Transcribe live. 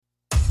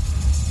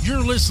You're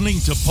listening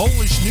to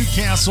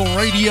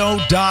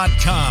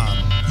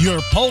PolishNewcastleRadio.com, your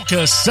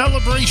polka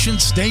celebration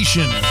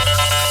station.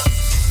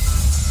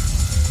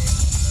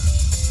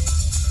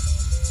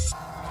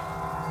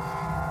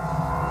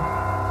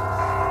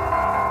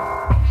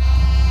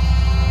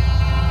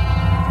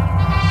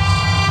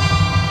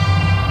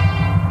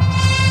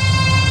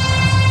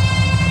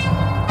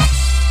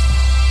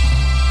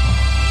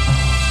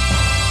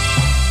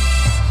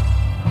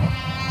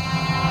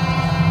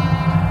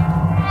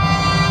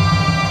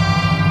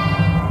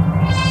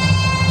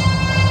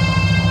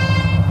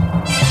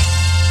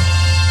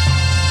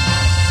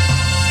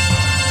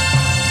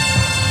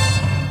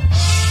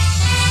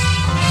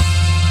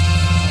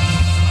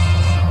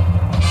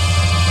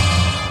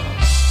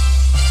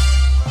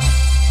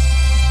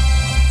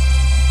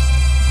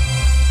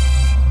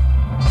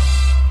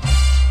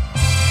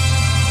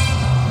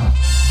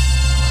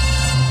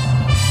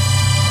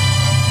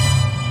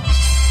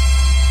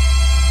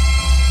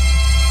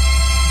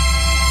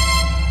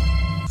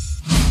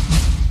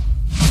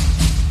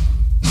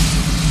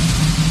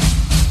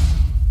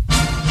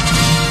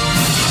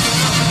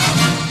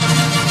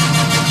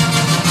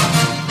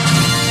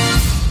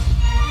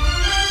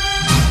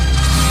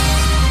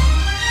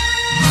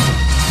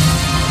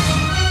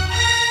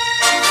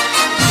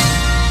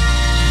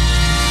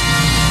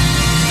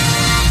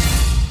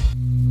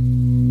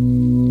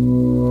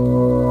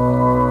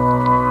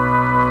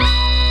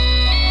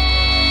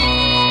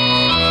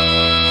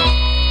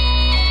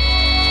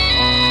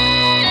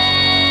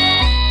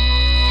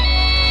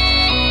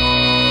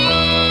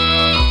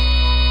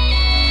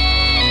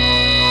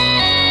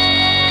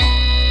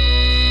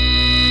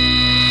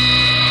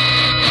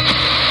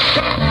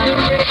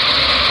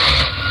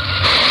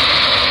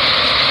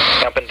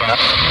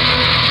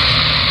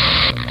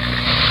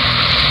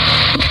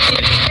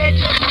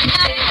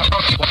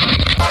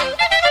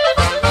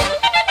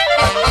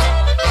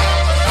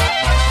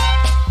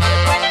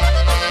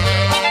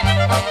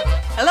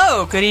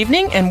 Good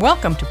evening and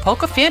welcome to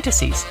Polka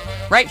Fantasies,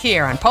 right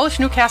here on Polish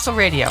Newcastle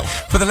Radio.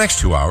 For the next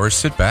 2 hours,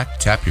 sit back,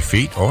 tap your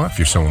feet, or if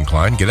you're so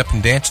inclined, get up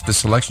and dance to the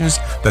selections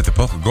that the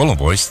Polka Golem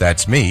voice,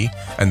 that's me,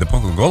 and the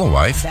Polka Golem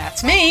wife,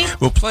 that's me,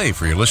 will play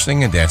for your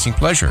listening and dancing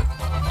pleasure.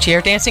 Chair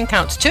dancing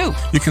counts too.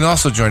 You can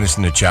also join us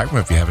in the chat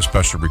room if you have a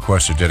special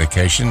request or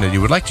dedication that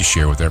you would like to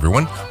share with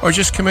everyone, or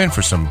just come in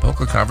for some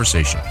polka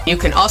conversation. You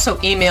can also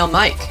email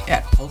Mike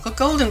at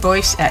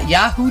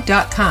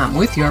polkagoldenvoice@yahoo.com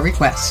with your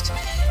request.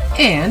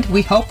 And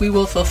we hope we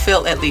will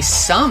fulfill at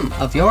least some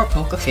of your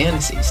polka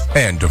fantasies.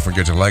 And don't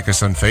forget to like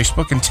us on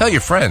Facebook and tell your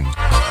friend.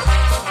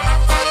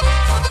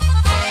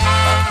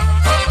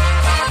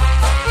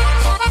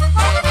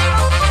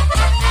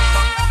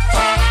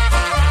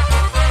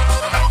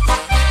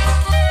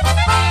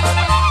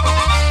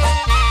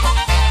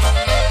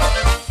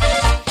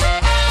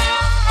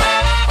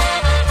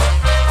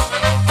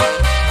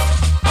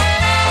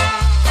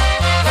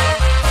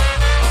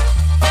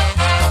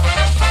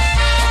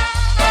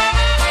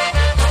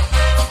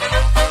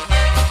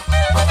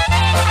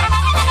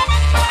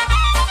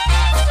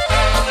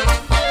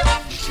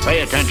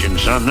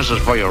 Son, this is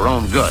for your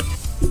own good.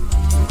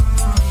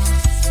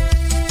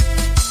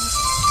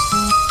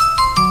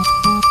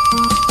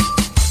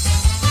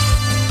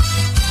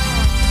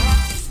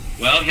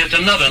 Well, here's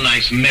another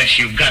nice mess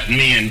you've gotten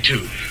me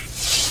into.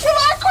 Well,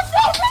 I could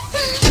help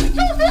it.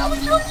 Don't help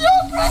it,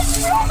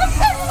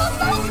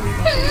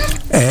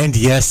 And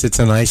yes, it's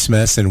a nice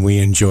mess, and we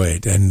enjoy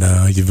it. And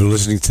you've been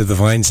listening to the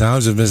fine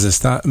sounds of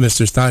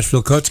Mr. Stash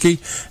Vilkotsky,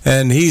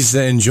 and he's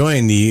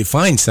enjoying the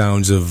fine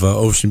sounds of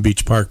Ocean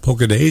Beach Park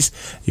Polka Days.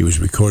 He was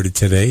recorded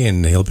today,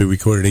 and he'll be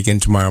recorded again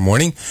tomorrow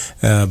morning.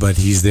 But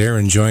he's there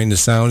enjoying the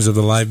sounds of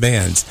the live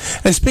bands.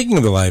 And speaking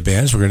of the live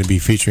bands, we're going to be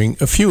featuring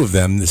a few of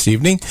them this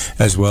evening,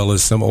 as well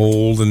as some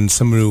old and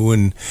some new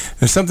and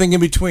something in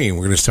between.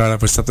 We're going to start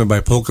off with something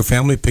by Polka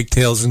Family,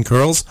 Pigtails and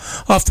Curls,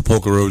 off the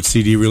Polka Road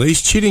CD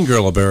release, Cheating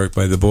Girl of Barrack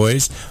by the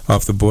Boys,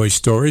 off the Boys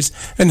Stories,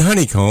 and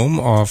Honeycomb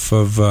off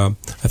of, I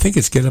think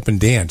it's Get Up and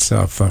Dance,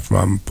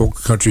 from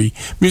Polka Country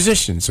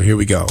Musicians. So here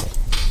we go.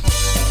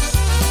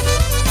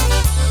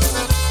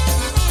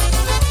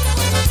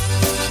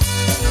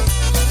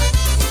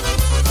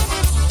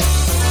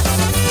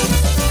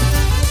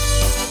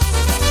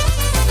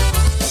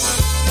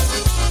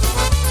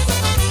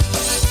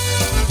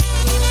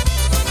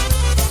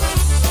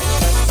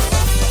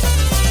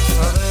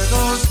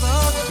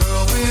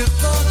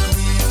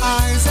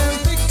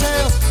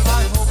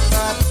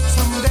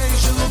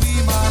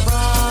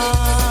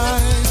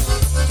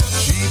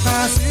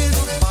 Passes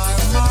by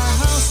my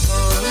house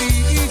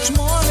slowly.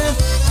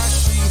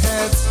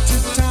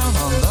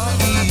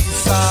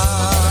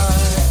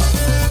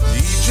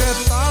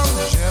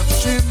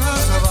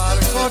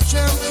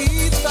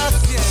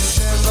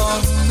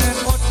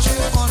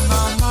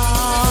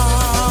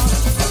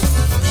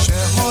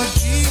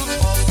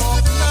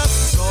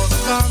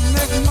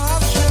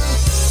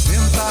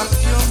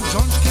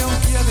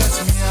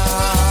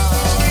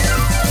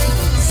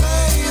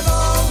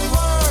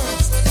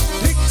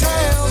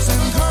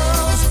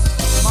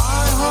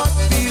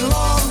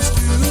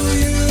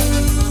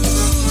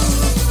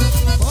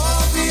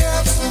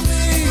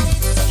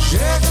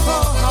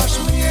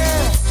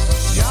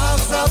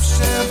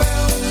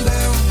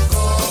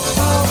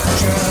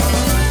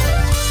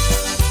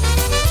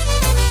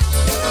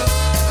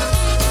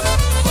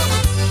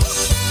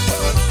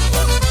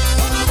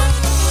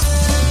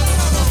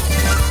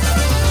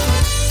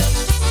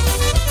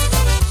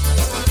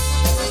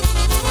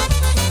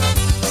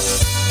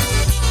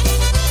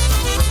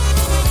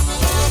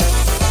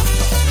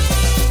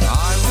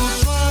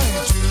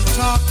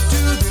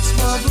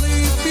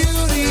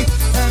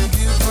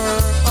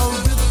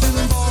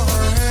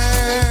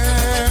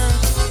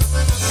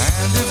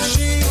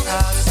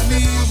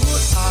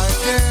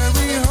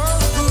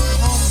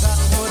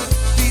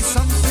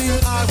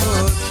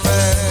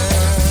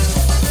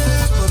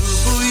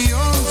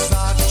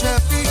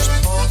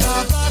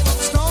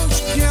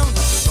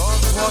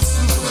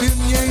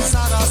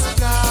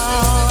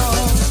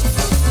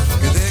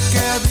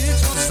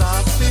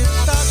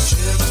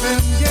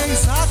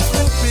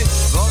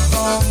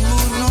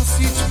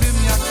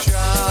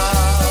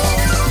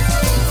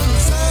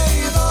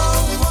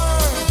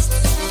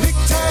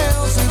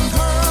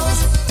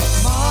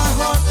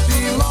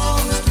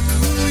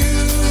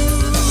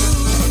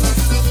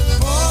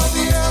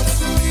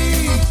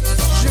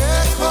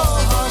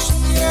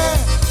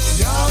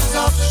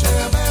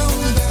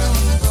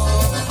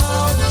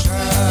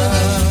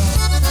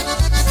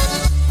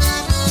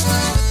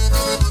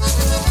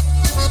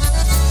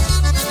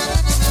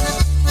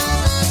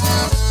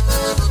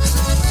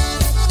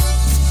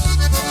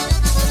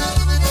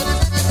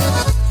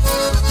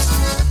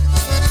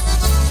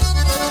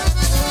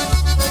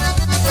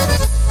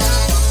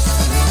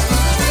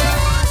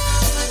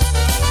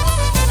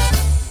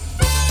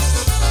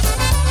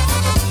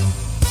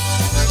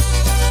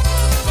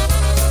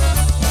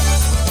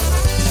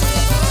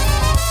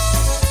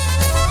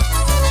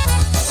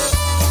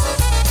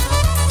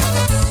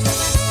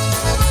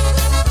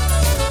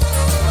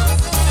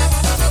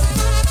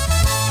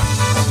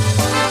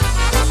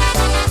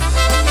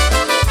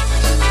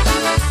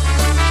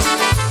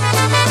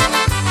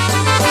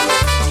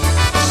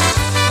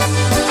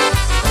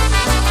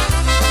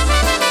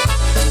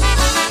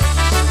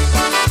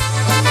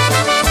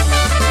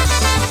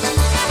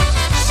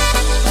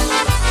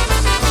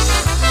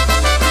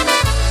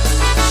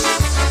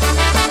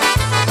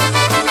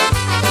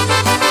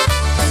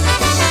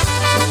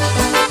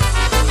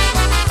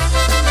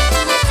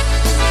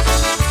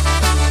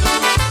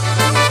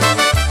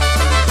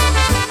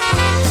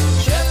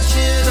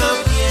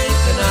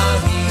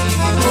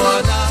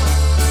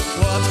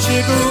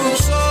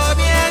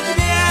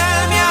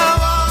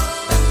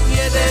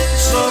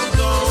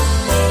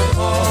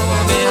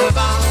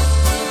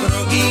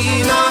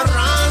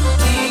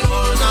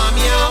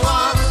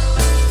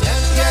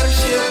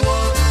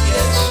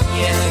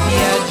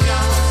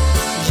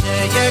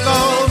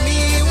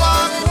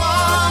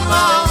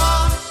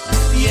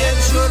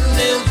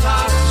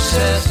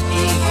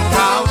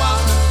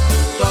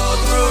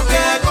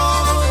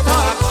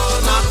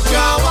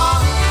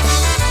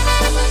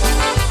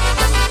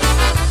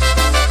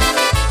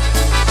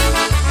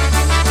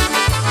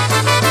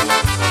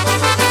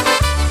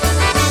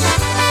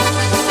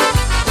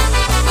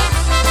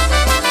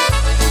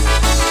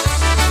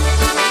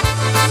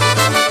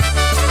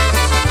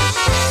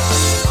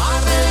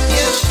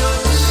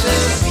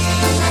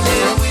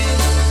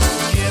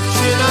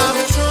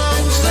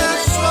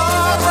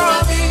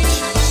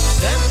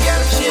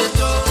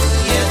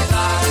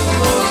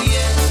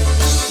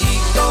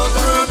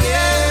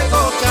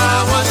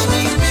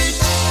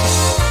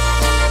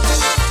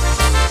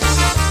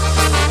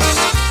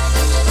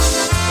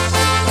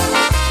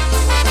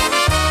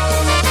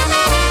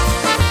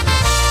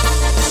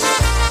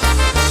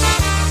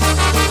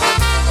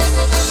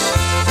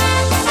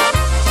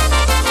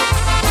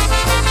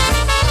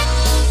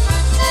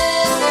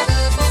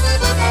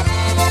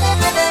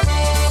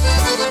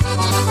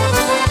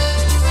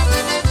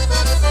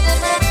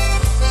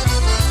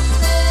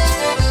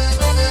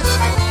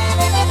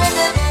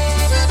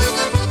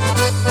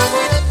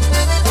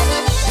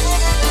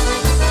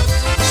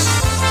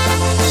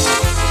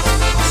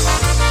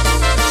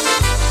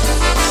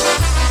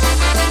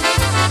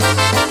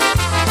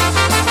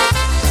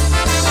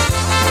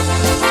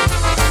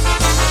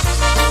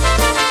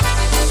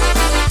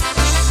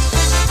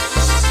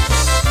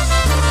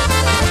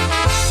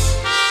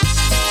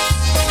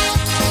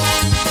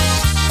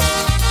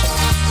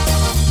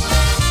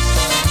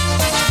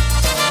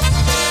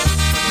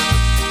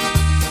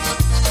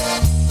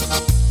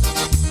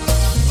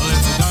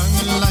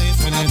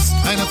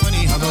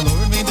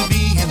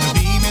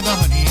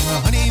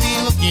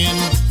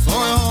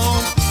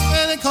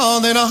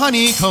 in a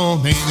honeycomb.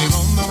 May they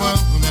roam the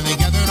world, and they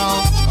gathered all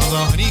the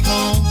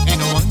honeycomb.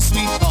 Ain't no one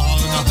sweet ball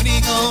in the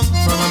honeycomb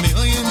from a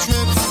million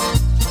trips.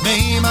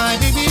 May my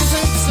baby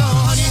live so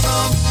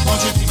honeycomb. Won't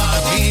you be my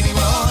baby?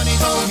 Well,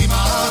 honeycomb, be my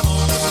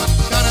home.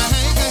 Got a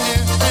hank of hair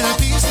and a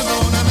piece of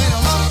bone. I made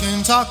a walking,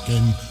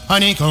 talking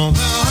honeycomb.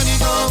 Well,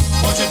 honeycomb,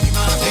 won't you be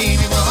my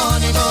baby? Well,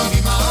 honeycomb,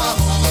 be my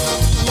home.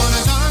 What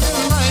a time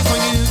in life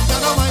when you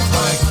got a wife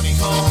like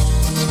honeycomb.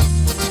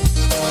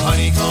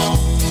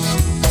 Honeycomb.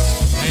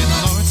 And the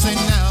Lord said,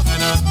 now that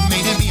I've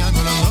made it be, I'm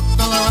gonna look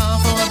all around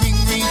for a green,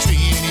 green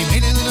tree. And he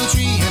made a little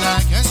tree, and I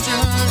guess you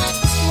heard.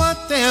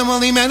 What then? Well,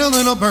 he met a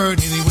little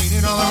bird, and he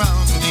waited all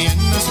around to the end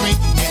of the street,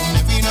 getting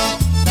every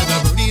note that the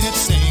birdie did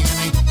sing. And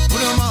he put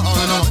them all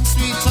in a one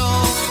sweet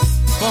tone.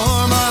 For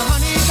my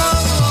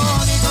honeycomb, oh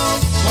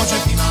honeycomb, won't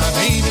you be my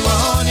baby?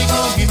 Well,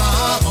 honeycomb, be my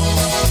home.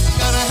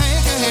 Got a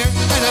hank of hair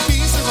and a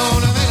piece of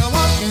bone. I made a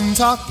walking,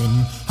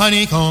 talking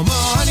honeycomb,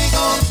 oh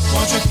honeycomb,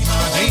 won't you be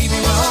my baby?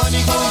 Well,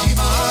 honeycomb, be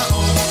my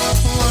home.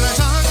 What a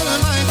time in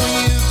life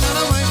when you got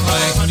a wife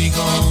like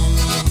honeycomb,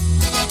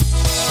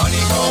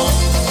 honeycomb.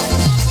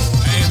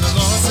 And the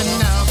Lord said,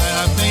 now that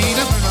I've made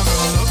a bird, I'm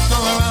gonna look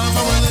all around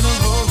for a little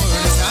rover.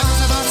 It sounds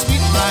about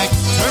sweet like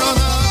turtle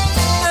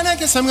dove. And I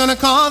guess I'm gonna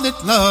call it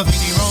love. And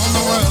he roamed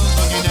the world,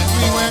 looking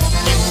everywhere,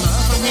 getting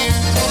love from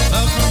here,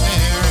 love from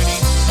there. And he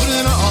put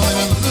it all in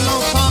a little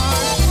old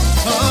part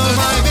of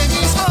my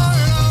baby's heart.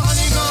 Oh,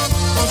 honeycomb,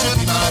 won't you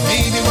be my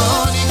baby? Well,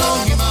 honeycomb,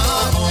 be my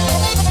home.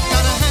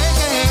 Got a hank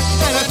of hair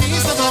and a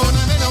piece of bone.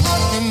 I made a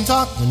walking,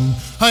 talking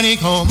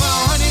honeycomb.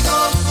 Oh,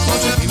 honeycomb,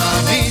 won't you be my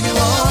baby?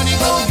 Well,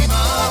 honeycomb, be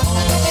my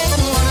home.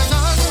 What a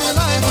time in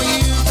life when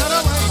you got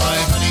a wife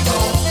like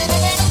honeycomb.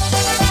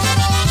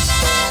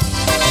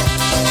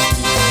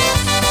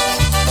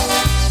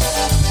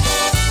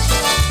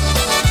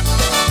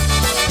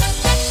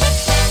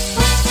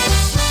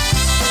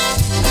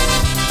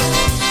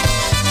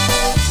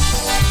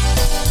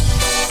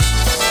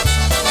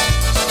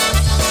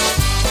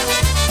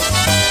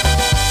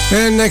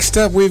 And next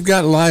up, we've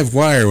got Live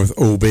Wire with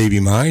Oh Baby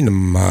Mine,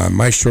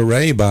 Maestro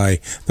Ray by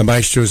the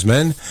Maestro's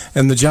Men,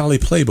 and the Jolly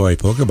Playboy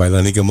Polka by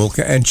Lenny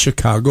Gomulka and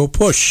Chicago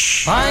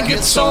Push. I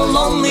get so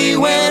lonely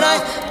when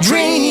I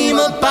dream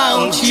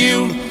about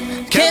you.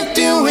 Can't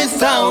do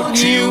without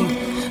you.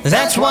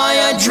 That's why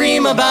I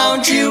dream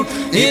about you.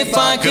 If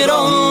I could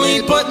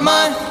only put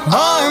my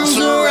arms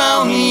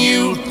around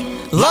you,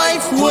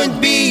 life would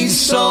be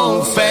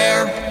so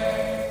fair.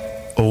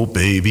 Oh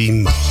baby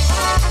mine.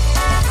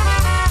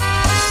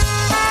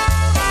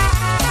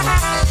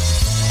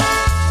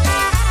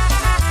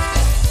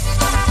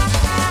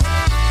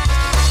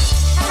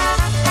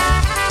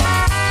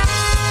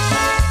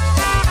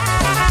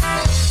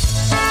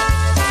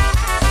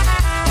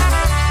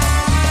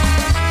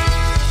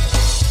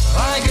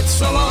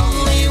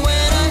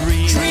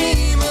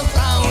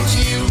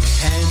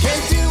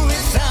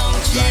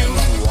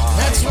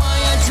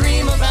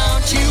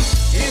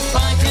 If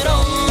I could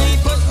only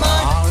put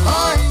my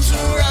arms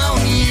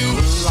around you,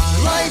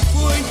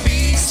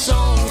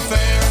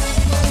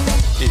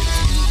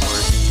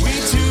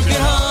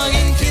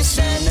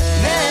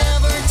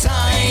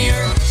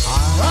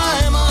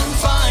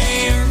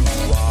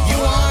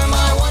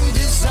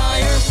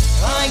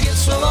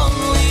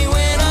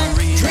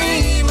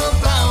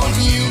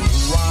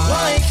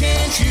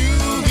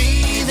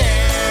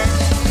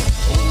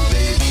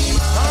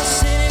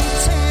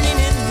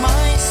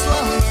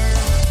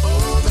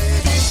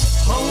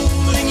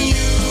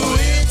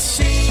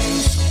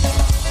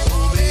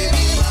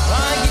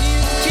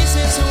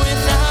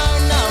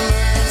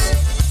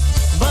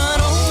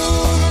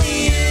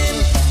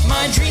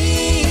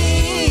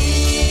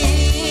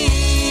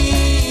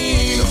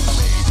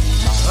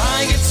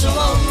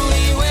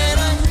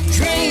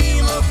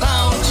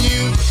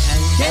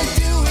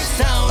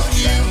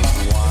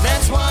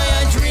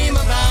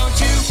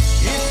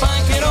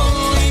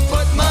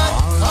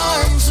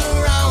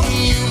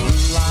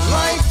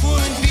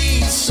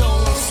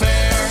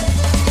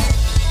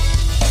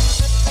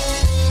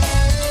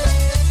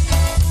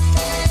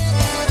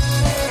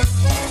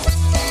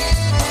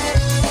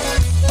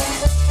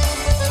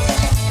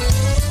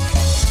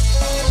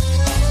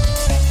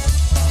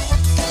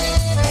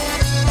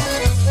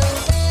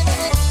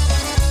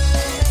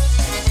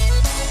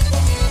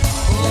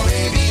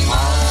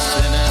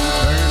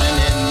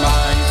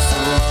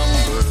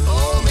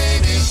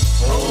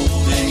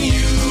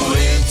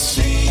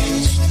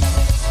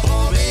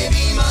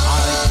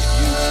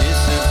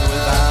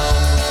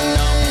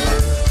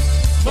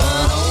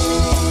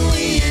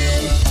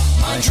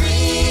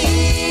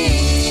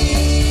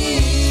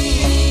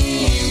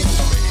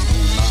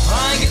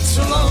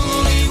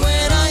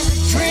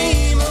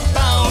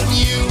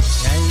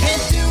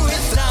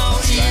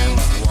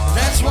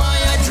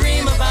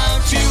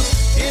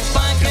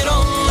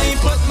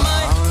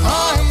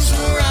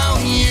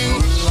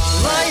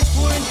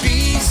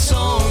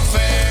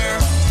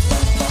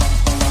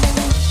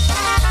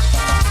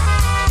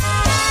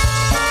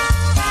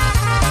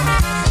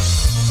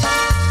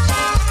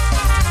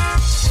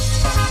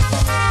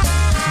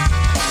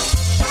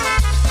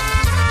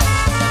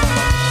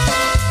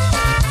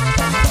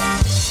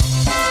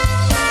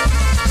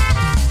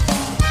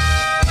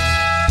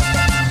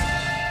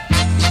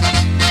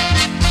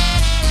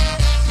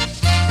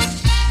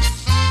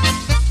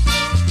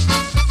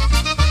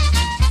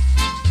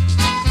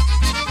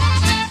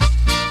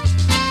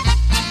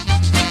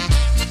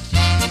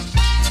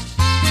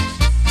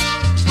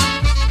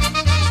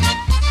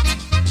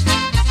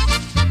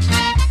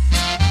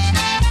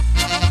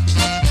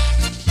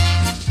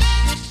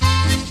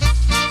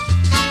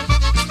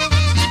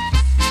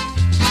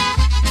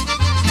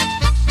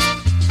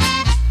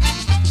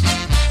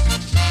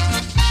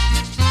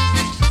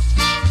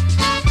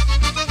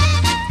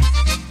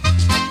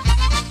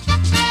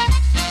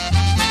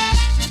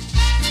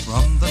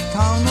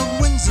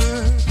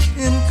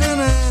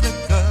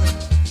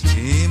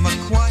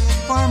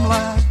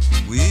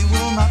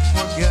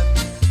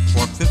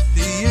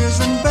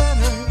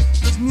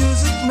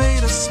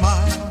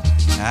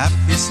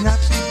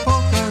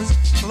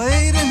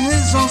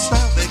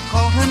 style, they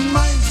call him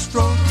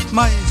Maestro,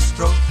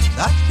 Maestro,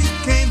 that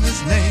became his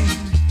name.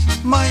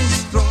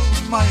 Maestro,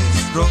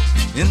 Maestro,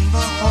 in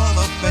the Hall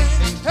of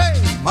Fame. Hey!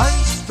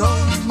 Maestro,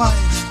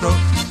 Maestro,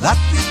 that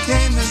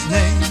became his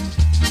name.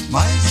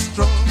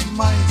 Maestro,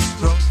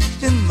 Maestro,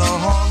 in the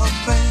Hall of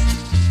Fame.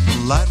 The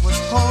lad was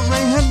called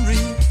Ray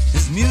Henry,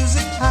 his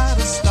music had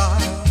a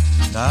style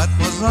that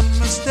was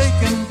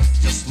unmistaken,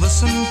 just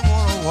listen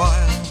for a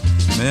while.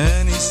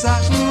 Many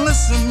sat and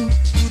listened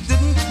who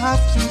didn't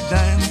have to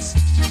dance,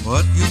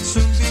 but you'd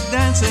soon be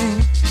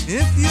dancing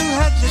if you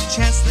had the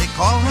chance. They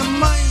call him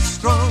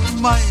Maestro,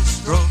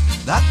 Maestro,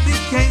 that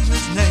became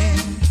his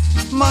name.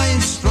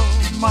 Maestro,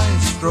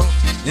 Maestro,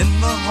 in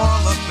the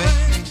Hall of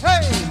Fame.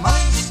 Hey!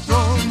 Maestro,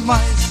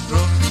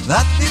 Maestro,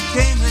 that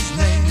became his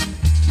name.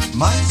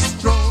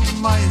 Maestro,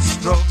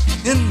 Maestro,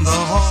 in the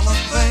Hall of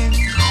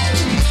Fame.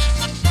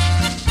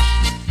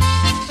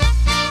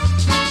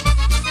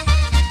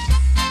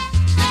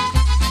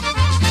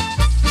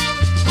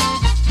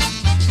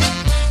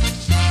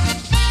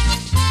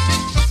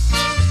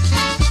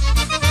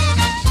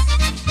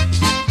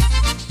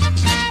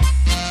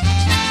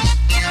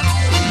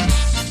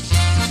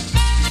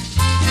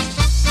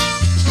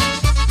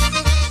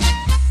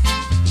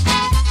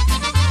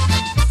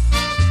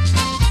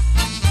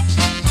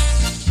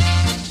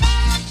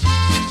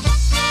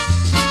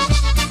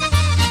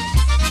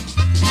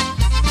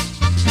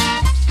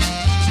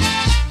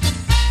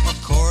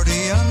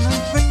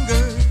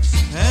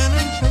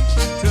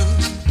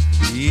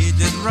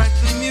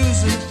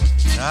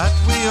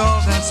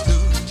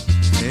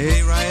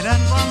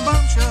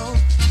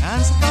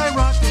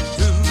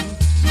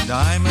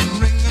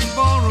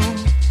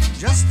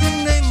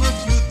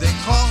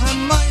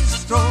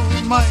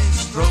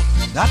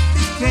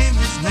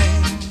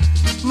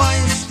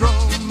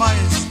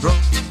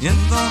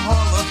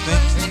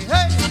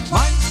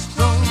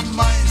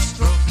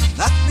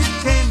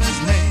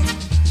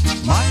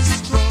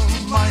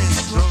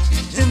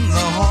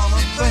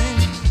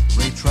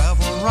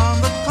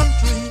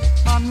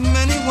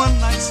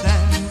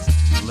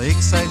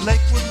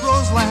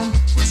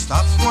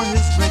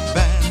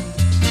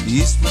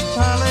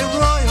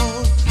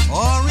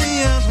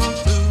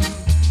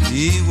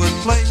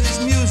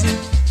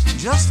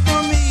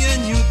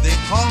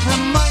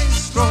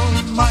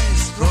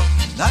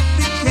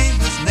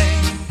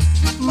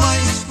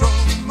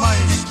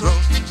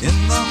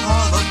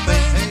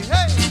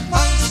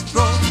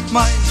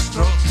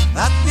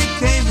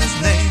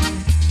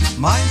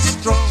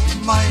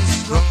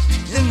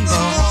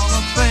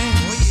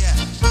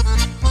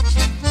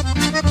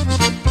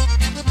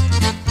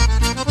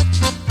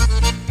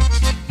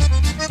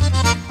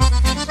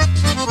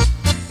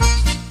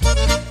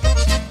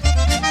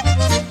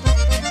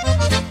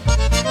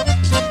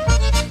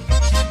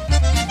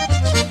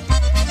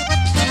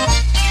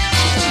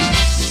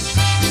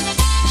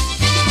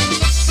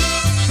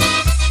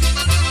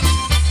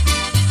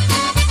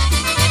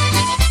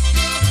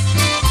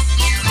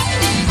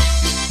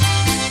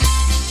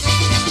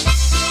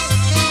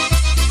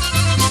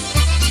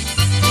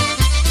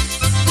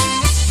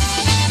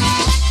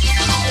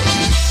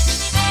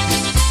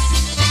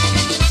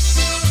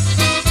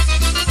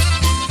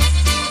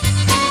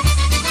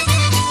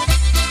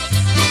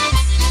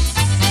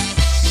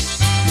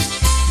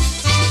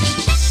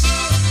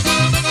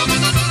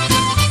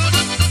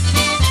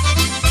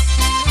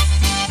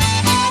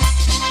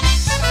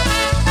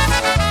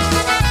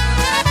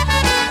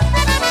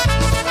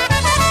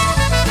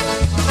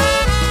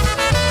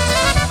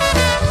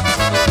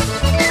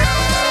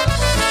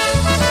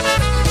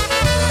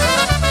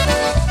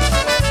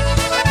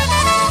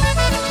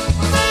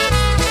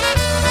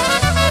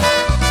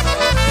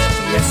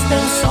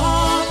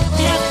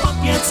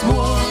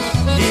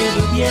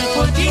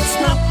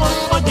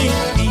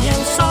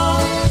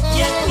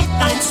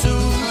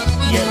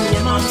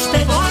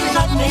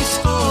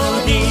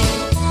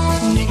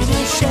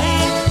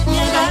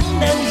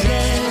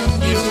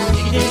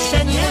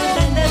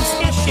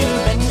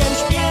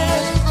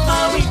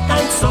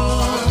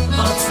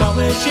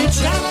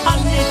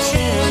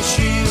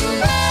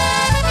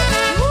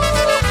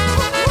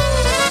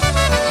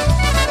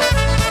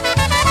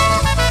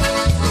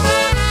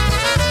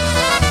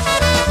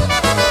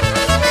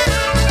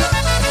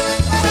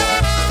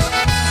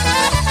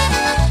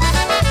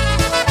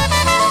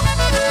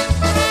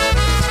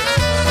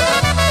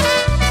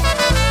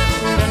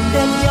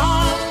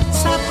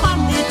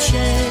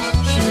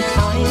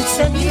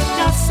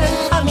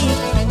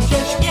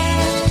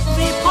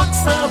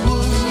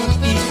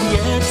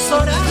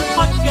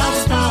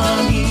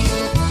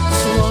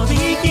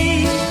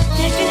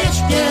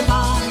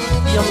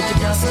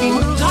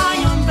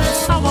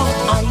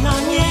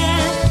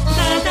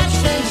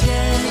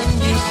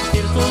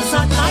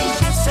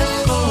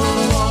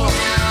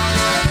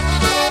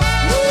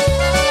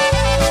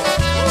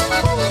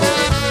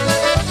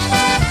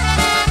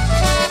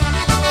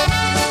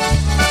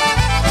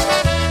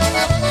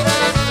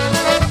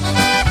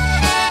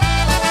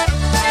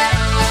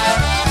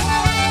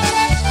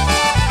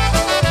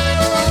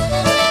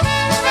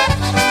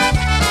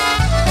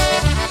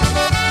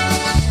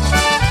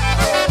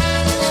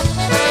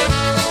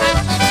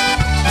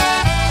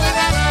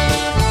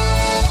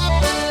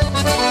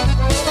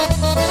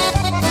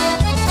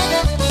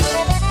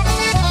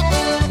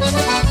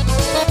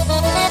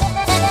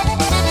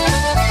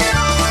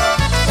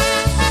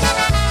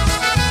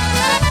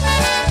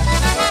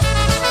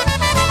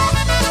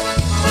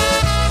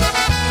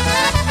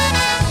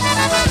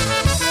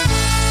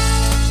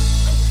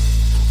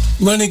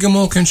 Lenny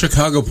Gamulka in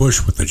Chicago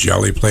Bush with the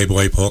Jolly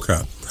Playboy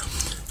Polka.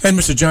 And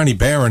Mr. Johnny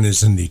Barron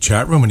is in the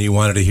chat room, and he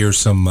wanted to hear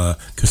some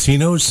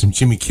casinos, some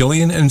Jimmy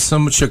Killian, and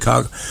some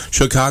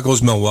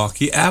Chicago's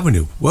Milwaukee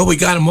Avenue. Well, we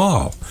got them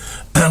all.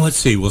 Let's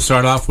see. We'll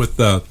start off with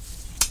the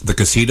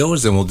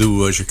casinos, and we'll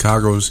do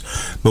Chicago's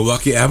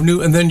Milwaukee Avenue,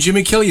 and then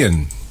Jimmy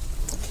Killian.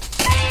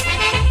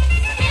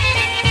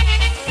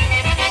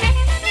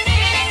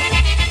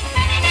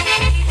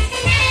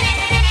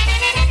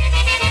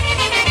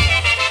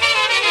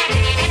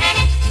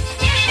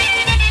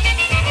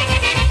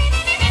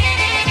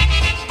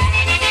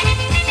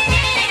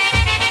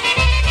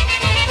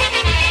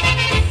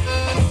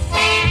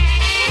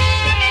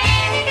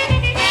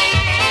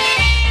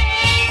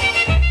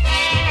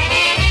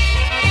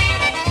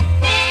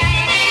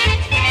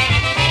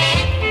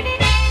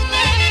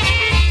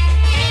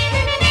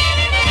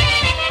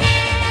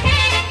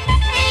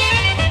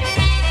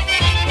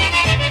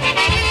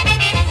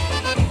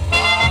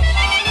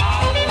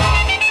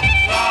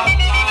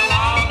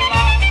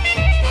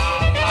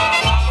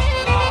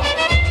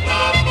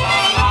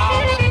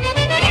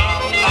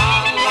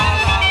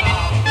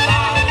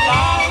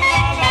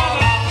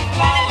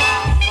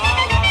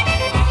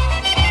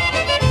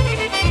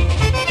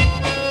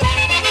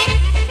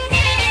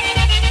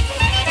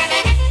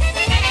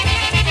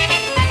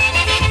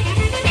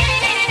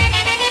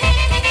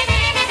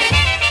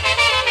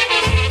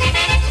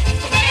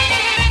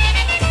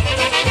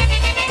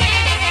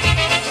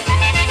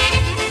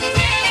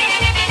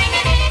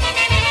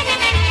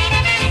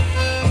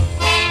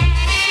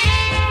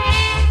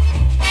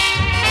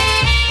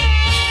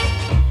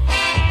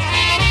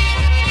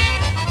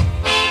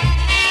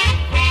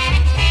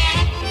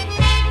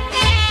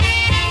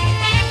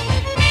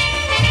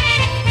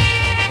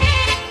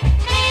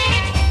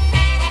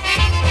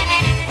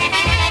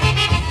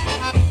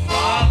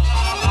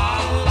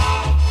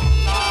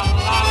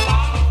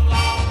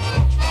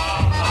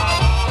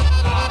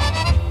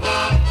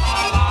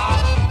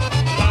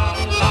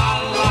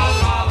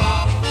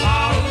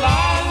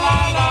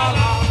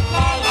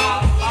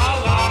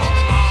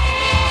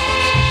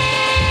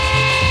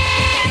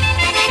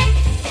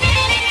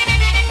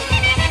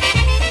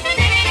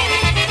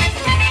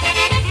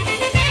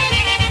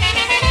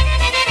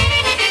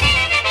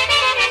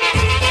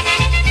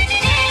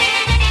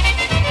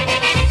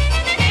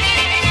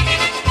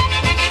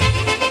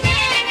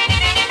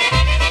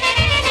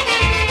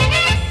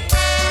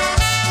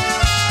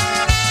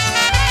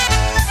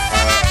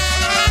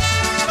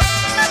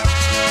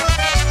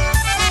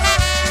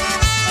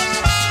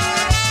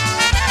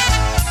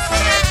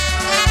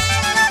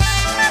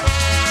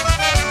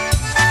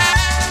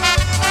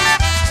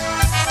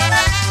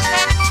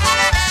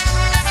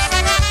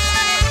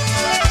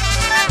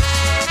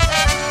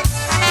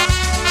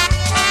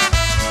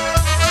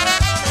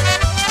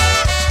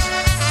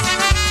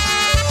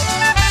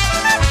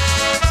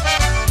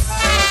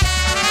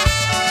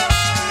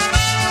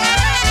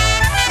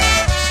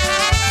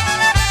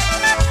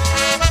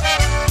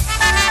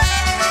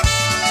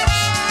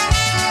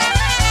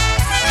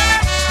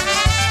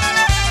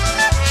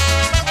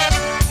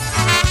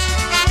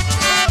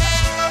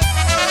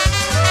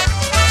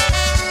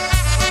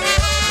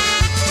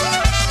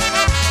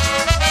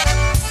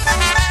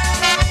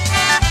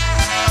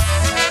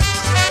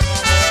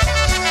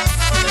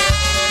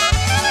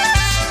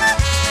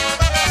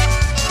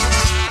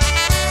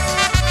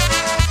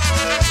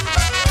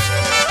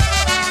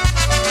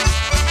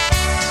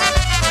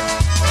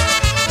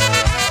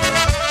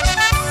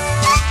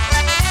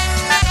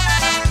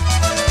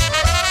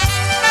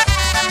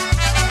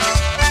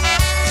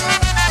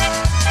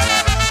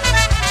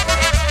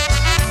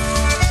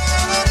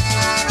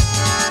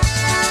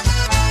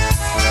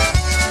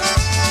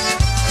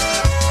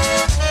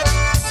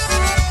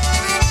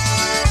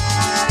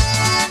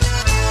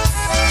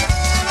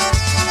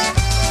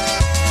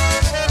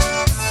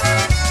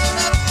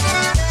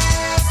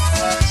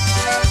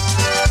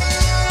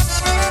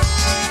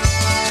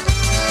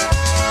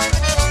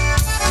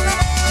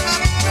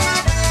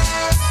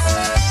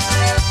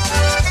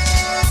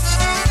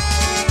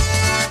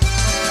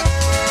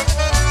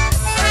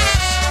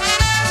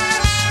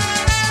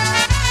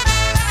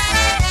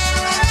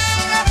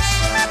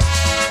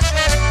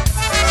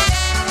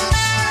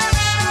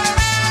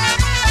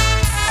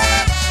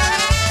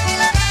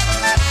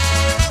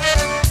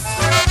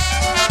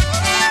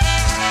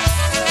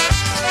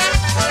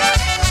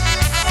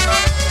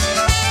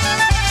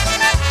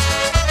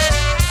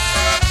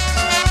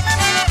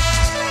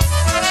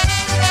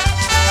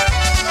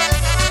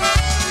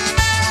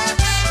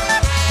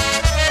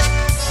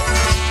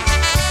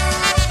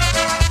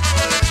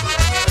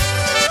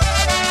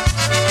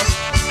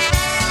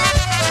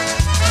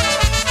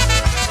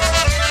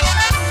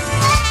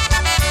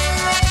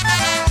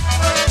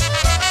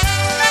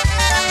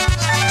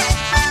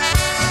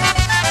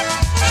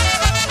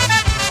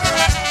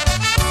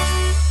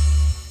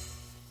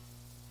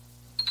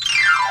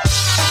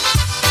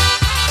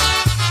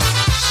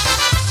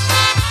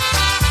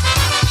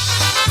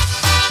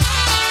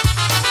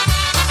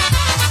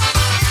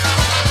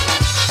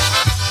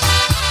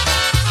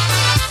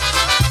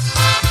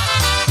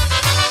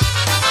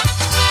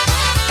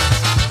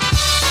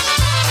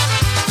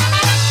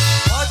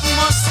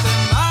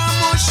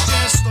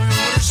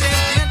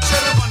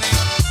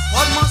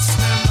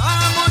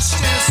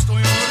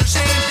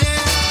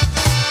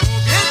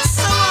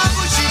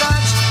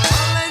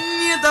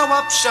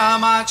 łapsza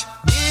mać.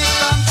 Nie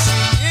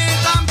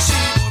dam ci,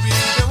 bo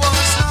było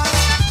znać.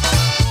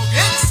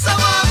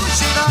 Obiecała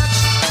ci dać,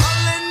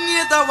 ale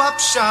nie da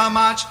łapsza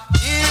mać.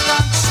 Nie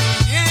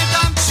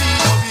dam ci,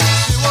 bo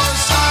było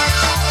znać.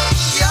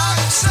 Jak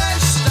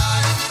chcesz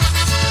daj,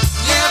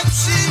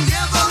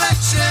 nie wolę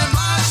cię,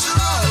 masz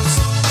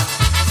rozum.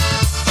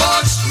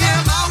 Boś nie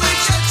mały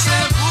cię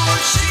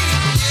budzi,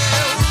 nie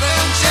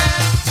ubędzie.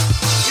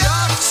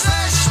 Jak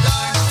chcesz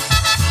daj,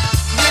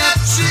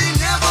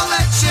 nie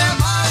wolę cię,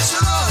 masz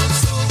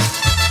rozum.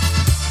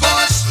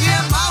 Boś nie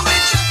mały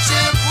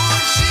cię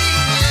budzi,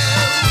 nie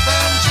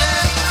ubędzie.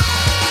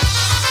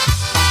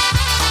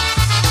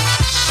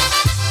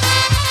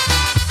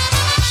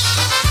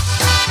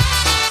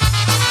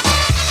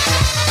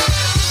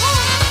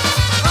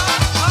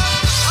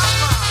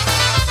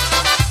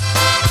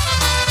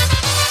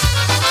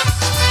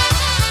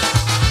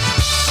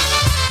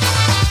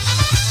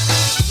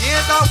 Nie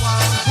dała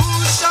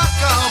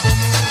buziaka, bo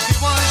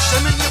mówiła, że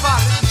mnie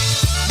warty.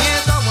 Nie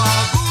dała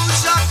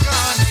buziaka,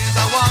 nie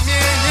dała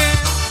mnie, nie.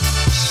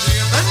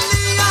 Nie będę,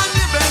 ja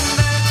nie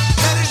będę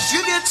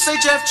wierzył więcej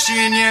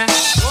dziewczynie.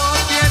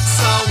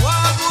 Obiecała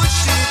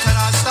buzi,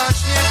 teraz dać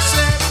nie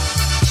chcę.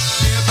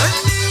 Nie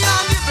będę, ja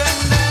nie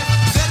będę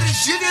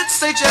wierzył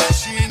więcej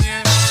dziewczynie.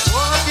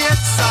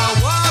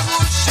 Obiecała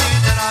buzi,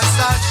 teraz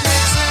dać nie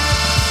chcę.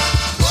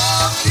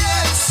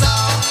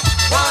 Obiecałaś,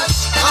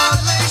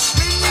 aleś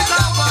mi nie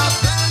dała,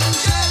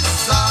 będzie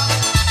za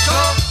to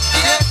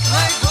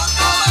pięknego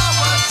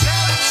dolała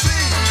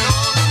dziewczyno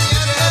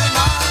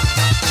niewierna.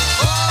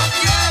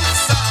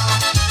 Obiecałaś,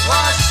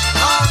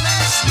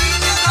 aleś mi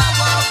nie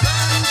dała,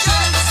 będzie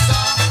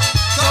za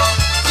to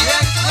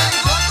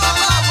pięknego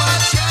dolała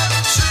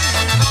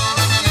dziewczyno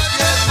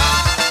niewierna.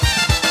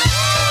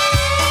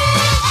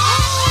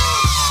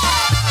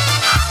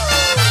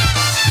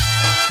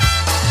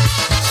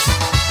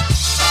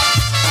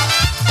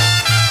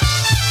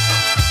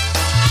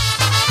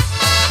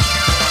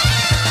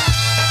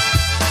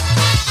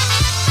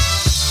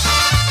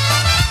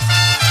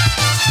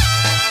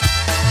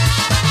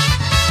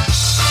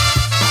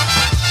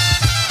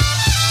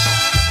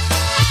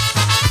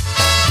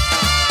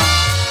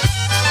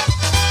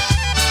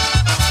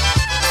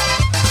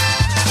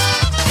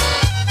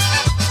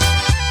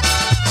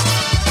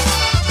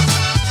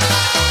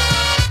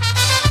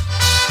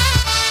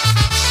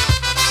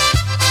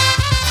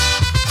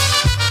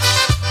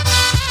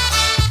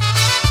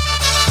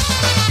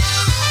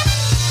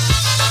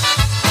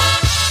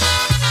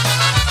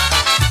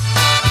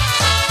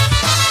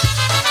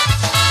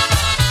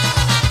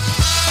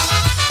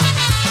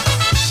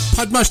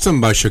 Must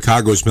by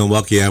Chicago's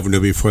Milwaukee Avenue.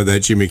 Before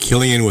that, Jimmy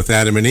Killian with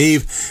Adam and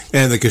Eve,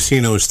 and the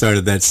Casino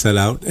started that set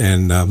out,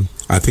 and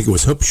I think it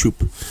was Hoop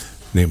Shoop,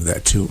 name of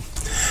that too.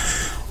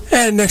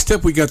 And next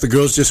up, we got The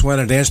Girls Just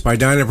Want to Dance by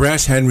Dinah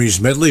Brass, Henry's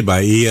Medley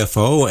by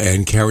EFO,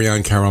 and Carry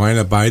On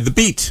Carolina by The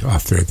Beat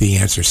off their The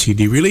Answer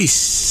CD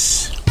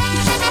release.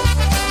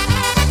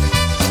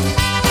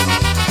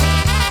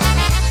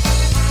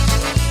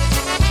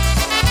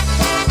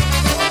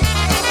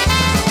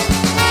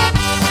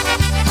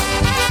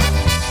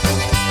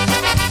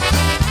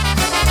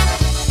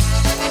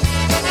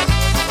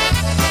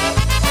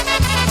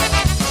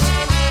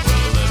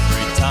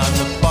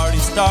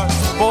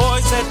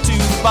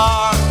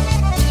 Bar,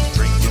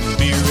 drinking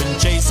beer and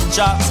chasing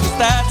shots, 'cause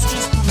that's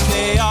just who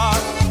they are.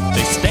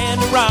 They stand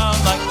around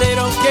like they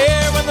don't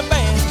care when the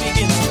band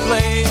begins to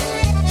play.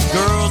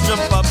 Girls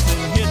jump up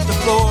and hit the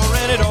floor,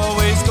 and it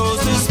always goes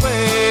this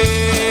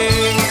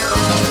way.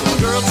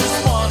 Girls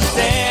just wanna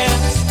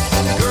dance,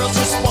 girls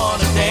just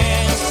wanna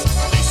dance.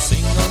 They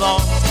sing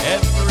along to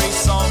every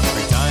song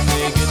every time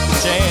they get the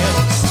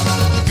chance.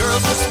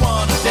 Girls just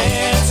wanna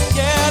dance,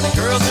 yeah, the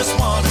girls just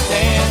wanna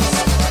dance.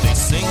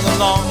 Sing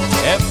along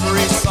to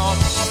every song,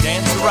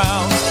 dance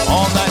around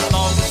all night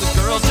long, 'cause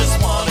the girls just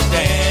wanna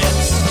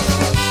dance.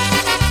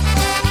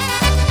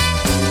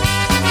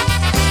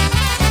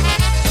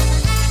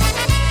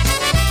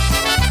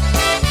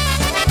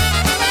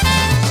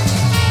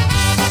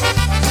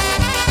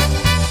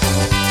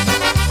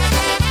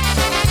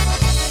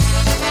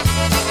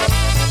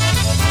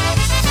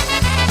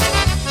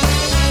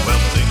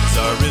 Well, things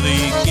are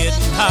really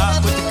getting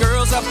hot with the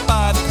girls up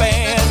by the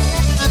band.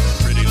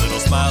 Pretty little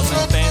smiles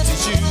and fancy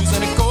shoes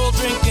and a cold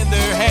drink in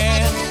their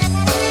hand.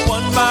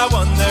 One by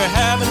one they're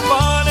having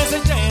fun as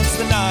they dance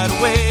the night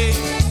away.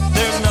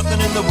 There's nothing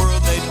in the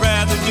world they'd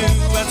rather do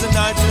as the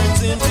night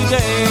turns into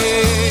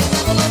day.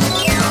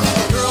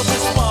 Girls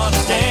just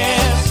wanna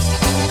dance,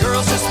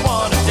 girls just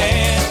wanna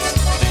dance.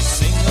 They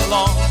sing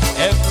along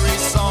every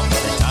song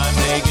every time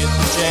they get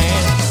the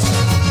chance.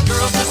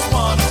 Girls just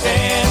wanna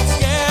dance,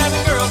 yeah,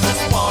 the girls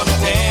just wanna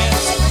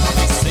dance.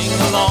 They sing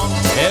along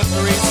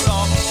every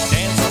song,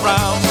 dance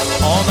around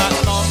all night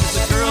long, 'cause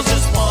the girls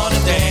just wanna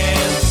dance.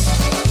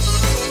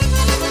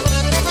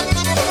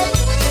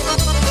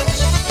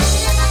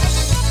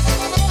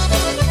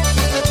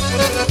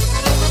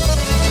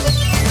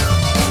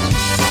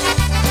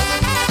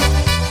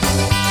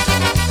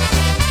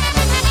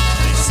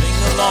 They sing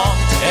along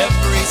to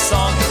every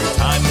song every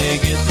time they they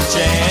get the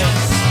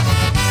chance.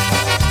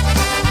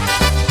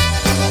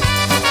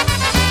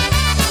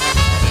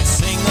 They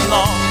sing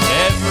along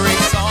every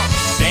song,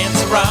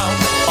 dance around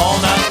all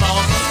night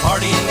long. The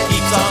party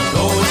keeps on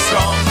going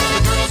strong.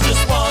 The girls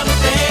just wanna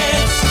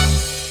dance.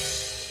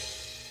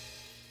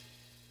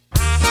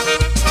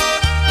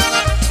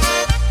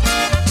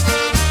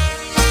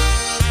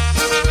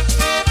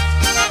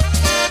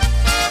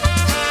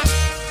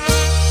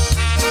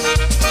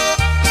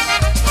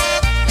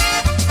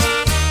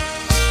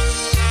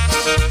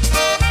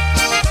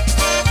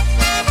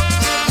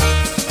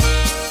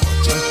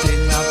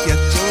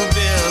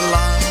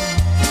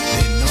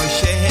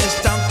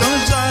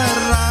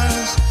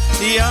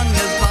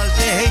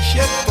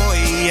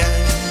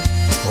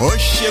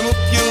 Osiem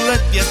upił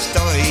ledwie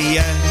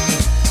stoję,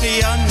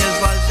 ja nie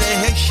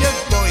zważę się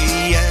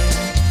boję.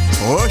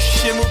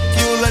 Osiem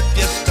upił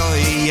ledwie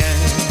stoję,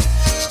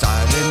 w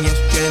starym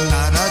mieście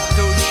na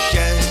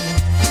ratusie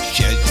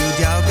siedził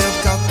diabeł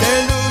w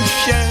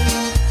kapelusie.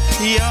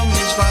 Ja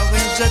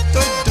myślałem, że to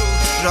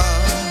dusza,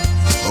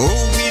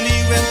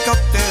 uchyliłem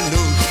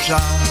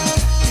kapelusza.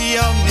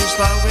 Ja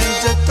myślałem,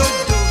 że to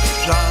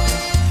dusza,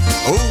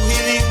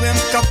 uchyliłem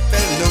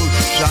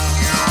kapelusza.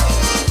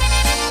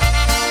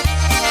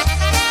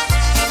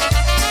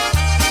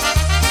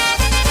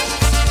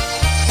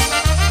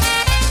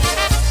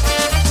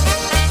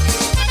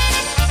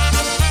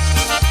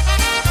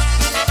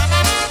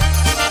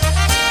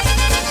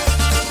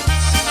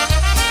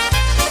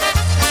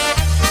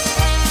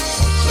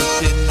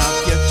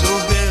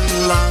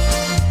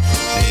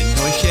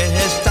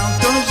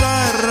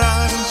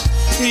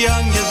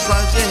 Ja nie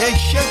zważę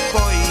się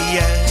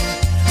boję,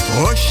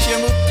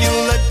 osiem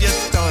upił ledwie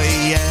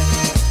stoję.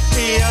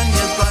 Ja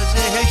nie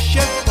zważę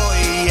się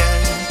boję,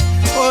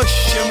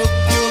 osiem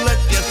upił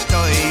ledwie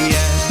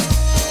stoję.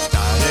 W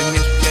starym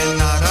mieście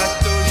na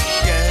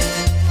ratusie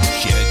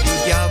siedził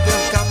diabeł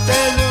w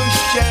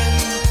kapelusie.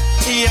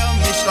 Ja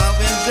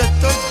myślałem, że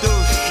to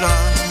dusza,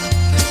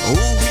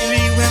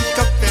 uchyliłem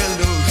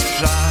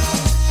kapelusza.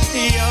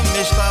 Ja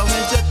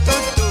myślałem, że to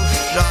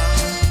dusza,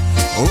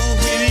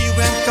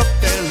 uchyliłem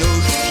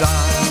kapelusza.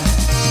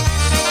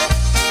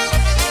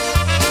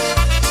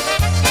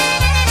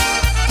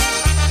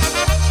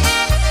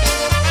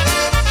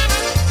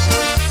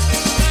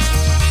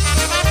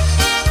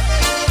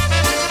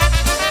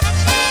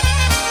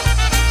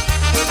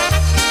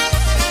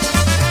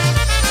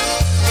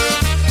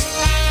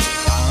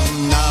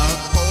 Tam na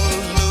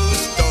polu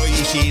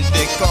stoi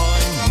siwy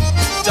koń,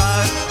 za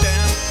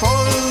ten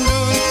polu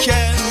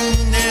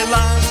ciemny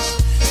las.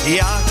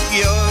 Jak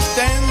ją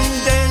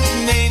będę z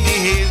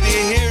nimi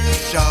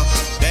wyjeżdżał,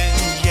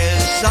 będzie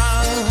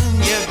za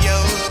mnie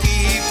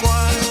wielki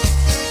płat.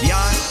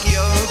 Jak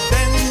ją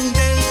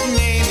będę z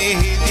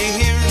nimi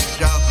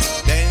wyjeżdżał,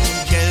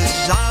 będzie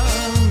za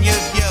mnie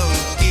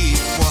wielki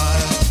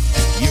płat.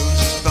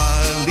 Już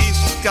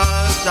walizka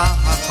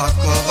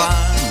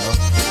zapakowano,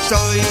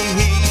 stoi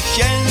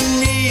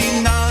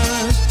sieni na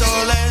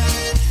stole.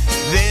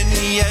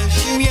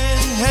 Wynieś mnie,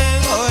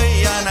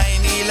 moja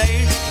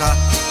najmilejsza,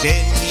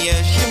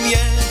 wynieś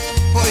mnie,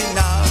 oj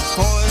na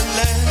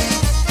pole.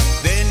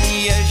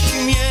 Wynieś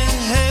mnie,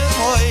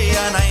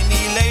 moja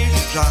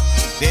najmilejsza,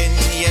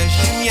 wynieś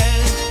mnie,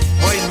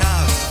 oj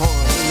na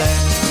pole.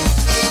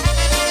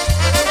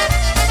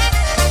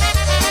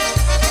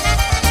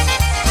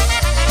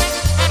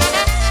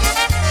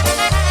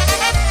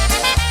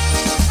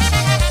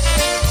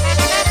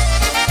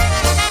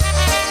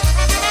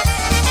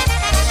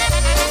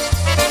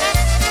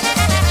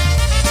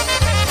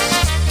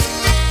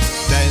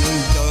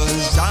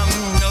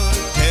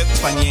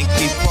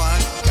 Panienki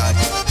płakać,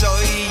 co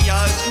ja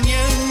z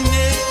niemi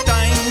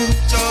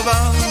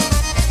tańcował.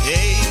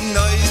 Ej,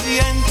 no i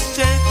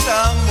więcej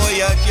ta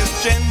moja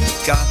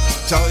dziewczynka,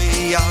 co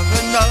ja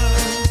w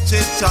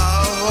nocy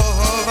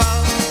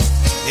całował.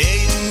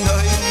 Ej, no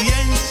i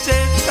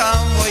więcej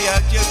ta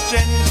moja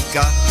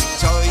dziewczynka,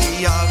 co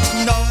ja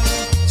w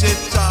nocy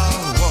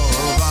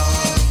całował.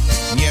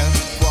 Nie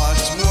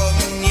płacło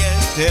mnie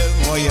ty,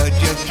 moja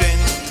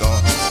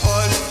dziewczynko,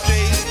 oczy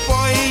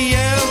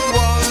twoje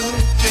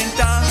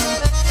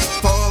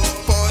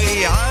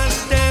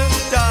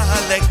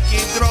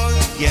dalekiej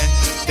drogie,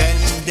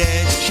 będę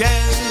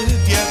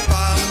Ciebie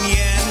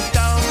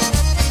pamiętał.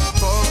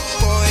 Po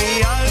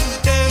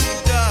pojadę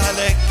w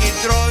dalekiej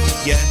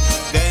drogie,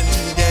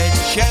 będę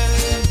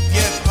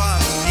Ciebie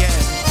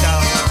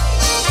pamiętał.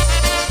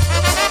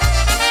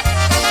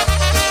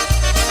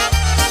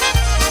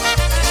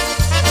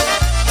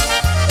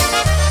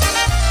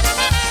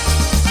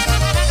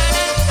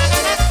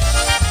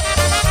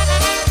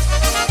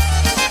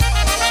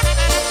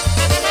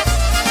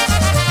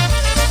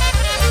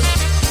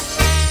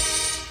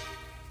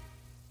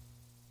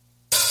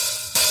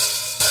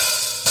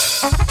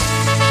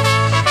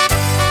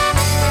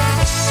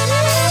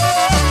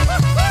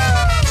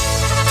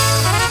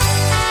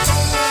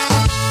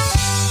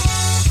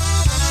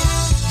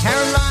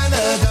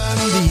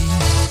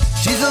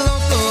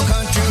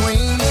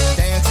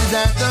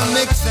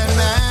 Mix and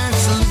Match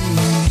Saloon.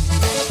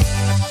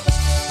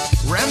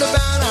 Round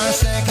about our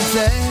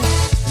said,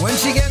 when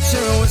she gets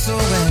her whistle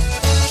wet,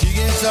 she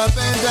gets up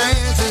and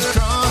dances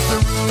across the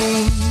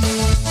room.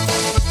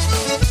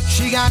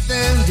 She got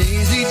them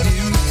Daisy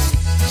Dukes,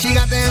 she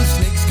got them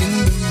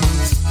snakeskin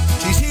boots.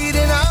 She's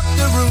heating up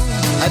the room,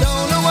 I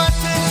don't know what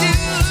to do.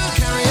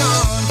 Carry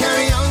on,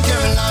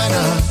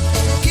 Carolina,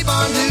 keep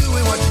on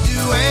doing what you're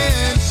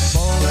doing.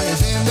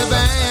 Boys in the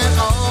band,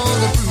 all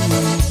the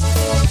crew.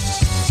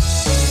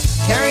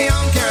 Carry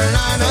on,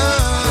 Carolina,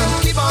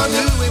 keep on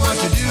doing what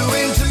you're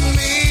doing to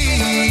me.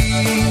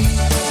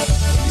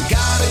 You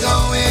got it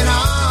going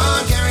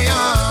on, carry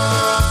on.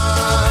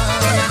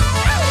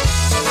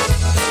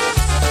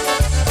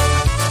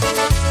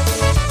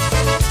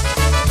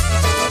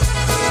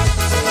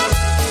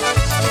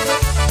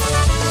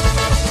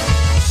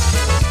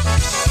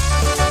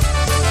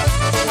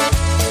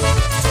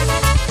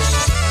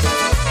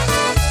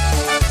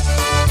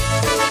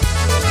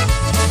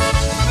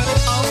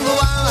 All the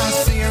while I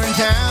see her in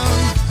town,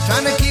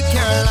 trying to keep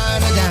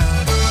Carolina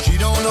down. She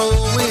don't know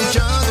which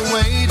other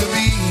way to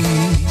be.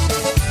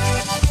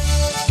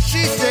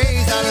 She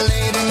stays out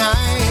late at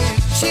night,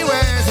 she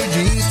wears her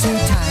jeans too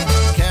tight.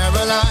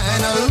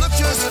 Carolina looks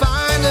just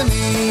fine to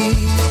me.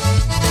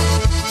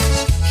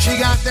 She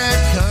got that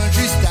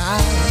country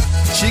style,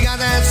 she got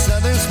that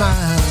southern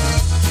smile.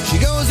 She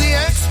goes the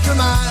extra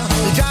mile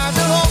to drive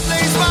the whole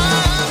place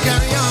wild.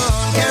 Carry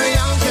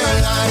on,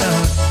 Carolina,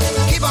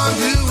 keep on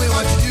doing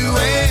what you're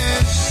doing.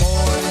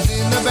 Boys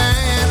in the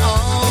band,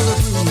 all the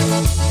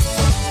crew.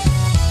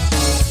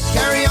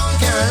 Carry on,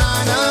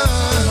 Carolina,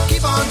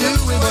 keep on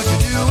doing what you're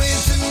doing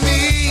to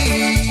me.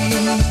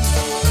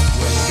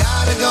 Well, you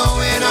got it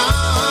going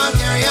on,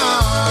 carry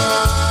on.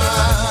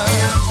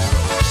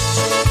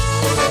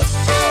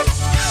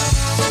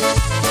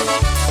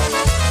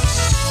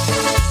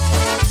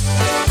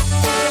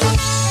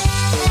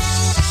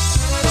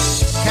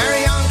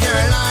 Carry on,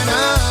 Carolina,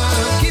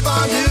 keep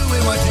on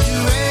doing what you're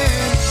doing.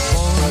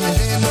 Boys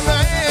in the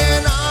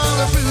band, all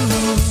the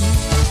crew.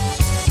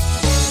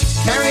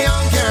 Carry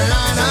on,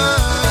 Carolina,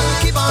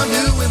 keep on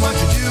doing what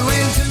you're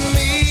doing to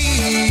me.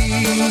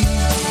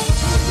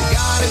 You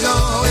got it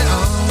going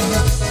on,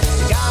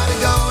 you got it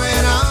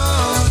going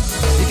on,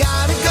 you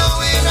got it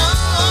going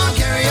on,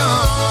 carry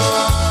on.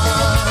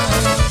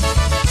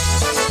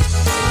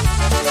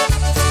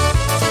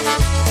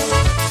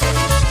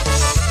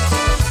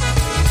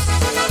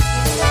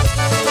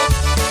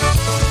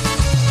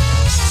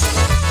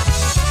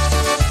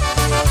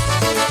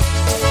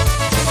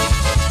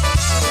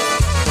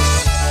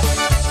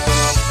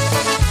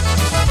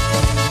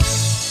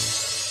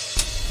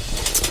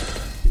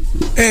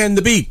 And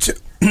the beat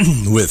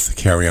with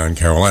Carry On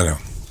Carolina.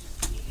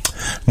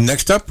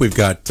 Next up, we've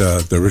got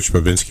the Rich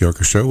Babinski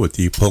Orchestra with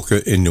the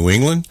Polka in New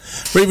England.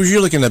 Ray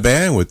Bujulik in the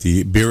band with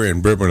the Beer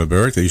and Bourbon of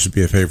Berwick. They used to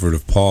be a favorite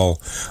of Paul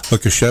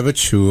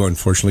Lukashevich, who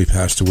unfortunately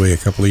passed away a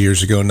couple of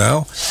years ago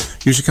now.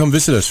 He used to come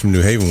visit us from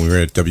New Haven. We were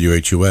at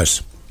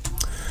WHUS.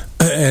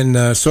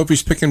 And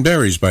Sophie's Pickin'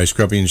 Berries by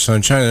Scrubby and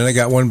Sunshine. And I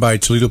got one by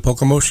Toledo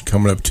Polka Motion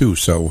coming up too.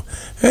 So,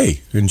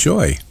 hey,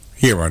 enjoy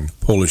here on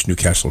Polish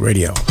Newcastle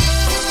Radio.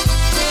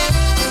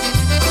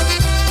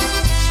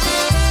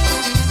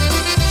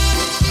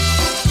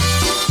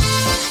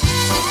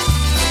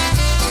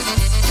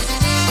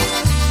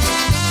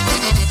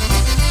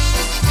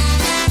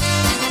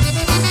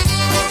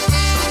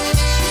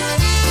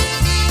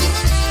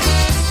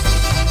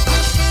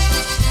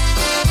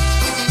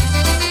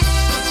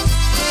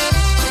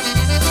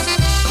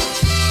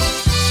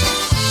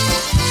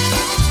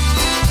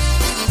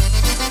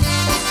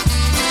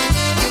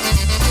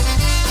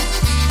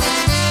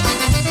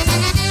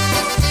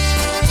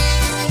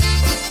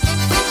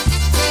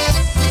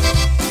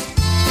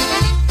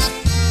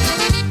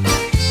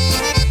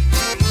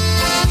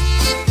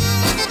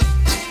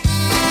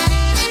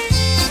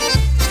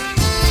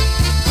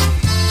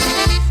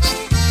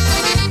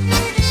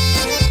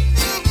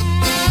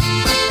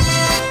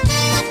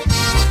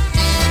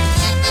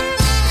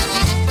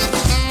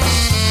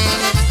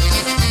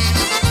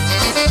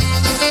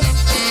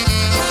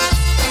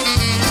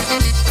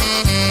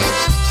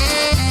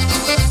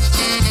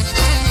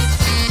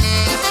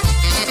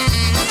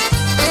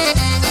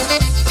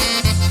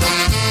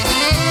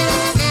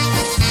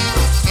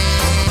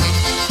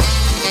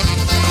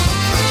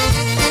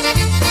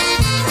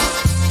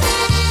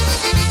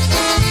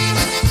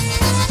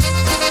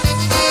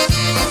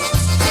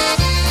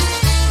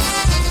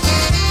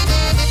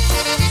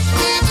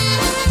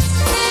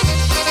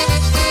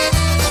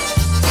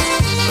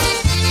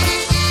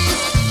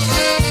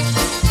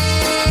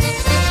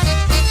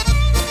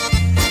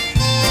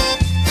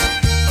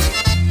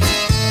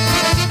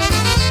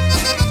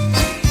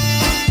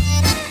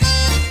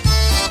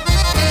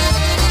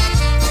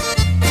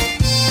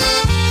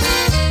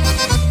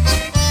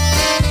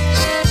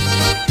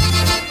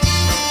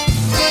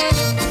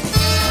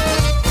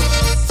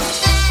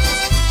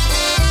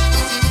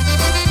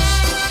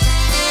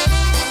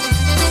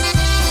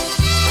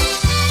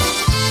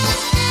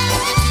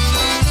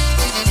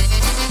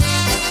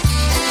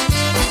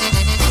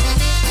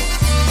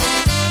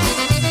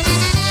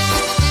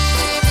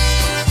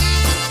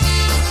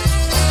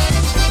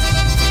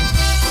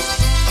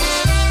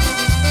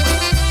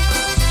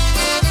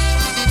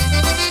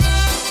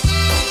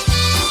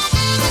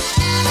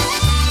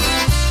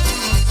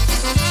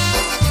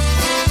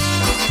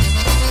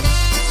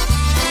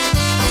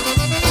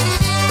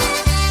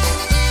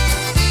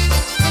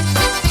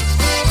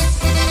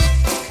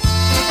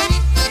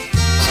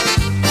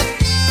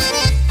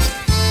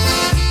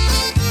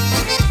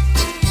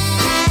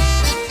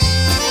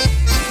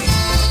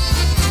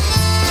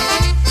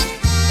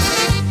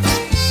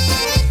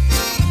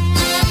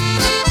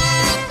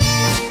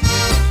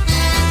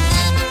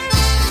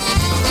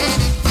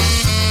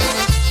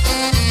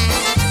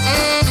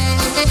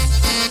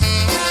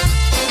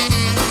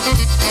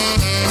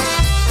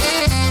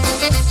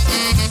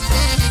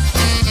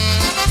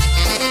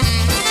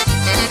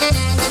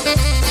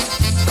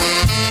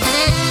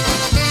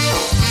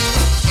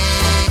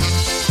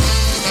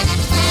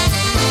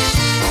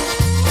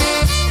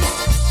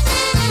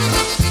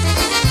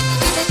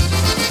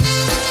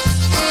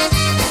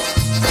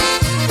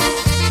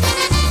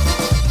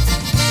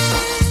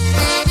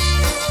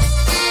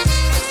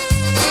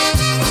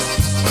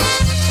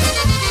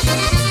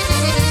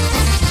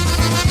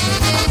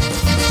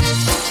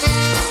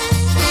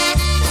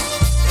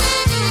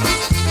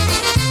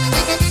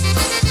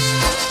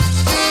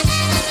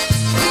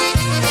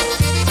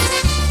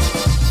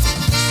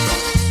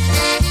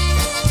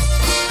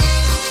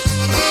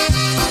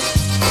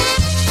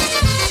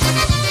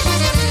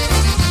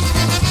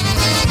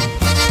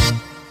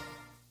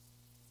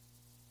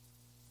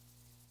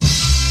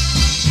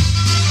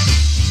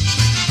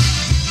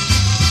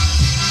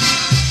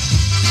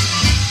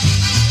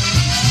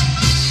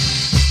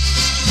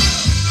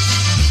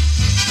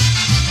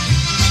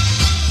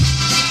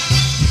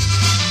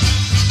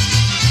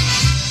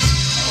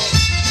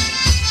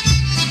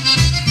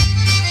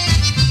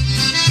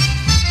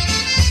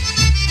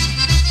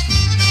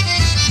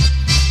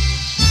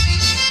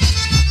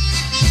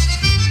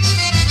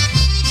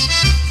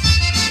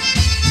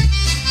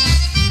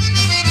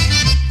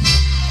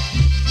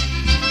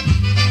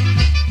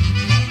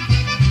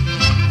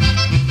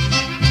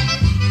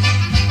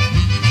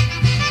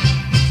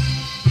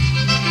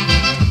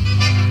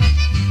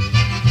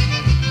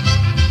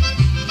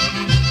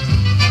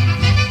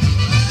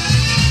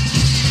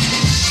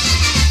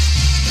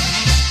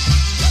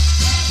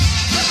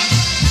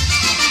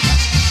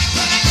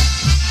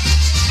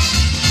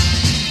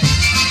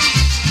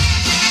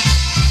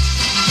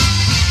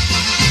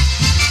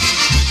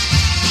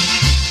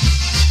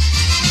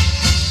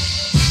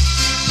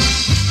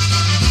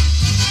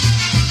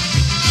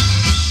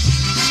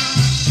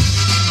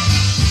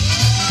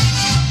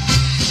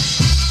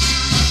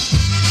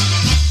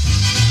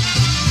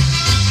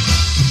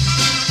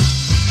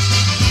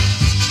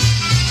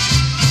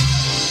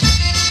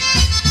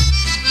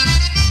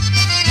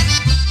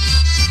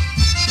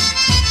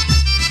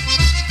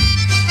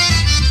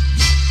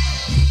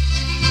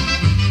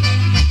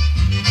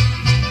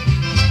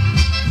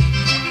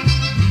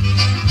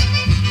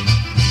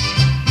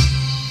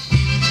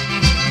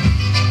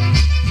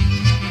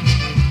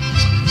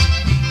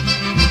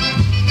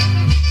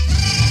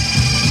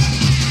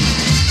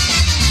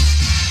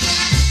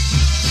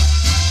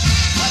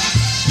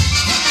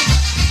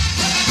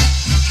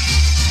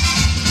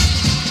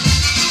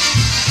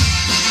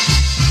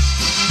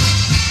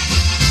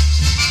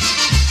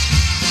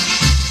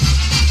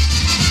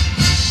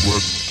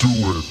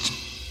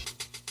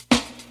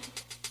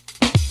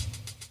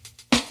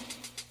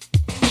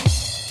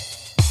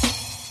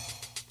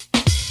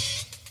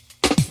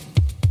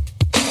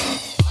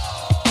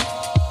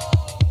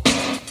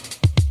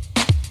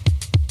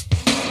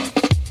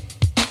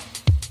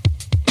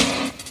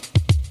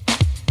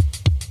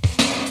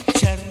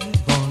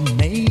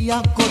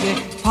 jagody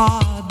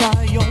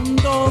padają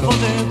do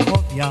wody,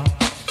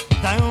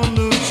 powiadają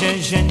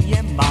ludzie, że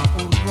nie ma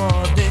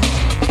urody.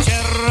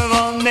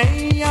 Czerwone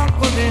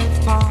jagody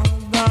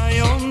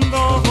padają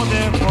do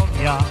wody,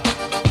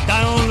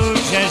 powiadają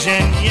ludzie, że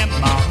nie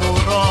ma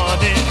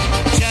urody.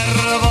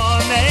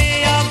 Czerwone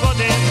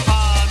jagody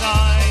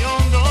padają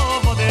do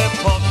wody,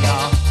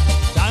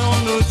 powiadają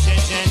ludzie,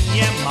 że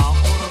nie ma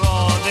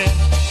urody.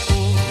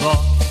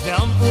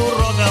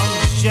 Urodę,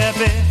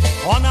 żeby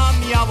ona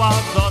miała,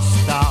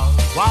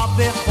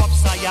 dostałaby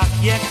chłopca,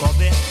 jakiego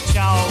by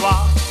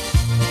chciała.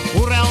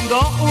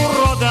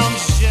 Urodę,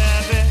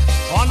 żeby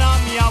ona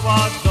miała,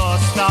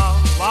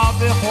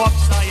 dostałaby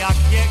chłopca,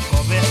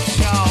 jakiego by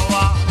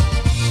chciała.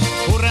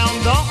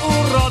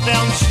 Urodę,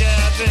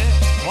 żeby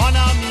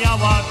ona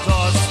miała,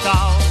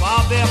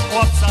 dostałaby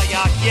chłopca,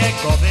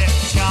 jakiego by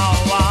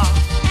chciała.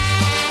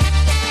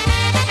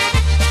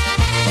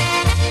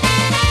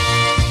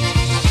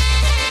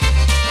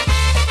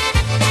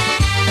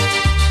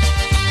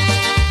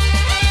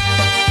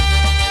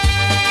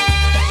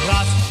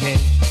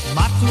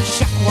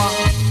 Siakła,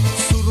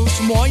 córuś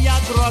moja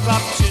droga,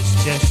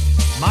 przecież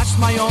masz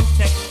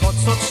majątek, po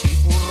co ci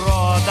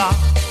uroda?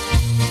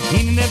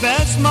 Inne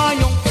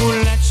wezmają,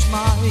 lecz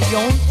mają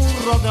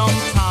urodę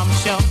tam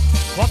się.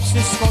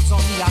 Chłopcy schodzą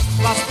jak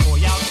was po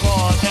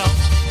jagodę.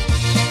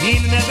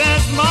 Inne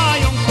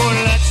wezmają,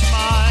 lecz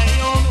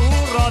mają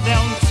urodę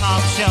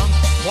tam się.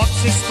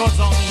 Chłopcy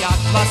schodzą jak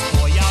was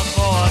po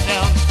jagodę.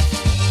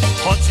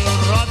 Choć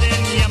urody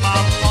nie ma,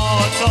 po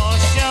co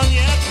się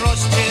nie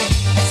troszczy.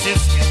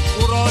 Wszystkim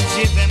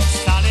urodziwym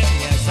wcale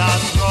nie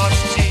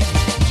zazdrości.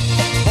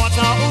 Bo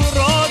ta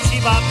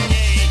urodziwa w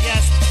niej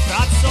jest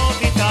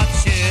pracowita,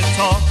 czy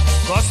to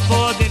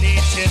gospodyni,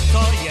 czy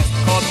to jest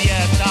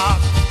kobieta.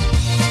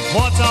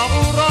 Bo ta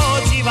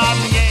urodziwa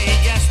w niej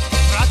jest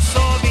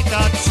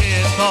pracowita,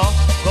 czy to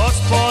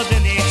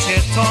gospodyni,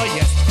 czy to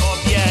jest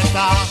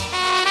kobieta.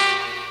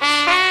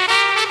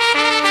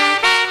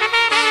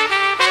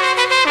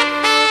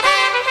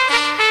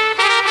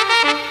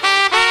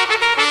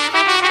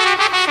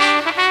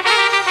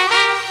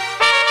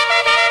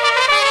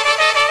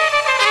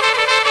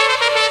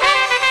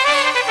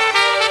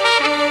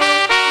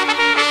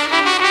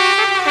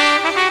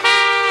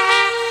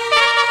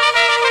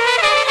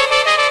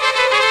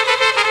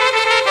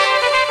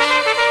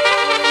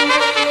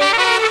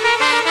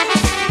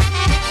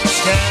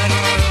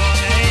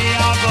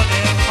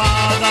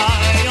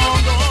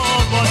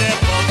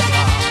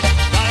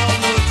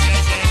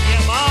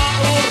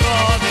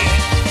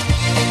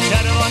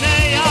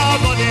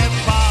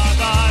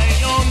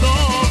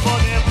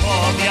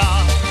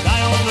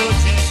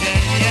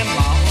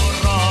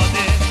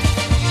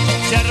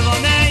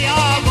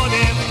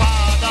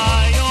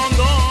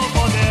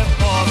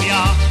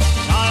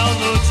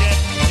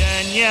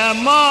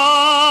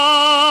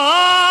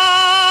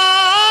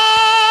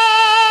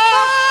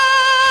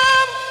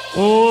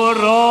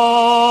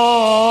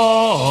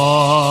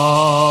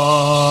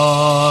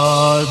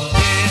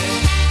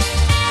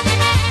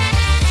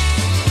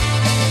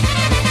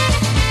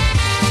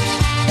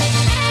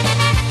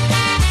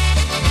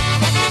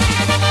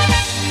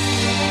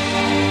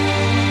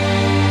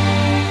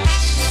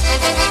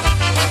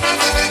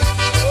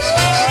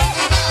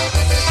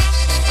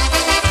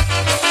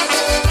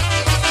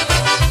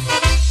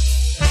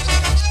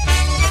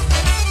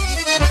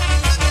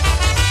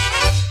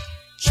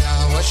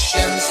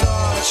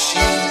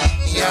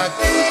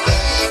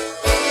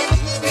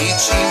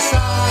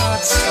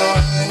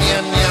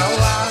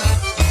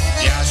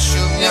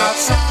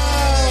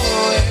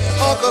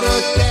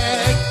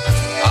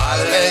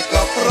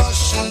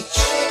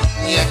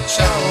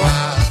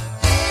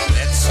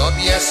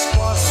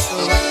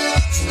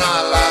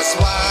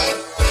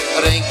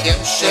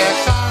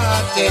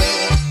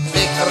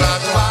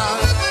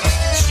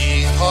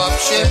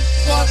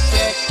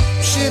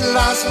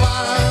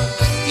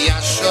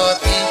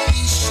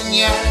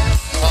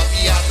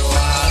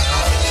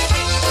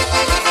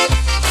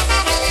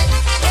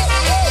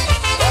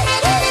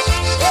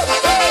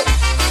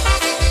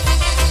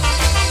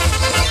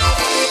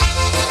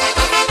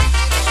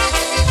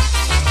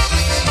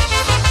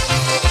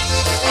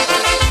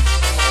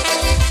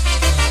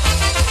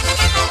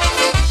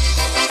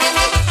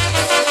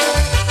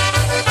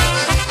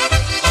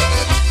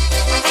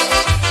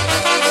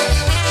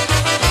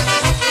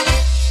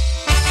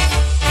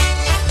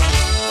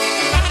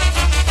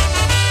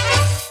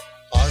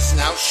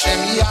 Poznał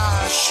się ja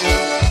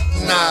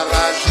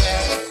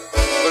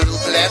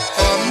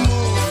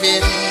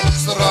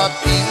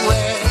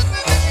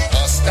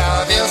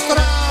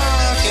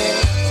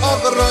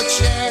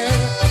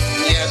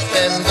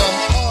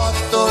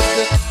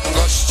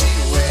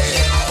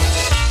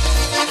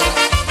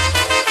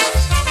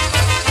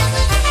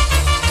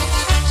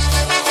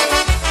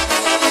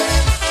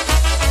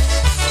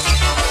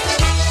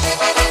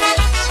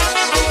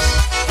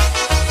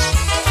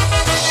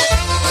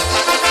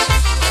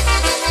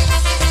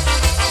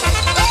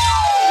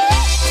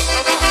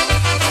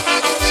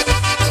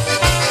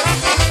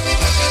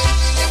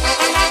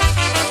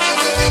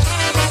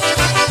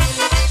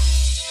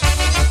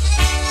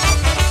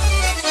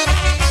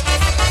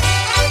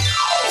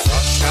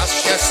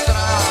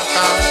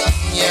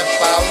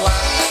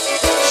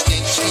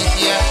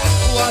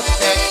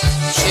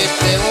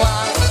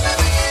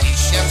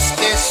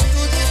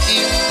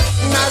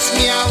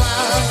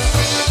zaśmiała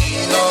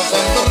i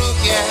nowym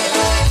drugiem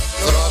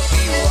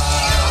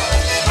kropiła.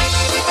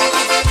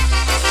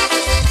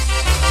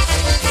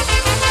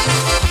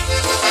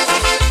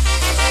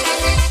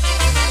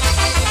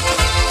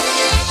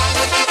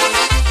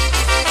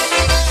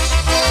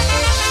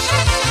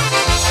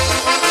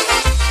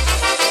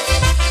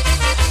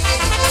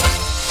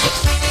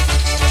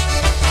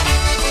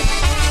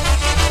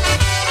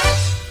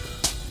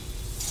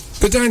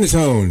 The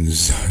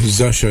Dynatones,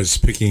 Zosha's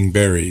Picking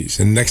Berries.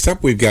 And next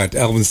up, we've got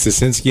Alvin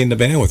Stasinski in the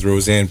band with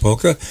Roseanne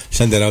Polka.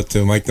 Send that out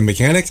to Mike the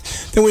Mechanic.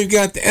 Then we've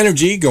got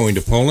Energy going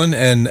to Poland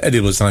and Eddie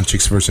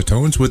Blazonczyk's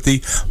Versatones with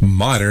the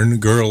Modern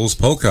Girls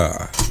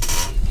Polka.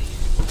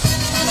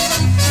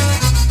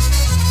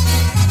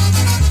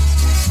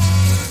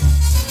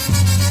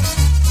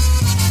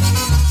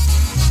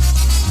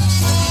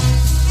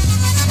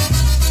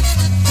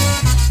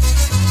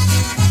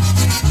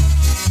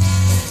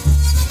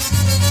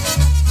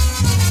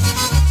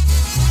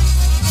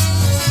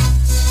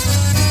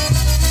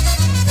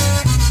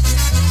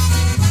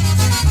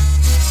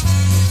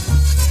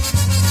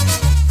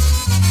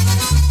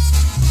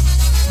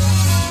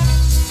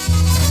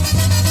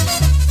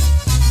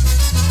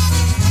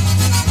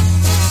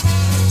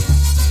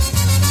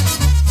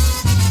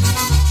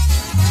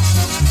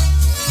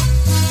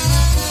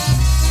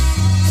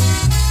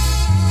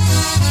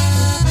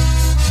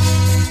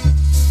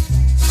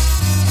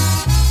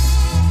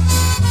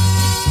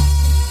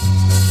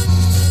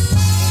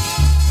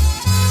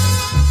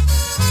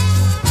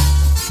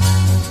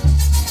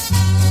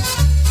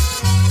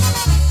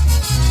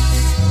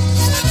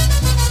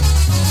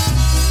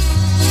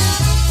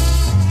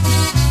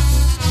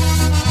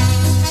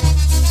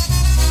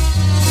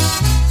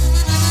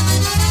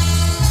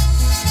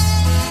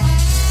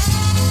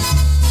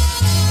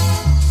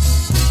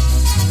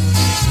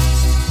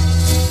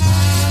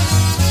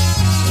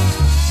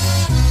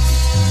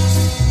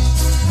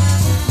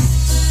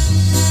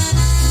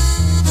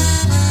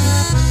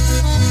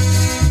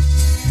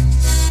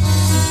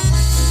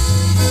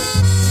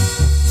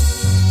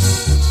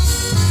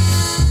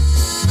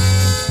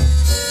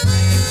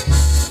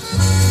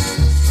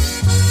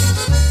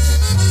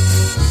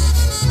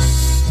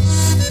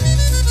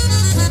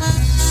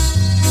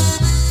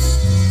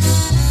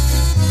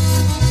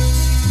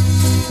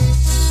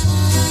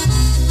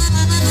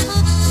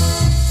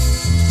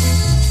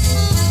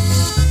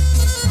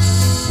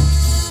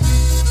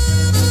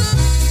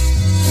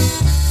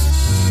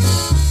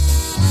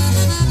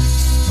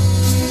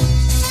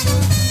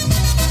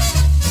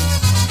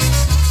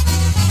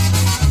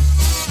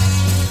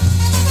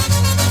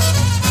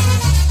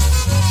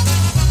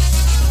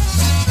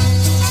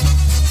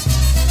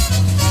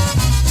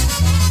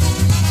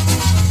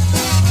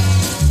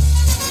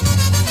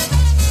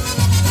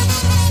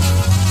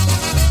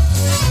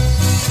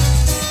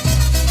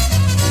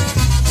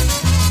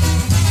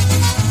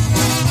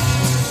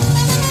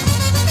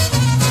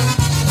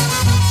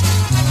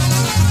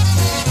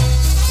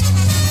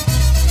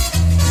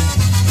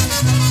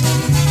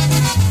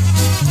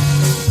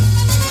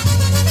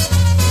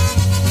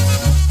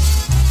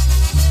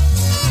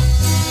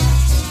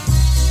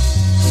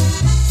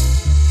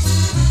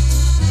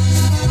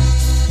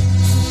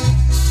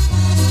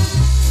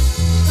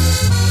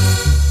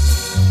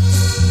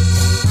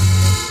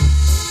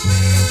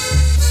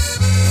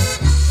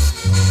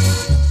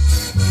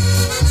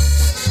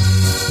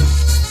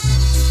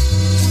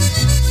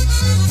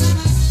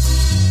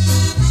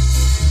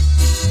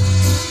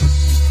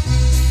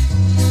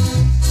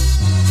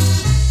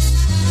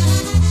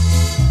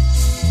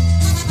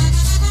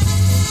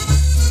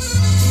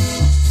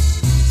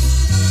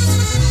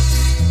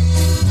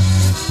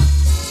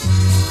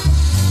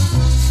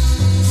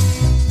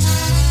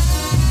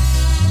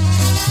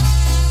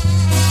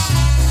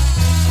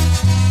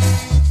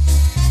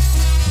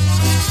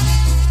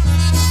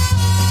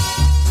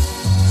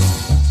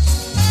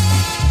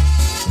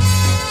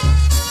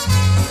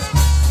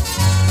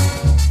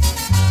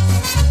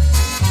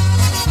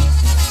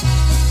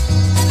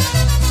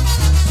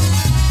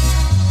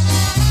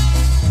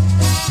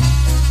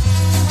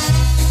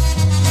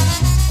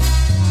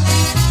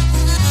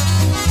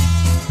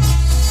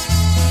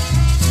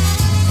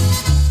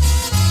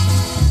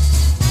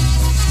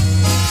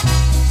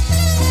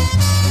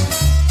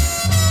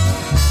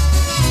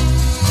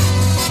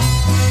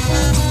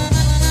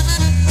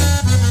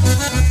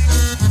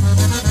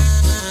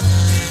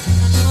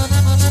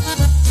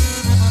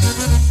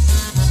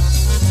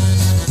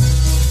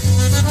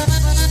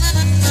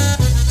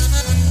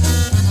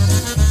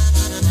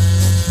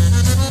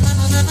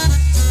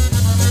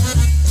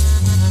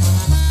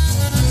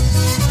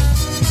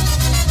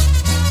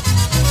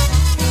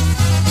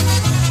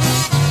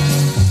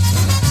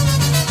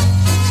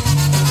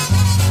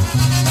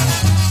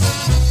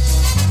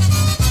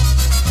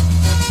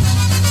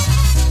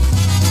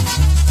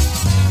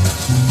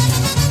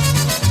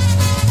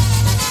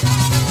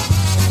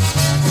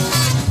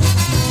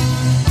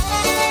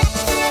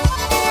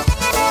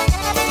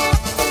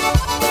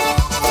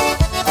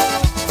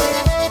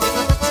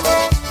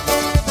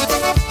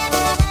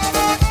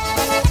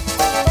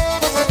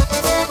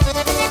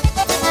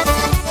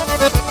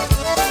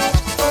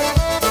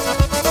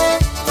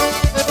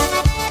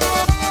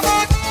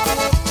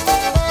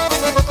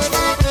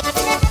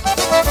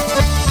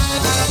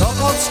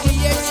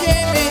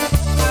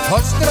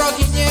 choć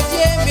drogi nie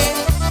wiemy,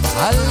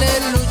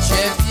 ale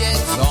ludzie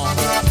wiedzą.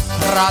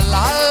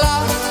 Tra-la-la,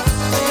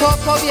 to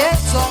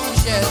powiedzą,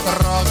 gdzie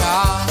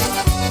droga.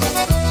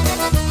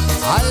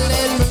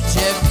 Ale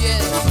ludzie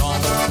wiedzą.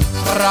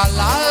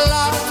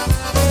 Tra-la-la,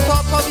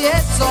 to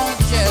powiedzą,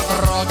 gdzie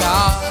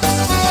droga.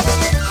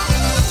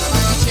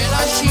 Gdzie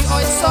nasi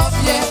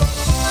ojcowie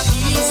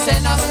i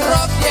se na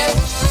zdrowie,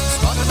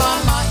 skąd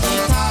mama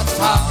i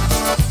tata.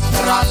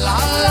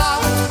 Tra-la-la,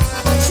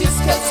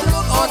 wszystkie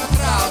ślub od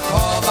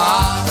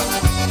Krakowa.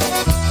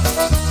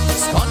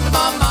 Skąd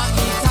mama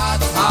i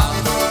tata.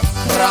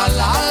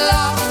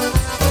 Tra-la-la,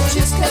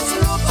 wszystkie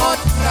ślub od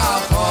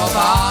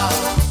Krakowa.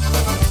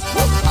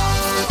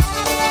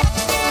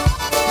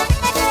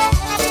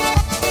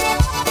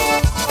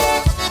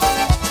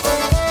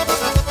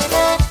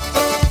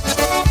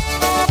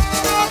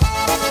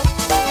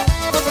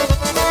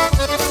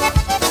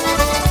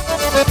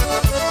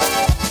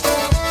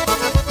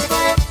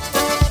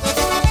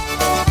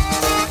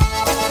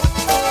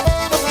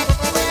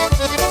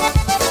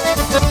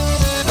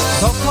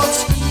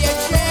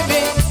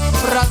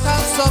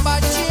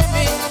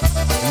 Zobaczymy,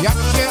 jak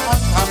się on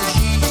tam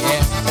żyje.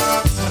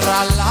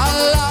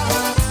 Tra-la-la,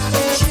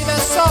 czy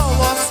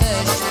wesoło se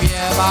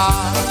śpiewa.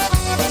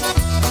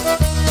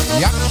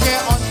 Jak się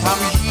on tam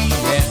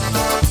żyje.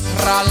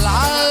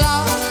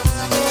 Tra-la-la,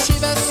 czy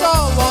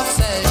wesoło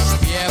se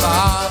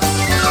śpiewa.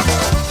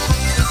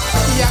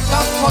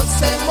 Jaka w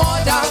Polsce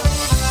moda,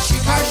 czy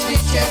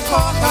każdy cię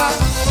kocha.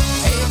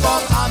 Ej, bo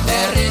w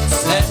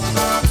Ameryce.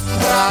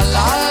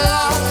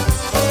 Tra-la-la,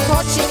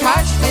 to ci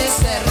każdy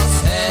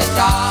serce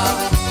da.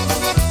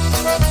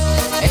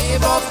 Ej,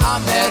 bo w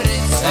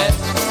Ameryce.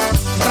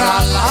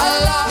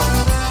 Tra-la-la,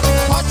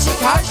 to ci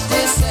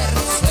każdy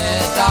serce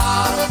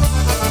da.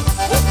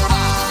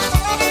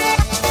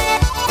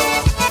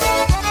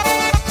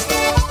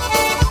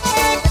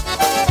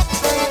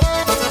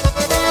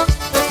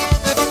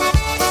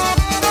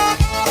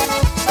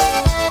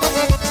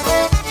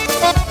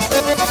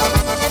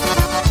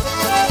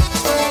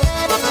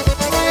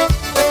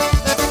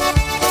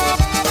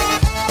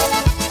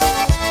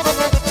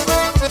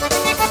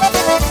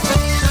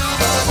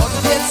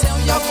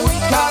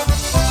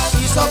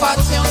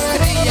 Zobaczę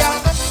stryja,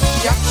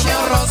 jak się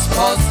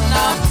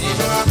rozpoznamy.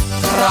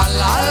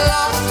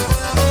 Tra-la-la,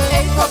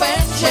 ej, to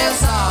będzie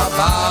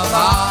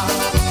zabawa.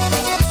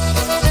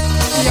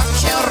 Jak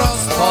się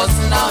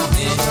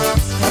rozpoznamy.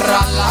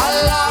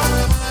 Tra-la-la,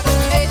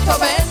 ej, to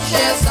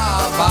będzie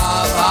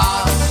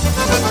zabawa.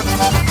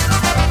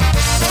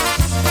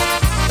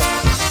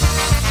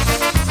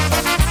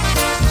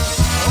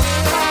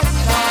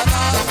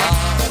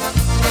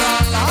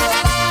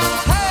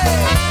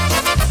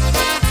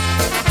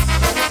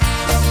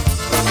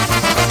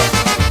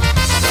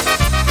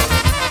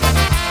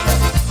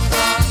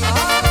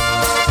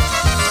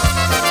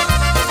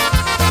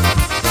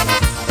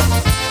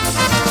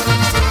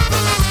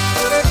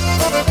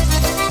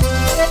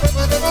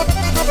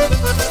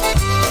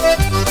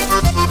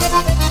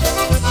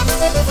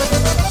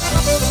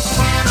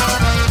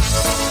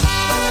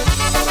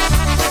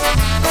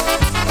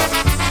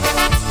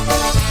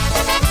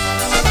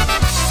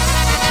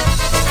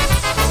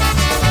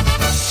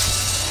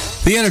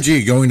 The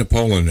energy going to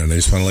Poland, and I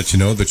just want to let you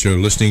know that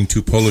you're listening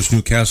to Polish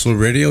Newcastle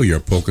Radio, your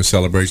polka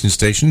celebration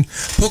station,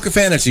 Polka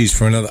Fantasies,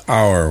 for another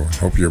hour.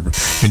 Hope you're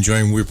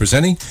enjoying what we're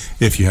presenting.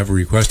 If you have a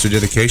request or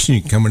dedication,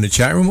 you can come in the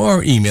chat room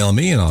or email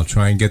me, and I'll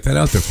try and get that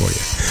out there for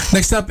you.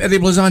 Next up, Eddie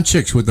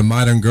Blazonczyk with the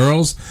Modern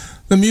Girls.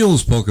 The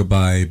Mules polka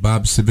by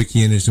Bob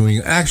Sawicki and his doing.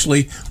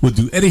 Actually, we'll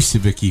do Eddie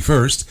Sawicki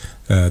first,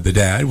 the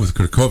dad, with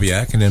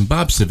Krakowiak, and then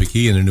Bob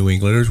Sawicki and the New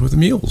Englanders with the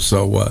Mules.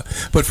 So,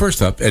 but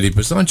first up, Eddie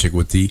Blazonczyk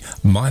with the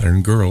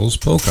Modern Girls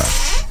polka.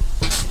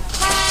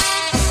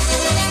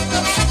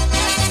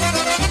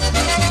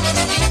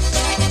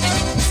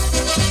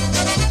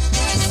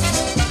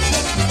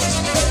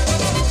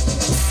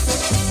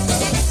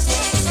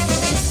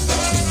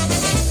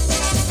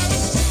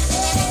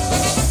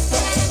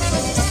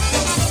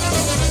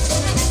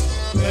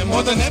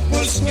 Modne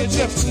polskie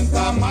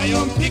dziewczęta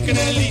mają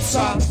piękne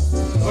lica.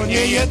 To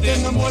nie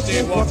jeden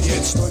młody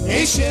chłopiec, to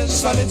nie się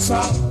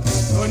zaleca.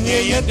 To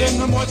nie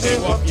jeden młody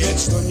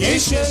chłopiec, to nie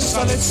się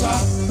zaleca.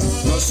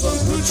 To są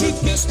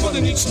króciutkie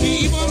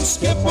spódniczki i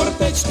wąskie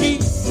porteczki.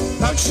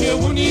 Tak się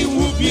u nich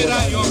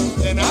ubierają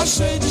te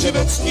nasze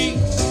dzieweczki.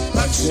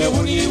 Tak się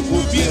u nich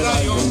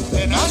ubierają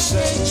te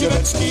nasze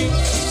dzieweczki.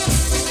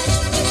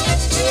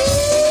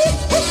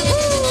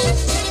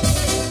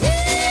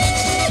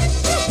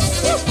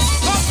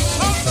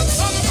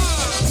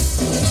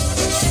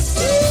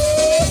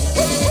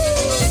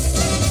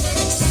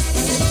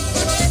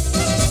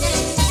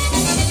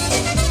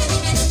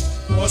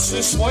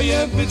 Włosy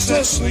swoje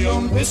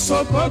wyczesują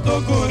wysoko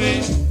do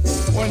góry.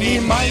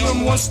 Oni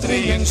mają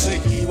ostry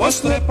język i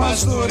ostre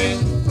pazury.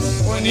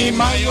 Oni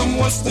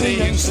mają ostry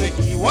język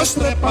i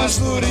ostre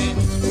pazury.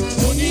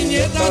 Oni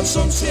nie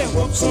dadzą się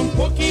chłopcom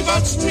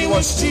pokiwać z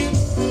miłości.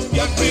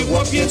 Jakby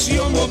chłopiec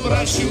ją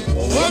obraził,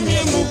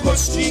 połamie mu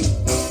kości.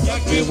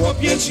 Jakby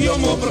chłopiec ją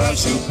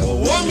obraził,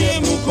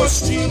 połamie mu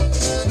kości.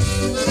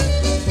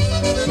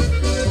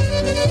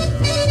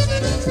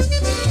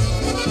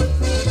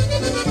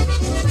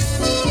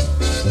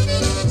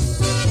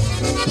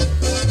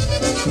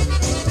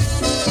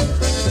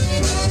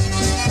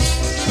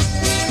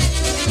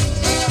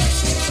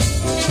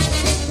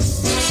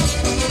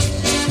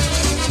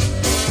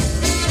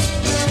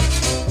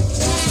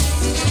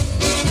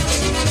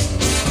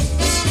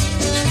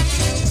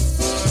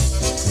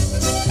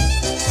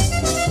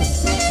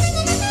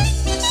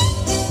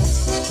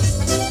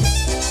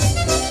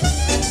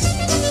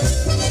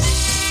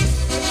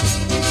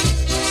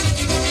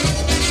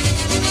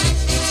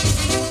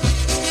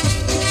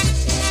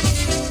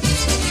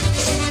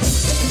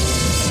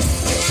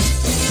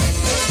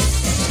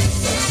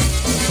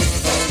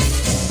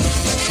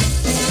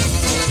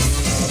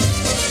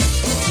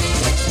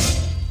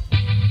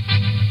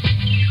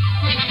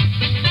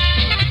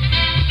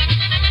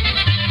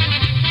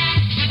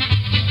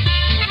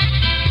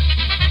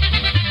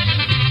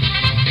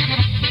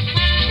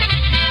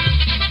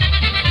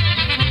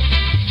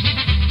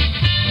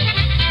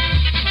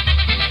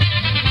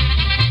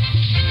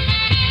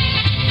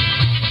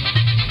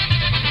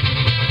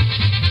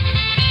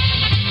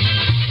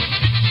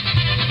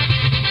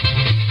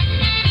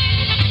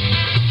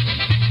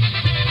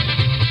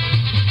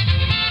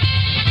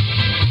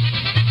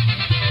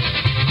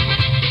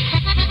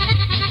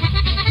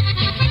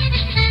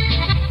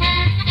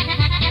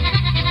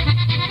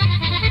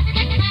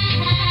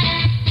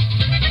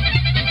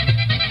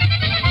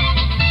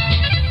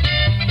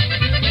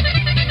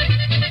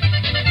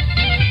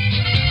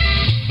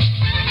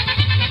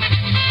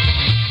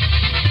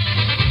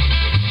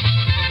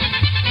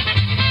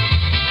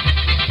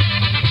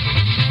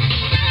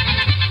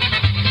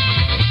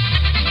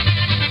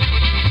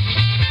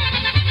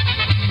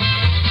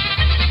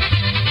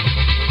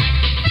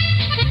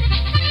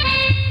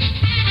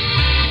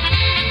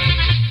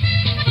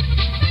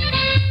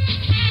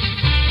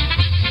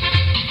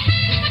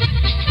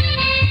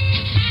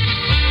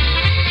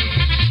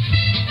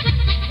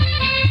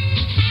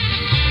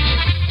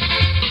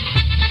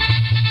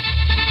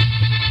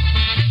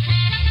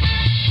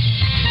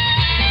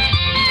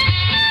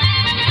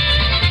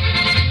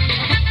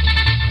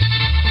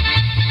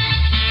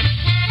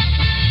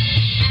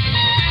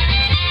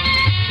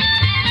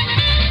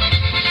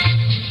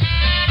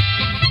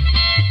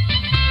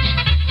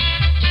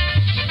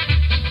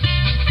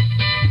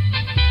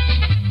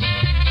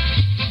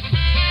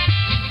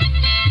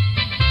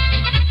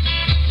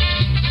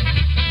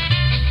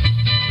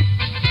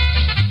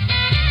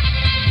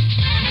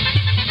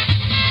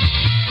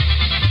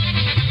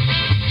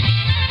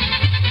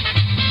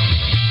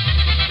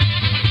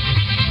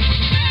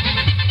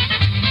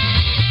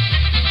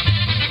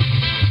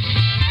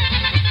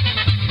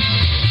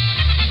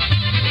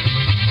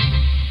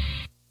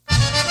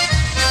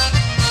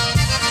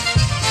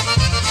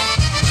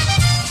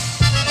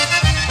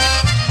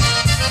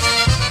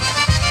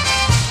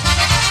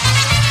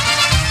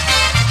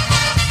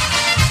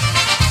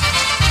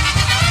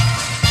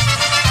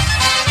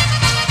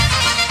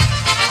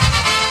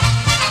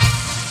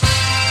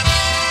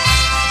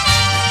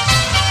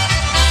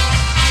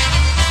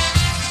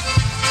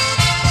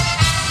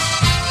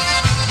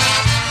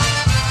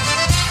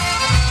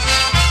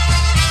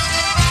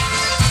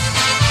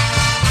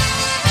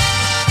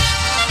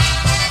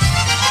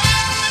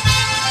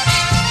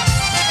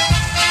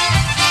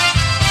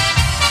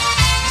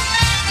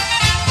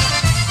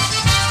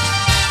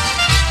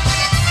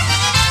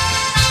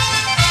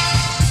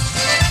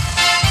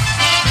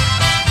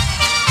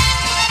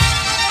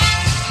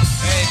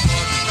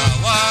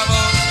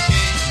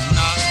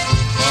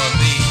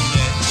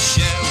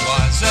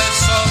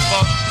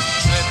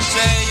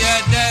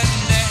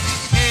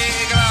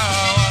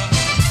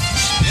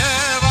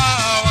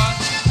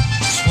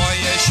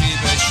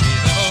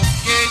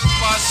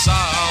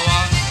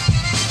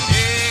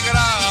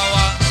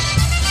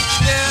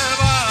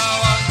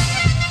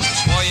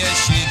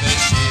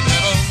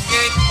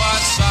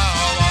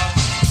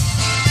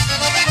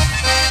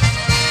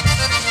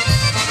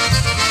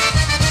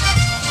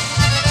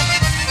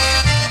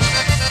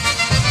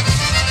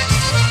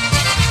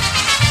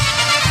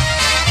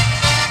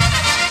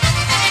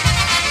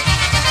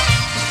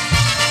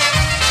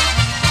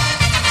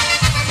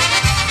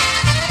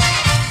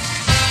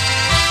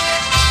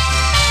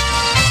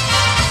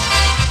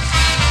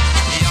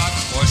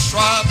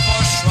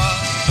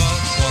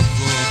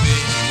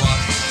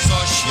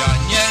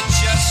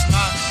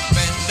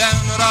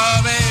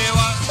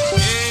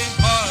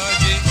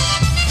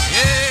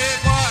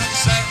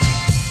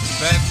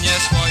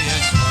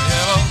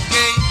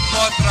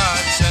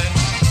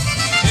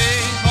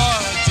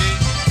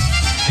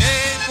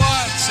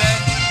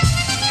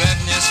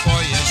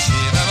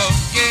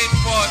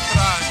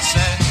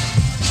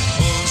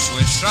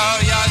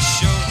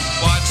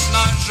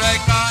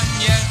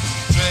 mnie,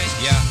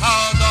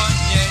 przyjechał do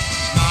niej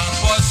na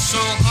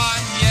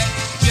posłuchanie.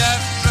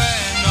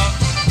 Dziewczyno,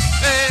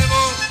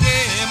 wódki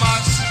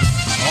masz,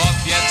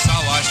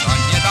 obiecałaś,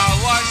 a nie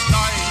dałaś,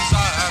 daj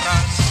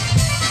zaraz.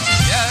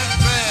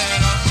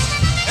 Dziewczyno,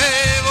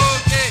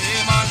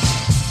 wódki masz,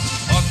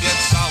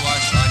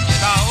 obiecałaś, a nie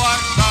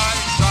dałaś, daj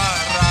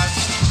zaraz.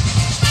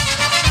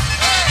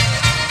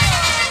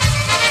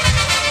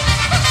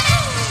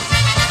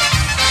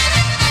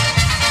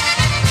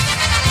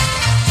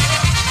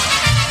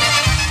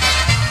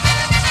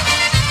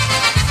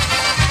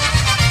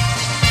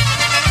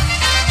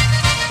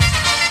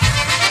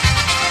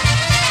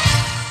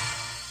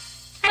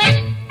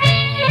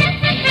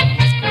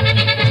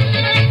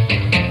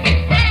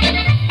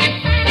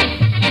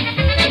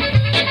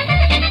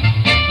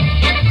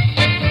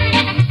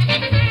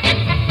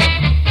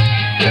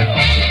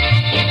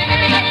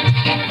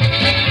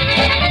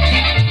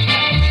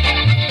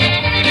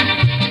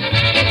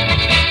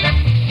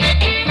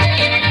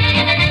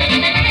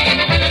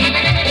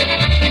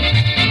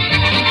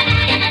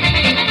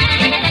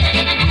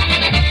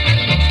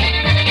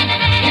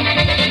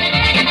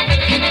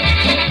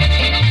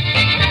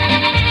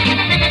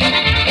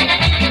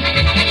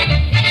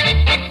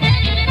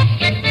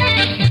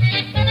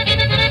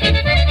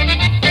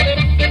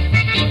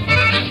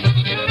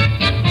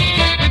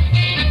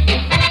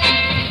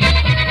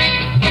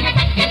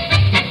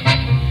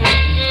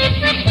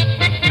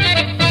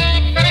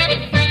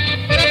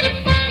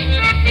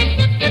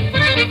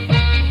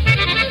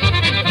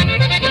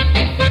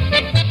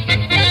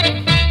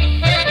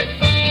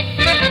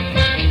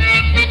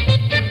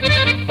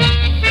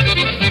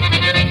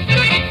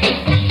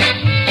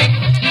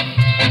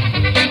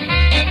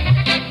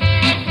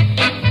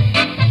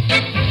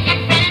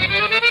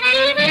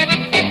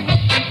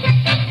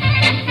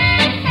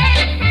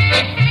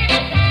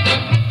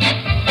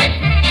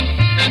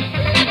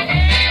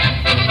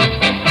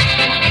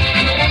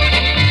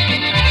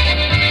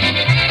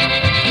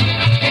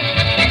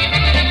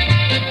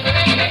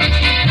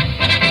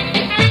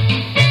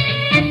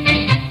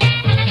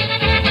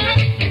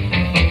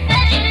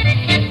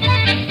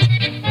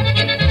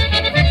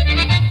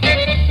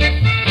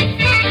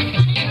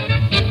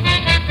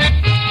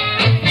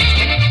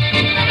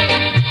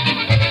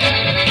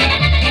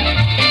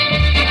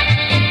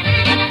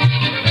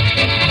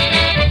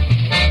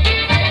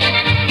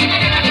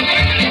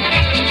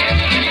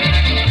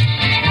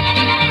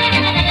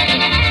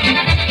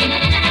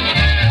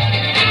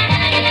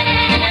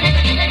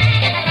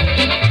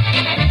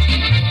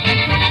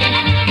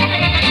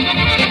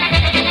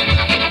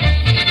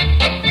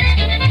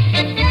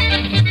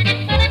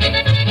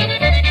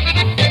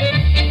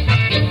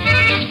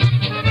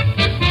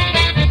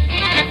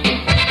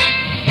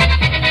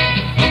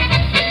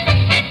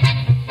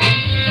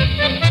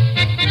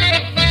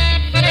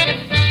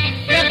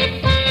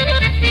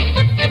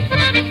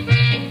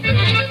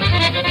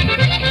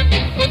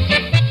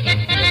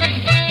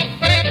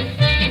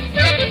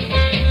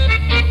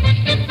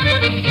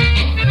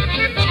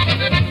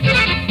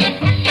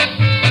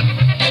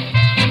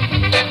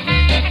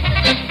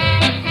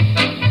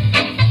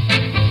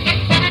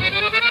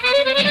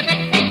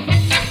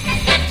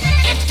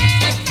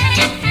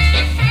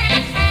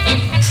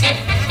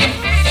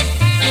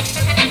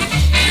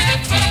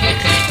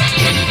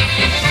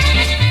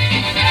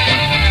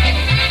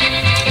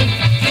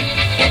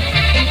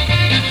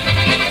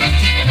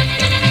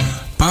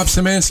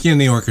 Szymanski and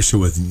the orchestra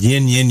with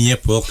Yin Yin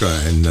Yip Polka,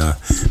 and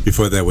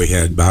before that we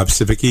had Bob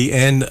Civicki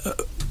and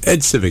Ed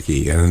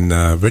Civicki,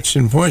 and Rich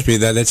informs me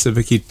that Ed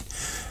Civicki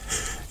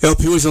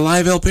LP was a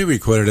live LP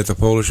recorded at the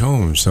Polish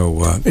home,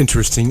 so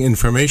interesting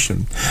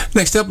information.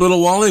 Next up,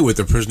 Little Wally with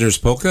the Prisoner's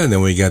Polka, and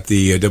then we got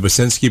the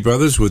Dobosensky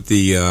Brothers with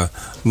the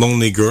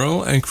Lonely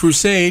Girl, and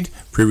Crusade,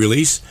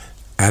 pre-release,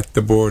 At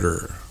the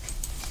Border.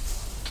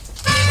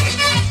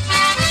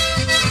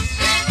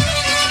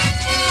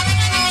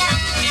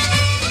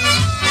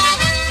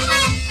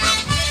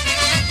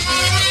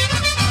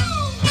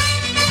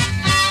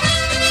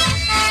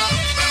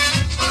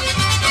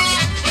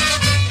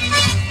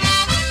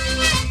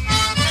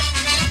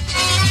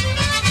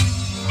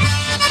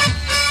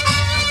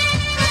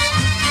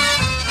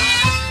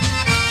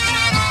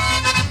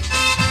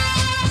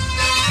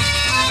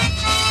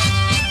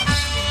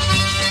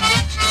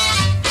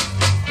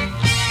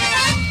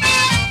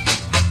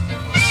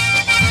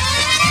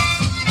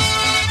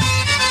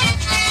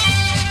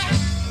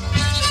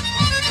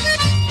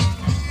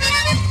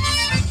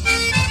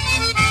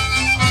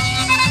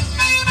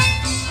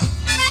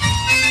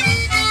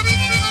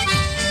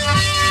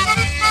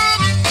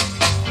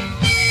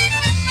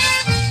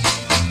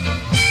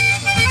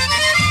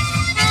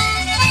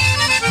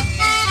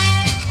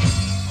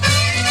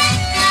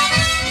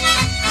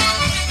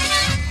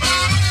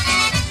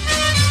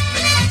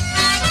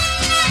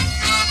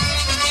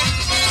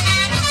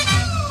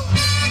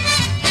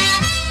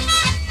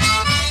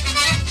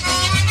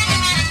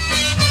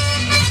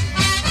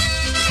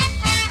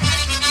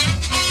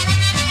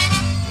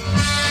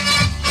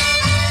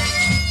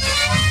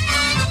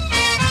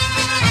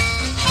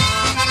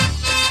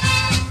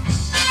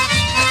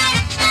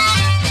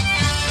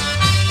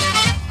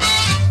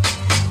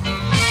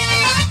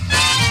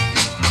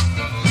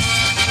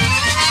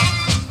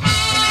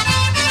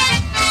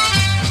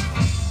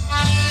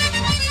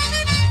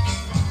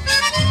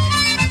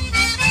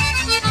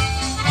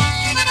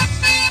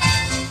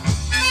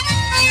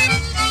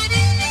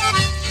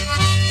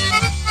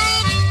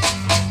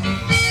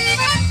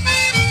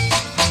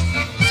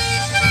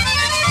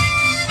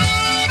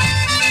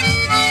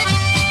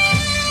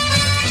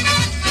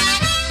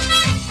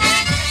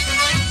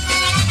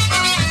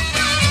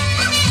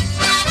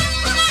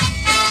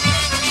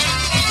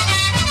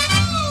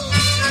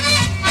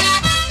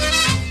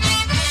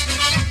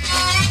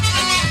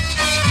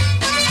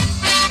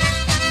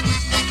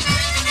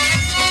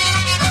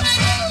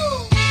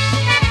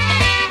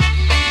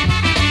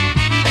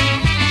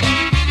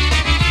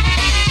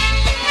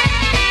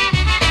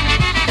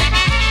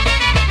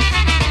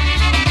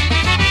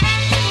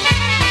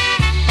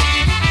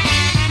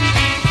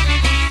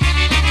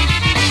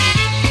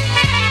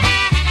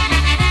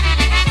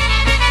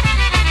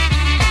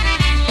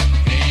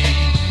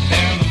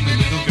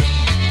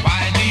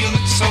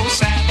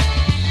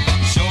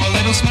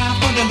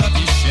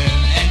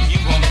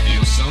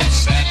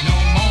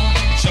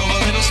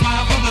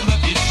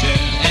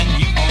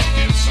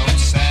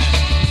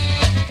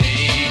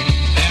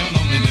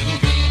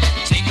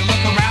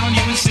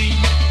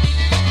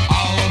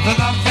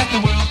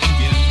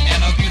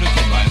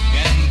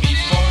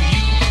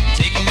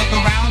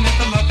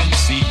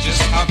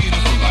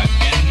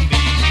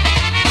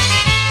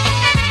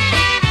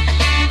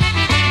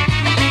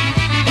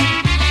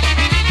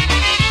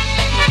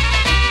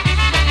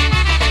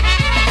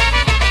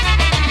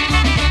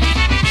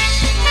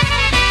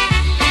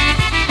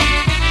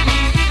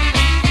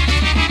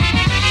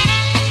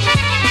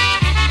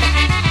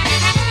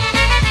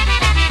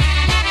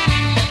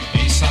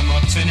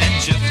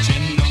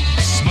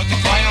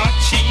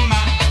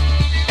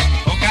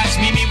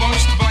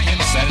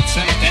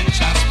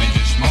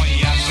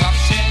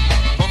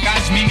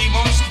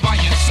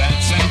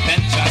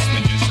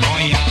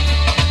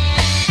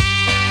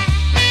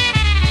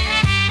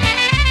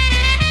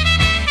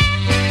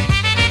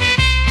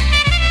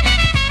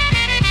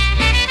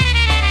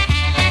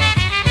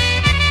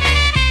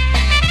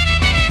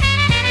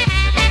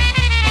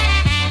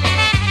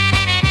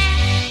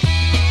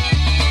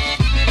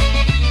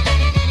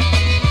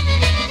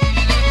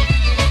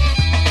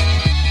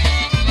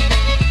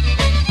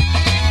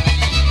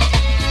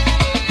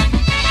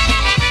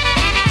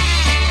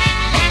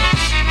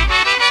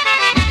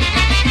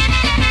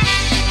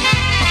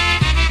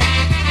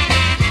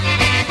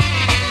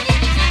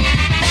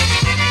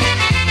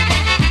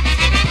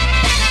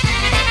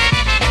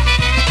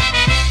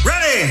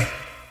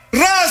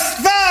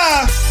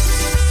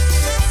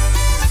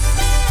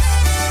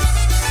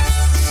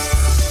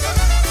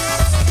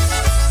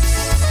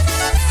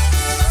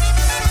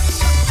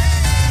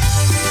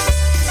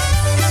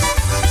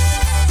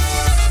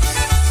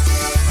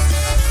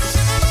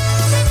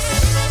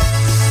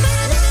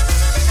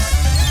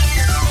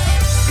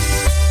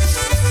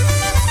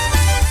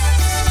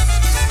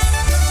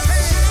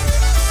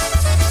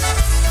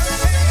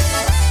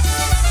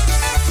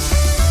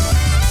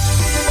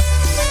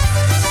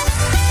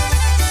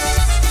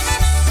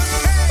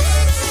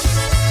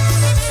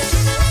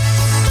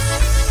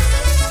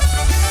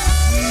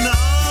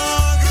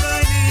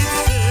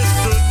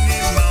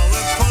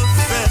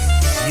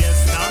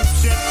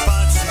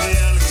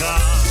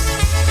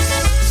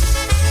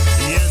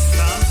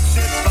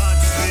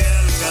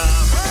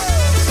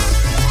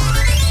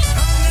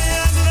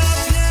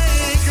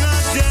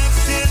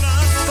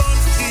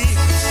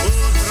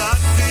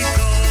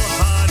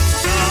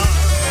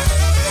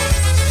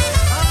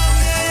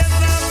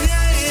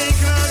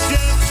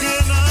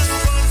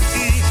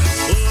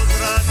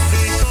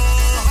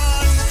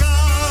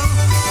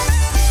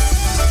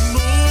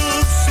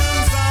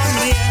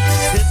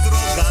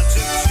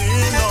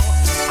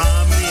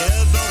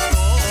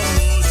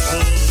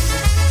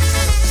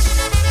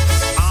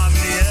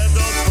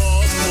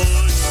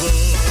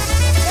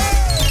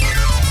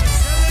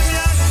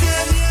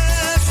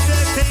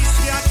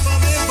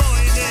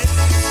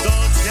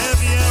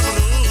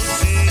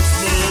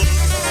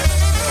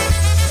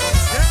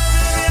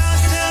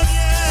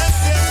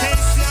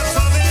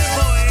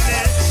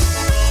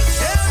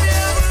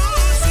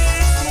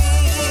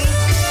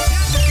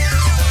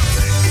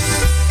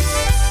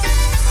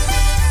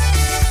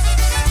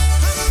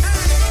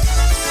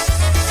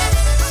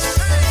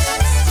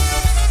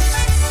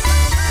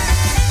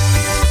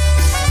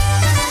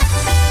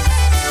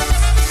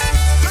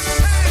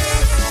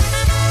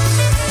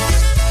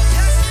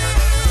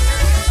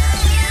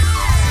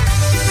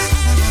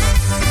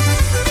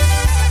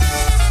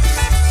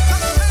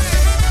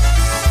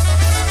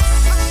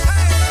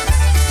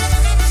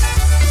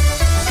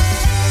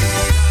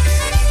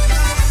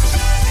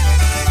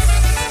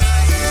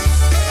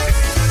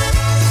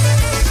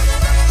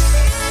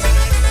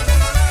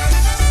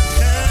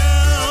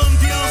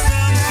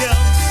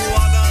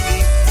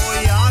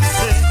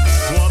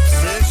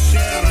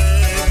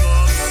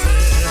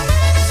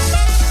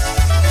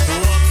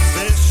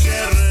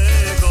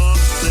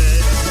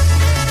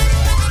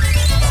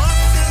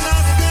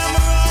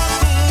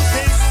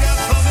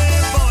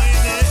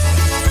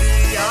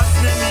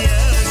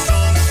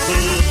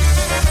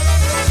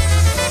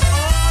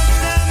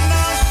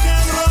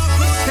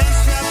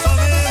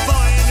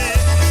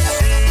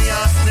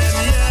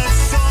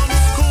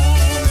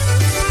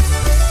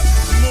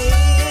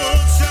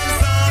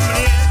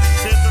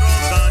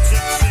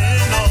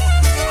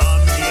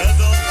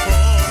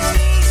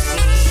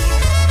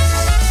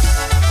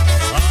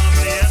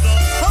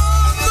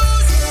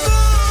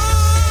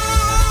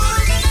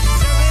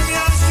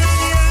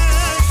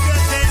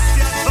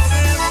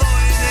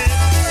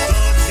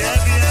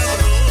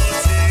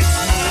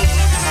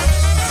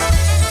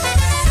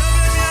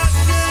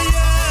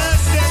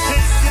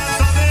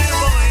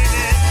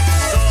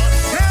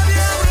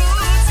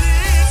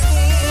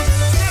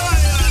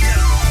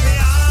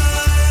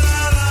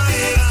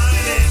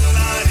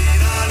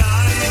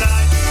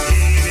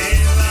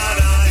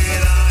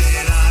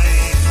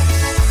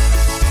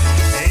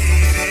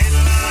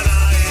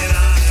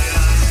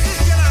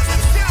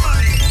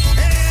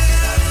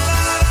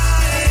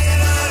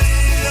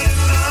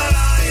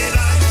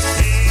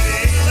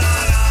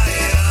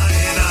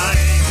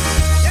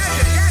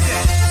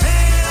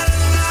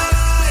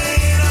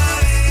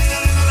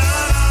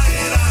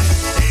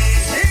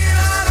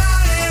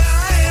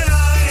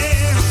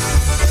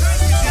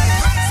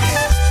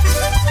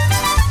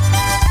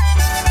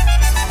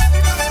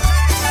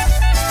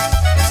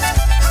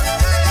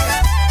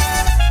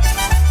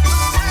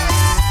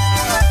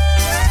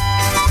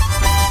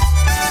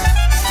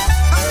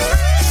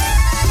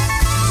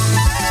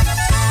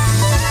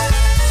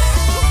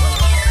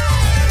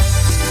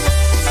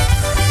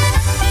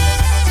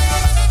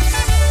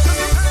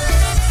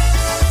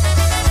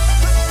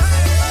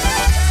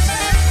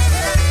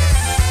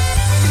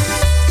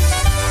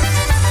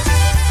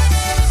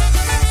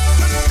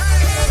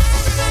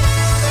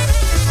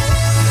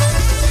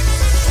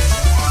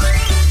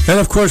 And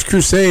of course,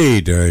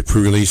 Crusade, a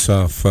pre-release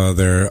off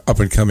their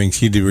up-and-coming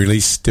CD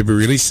release to be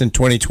released in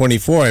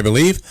 2024, I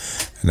believe,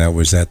 and that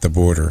was At the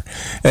Border.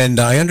 And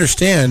I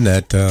understand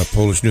that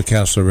Polish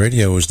Newcastle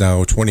Radio is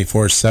now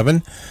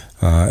 24/7.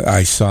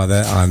 I saw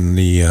that on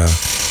the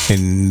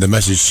in the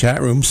message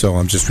chat room, so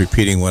I'm just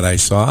repeating what I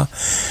saw.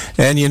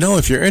 And you know,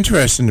 if you're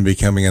interested in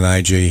becoming an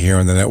IJ here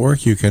on the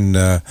network, you can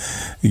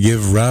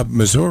give Rob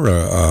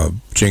Mazura a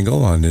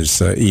jingle on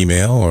his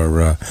email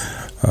or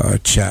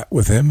chat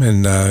with him,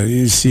 and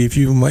you see if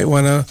you might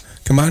want to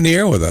come on the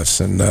air with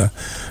us. And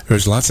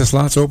there's lots of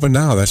slots open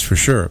now, that's for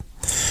sure.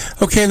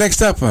 Okay,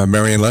 next up,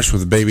 Marion Lush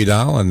with Baby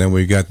Doll, and then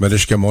we've got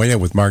Mariska Moya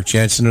with Mark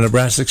Jansen and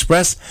Nebraska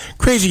Express.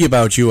 Crazy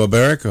About You,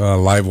 Alberic,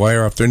 live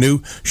wire off their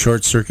new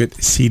Short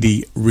Circuit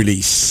CD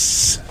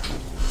release.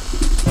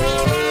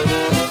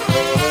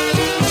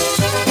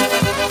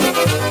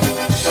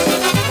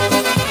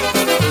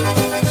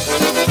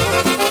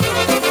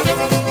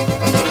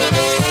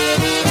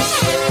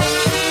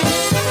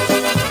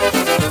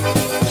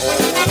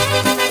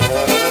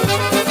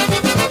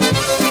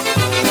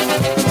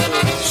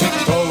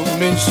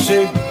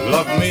 She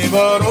loved me,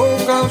 but oh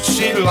how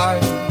she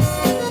lied,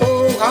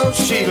 oh how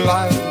she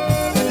lied,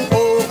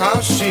 oh how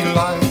she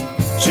lied.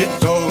 She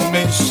told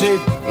me she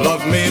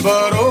loved me,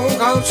 but oh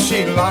how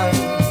she lied,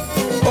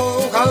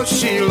 oh how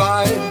she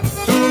lied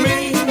to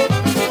me.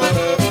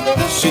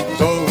 She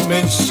told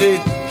me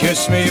she'd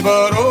kiss me,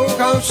 but oh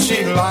how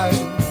she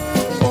lied,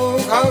 oh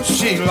how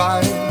she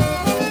lied,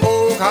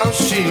 oh how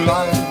she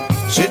lied.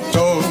 She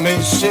told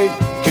me she'd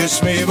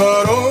kiss me,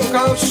 but oh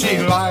how she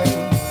lied,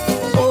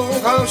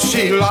 how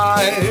she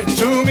lied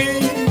to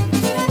me.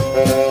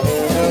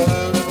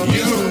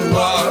 You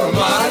are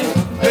my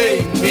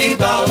baby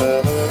doll.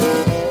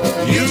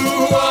 You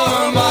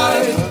are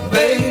my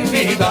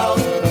baby doll.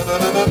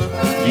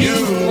 You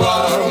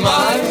are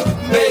my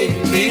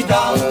baby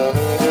doll.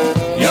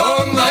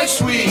 You're my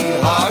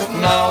sweetheart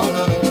now.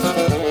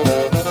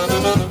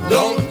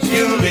 Don't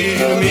you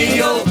leave me,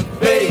 oh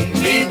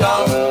baby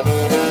doll.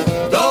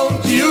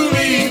 Don't you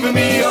leave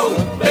me, oh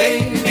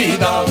baby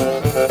doll.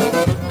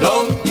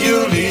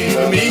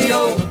 Leave me,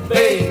 oh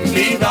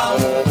baby doll.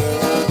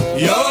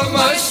 You're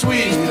my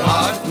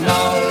sweetheart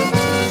now.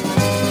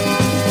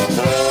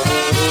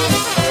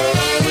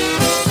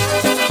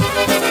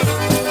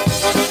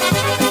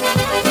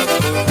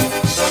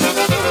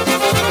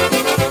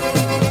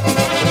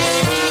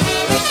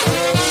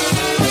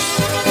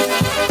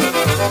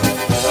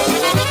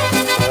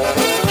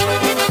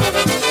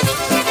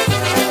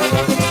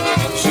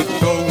 She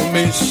told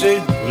me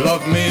she'd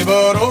love me,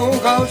 but oh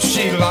how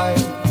she lied,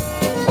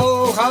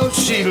 how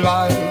she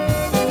lied,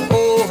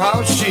 oh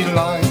how she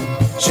lied.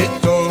 She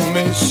told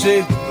me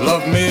she'd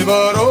love me,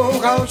 but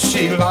oh how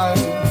she lied,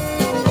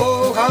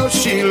 oh how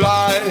she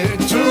lied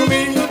to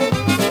me.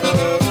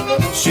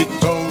 She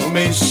told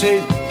me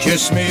she'd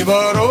kiss me,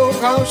 but oh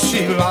how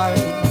she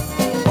lied,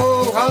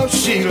 oh how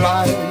she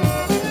lied,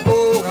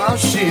 oh how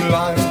she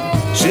lied.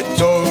 She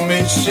told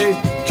me she'd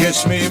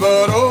kiss me,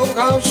 but oh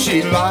how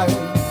she lied,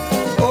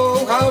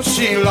 oh how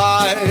she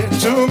lied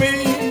to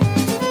me.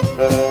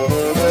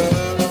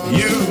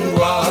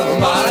 You are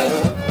my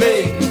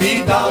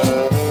baby doll.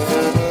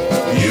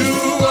 You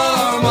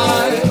are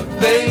my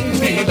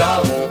baby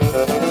doll.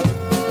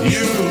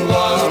 You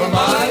are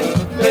my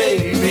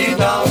baby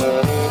doll.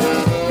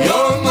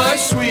 You're my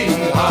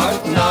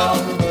sweetheart now.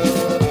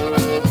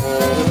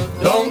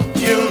 Don't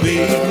you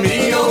leave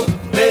me, oh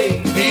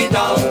baby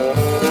doll.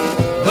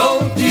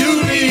 Don't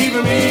you leave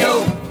me,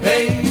 oh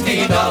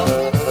baby doll.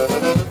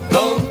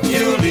 Don't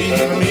you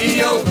leave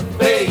me, oh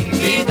baby.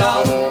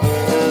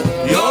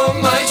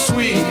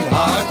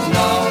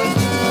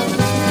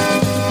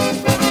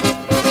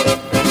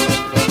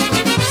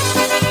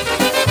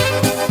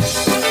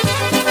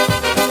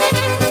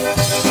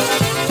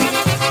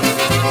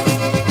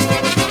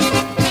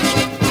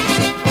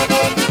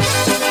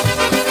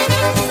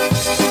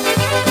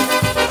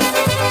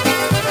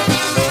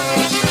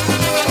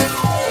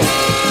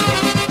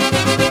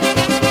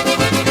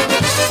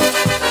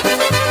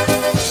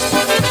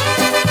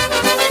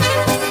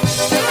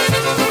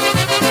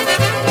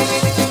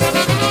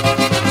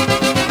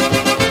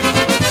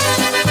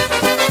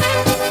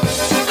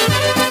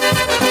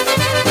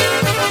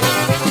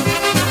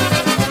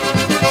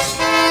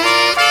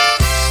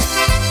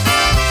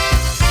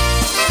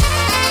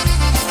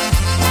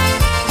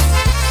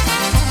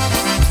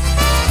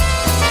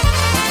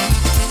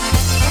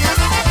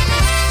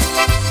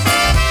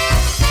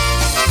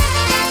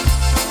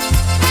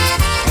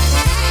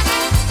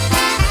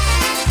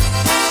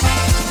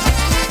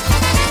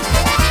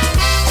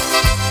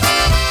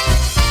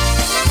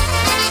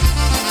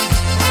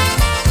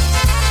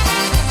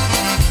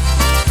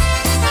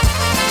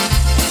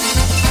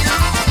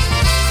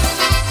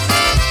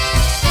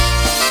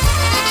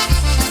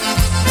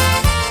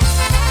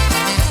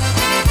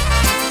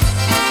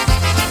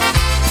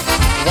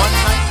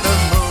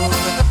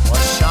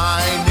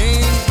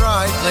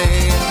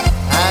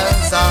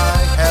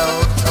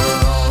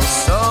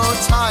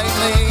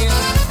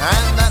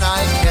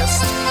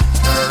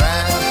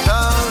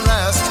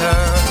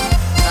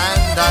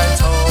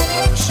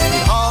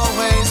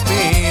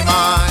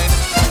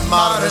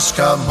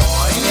 Mariska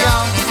moja,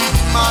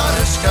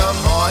 Mariska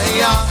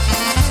moja,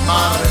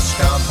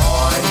 Mariska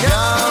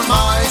moja,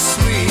 my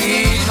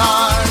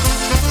sweetheart.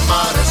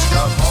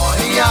 Mariska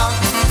moja,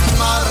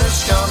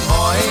 Mariska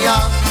moja,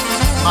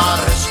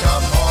 Mariska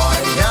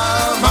moja,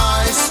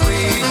 my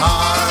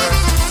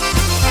sweetheart.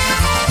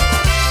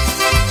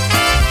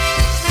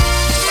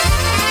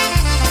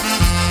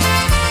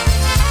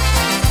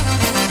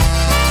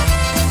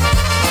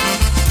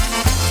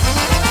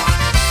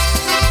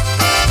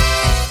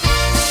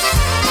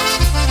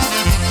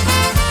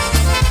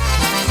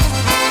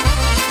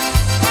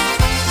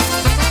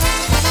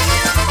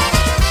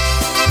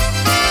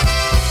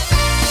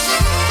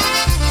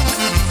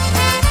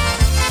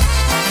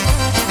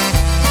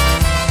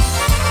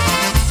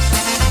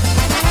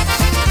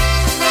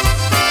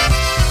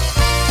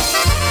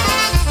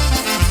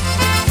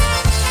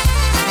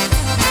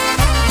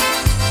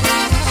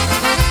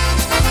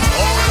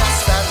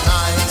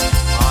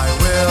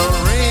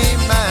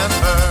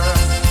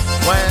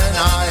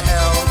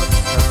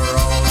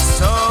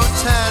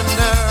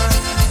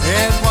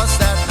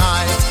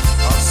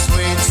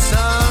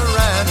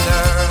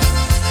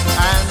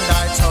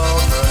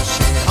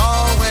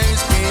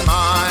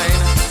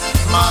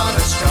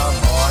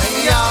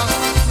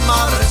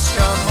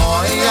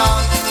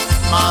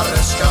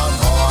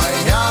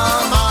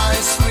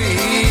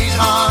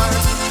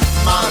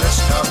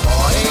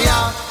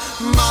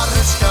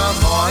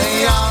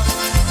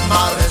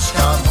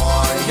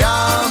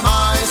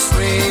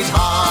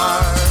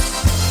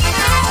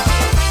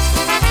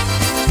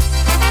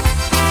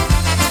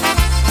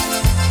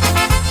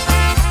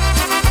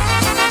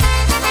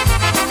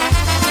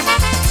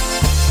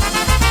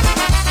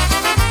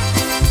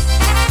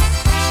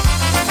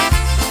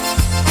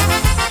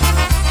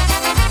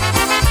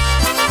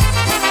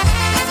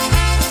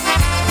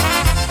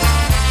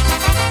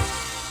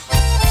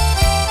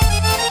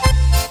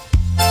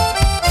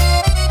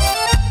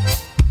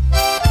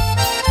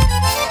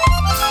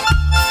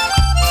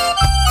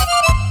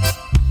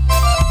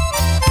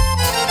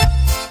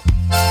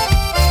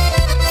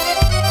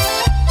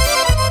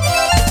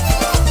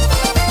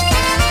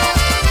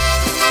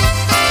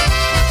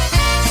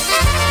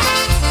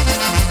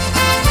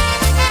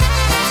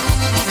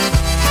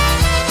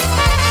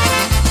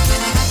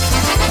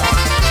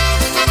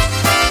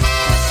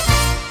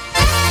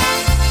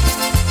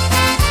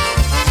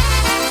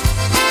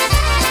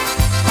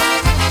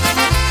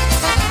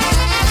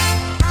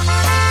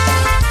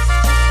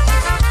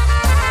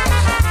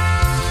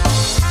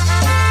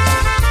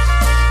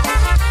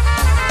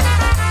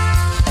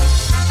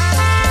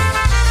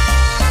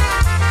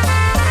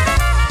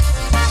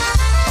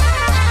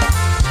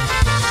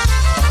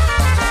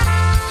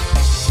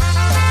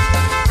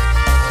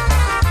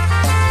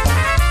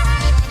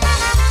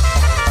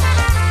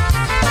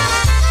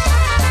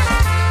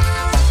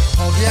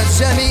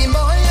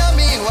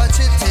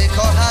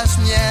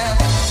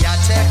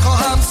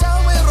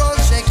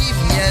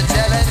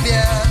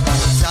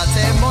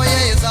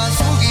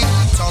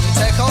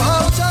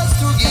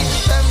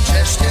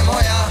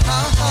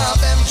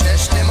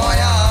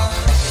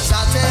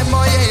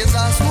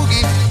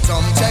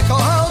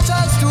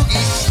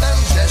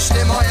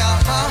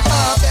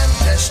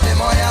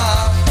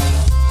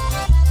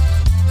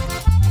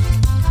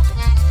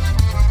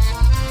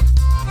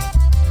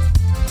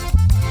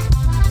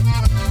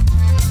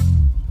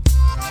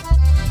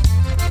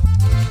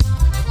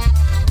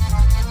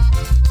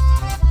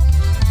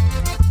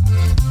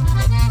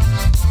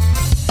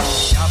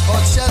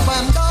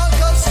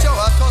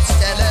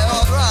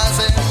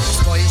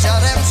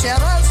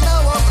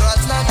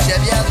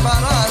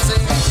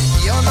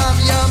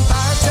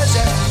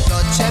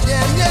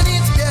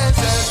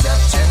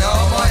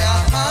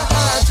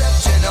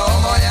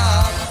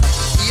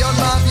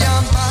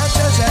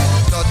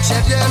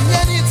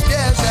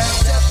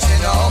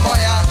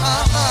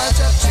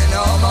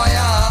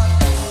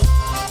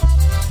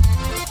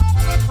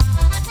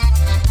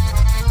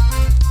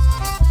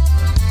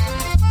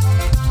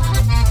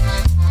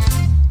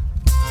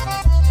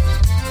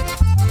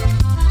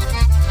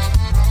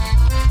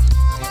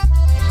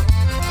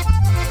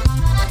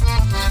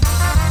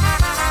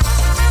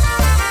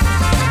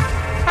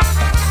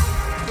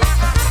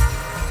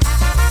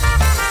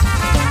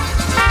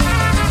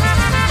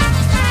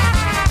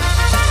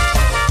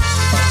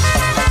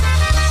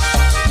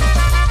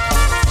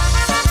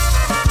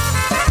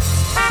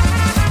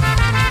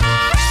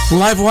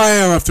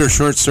 Livewire, after a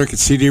short circuit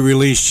CD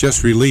release,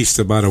 just released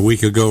about a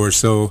week ago or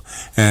so.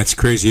 That's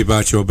Crazy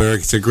About You, Barrick.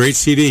 It's a great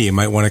CD. You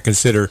might want to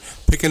consider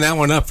picking that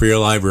one up for your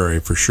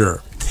library for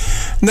sure.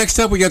 Next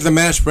up, we got the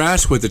Mash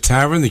Brass with the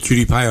Tavern, the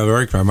Cutie Pie of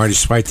Eric by Marty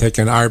Switek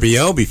and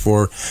RBO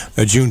before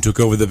June took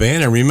over the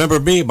band, and Remember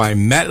Me by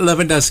Matt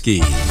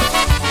Lewandowski.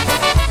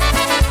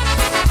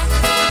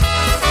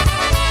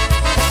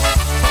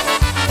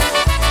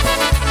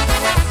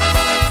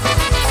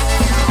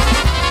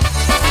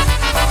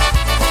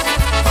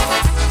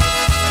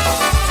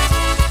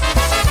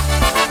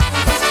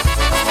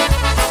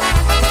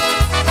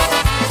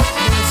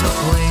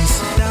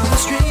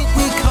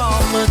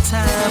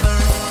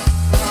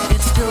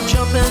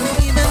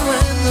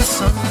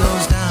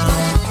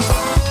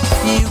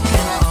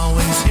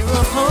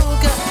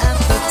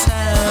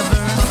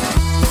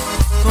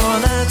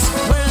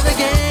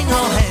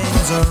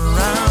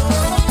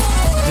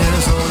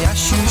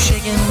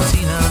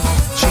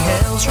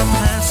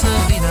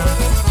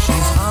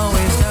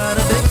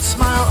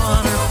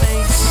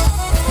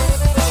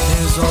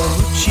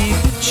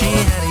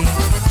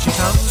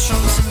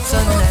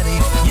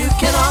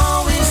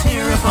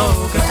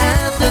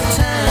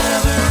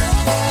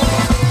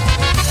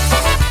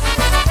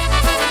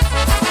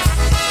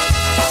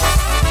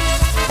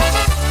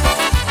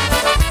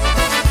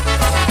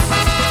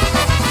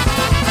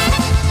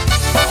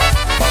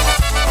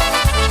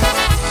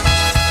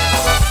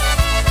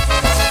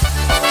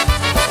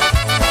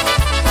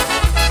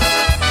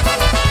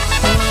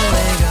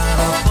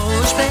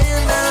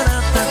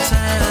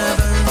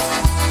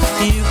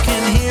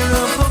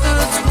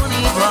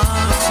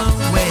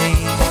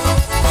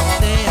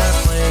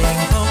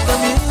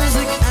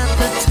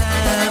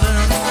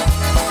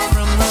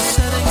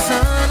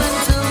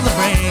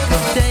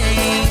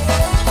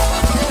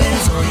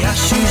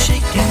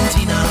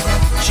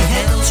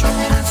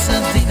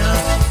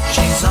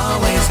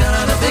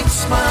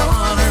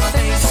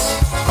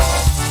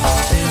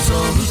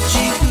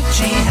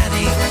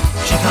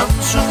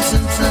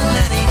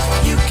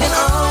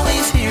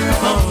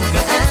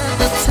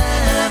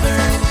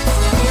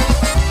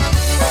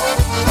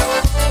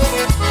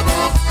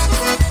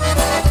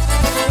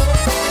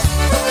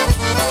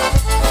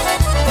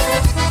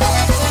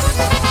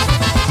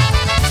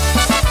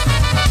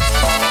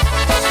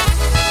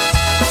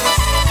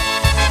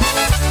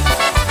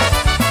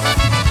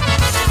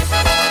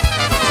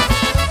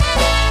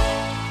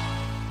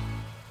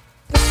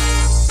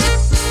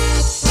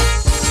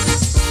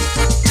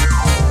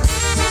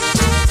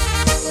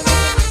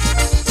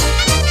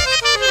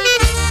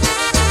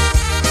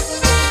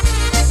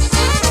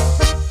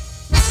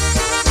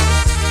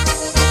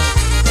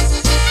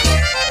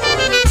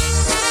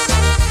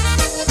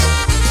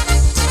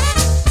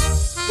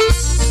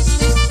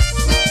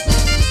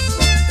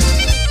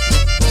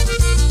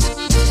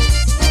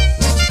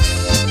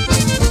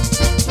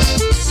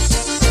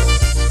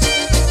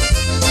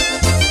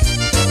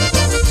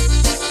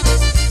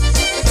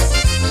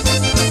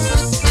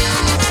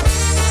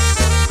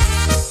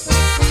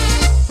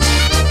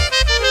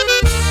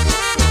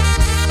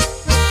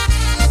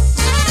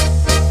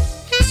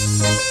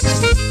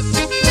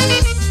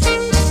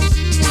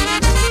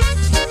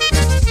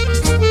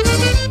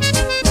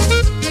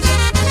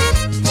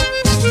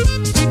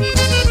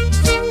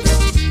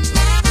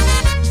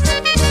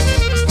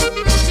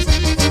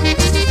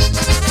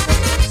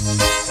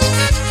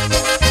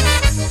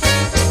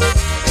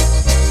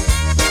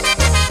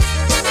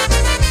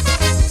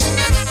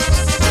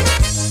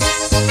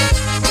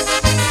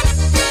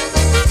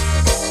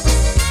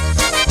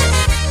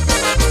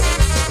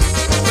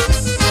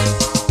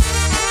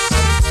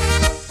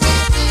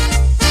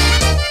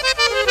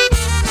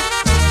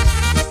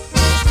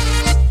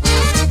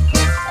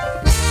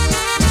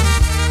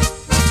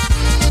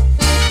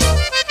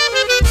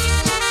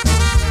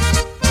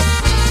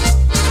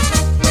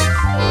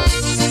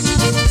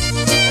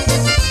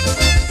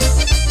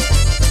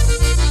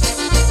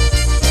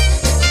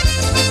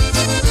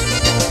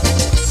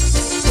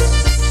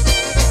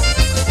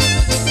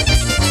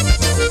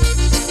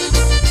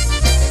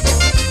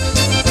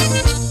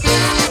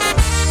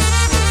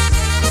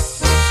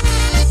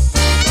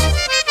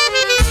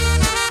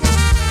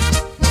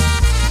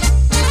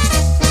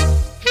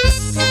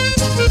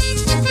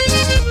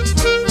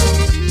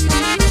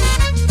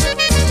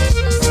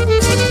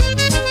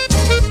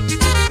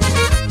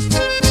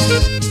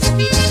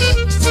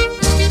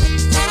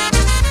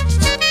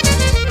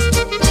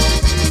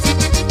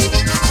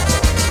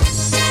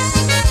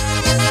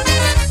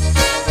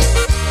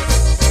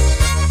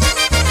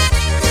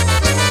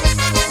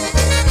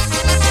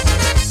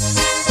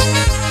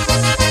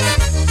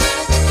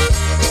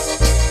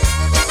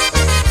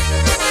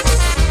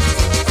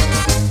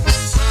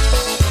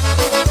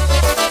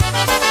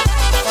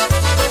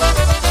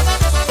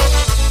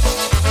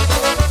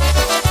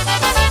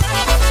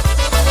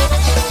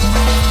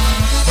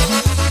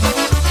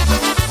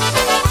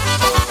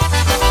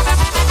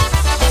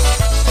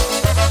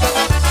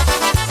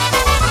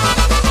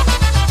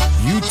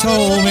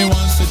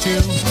 you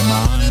were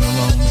mine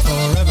alone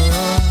forever,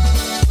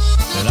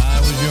 that I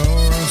was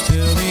yours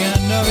till the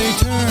end of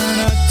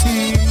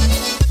eternity.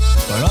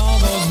 But all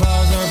those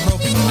vows are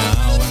broken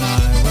now, and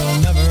I will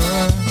never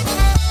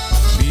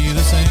be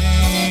the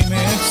same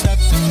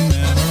except in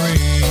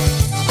memory.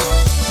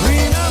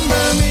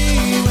 Remember me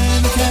when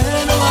the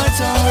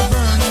candlelights are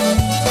burning.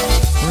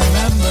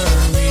 Remember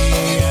me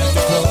at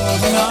the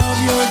closing of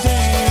your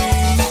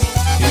day.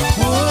 It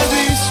would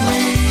be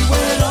sweet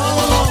when all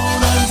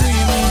alone I'm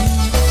dreaming,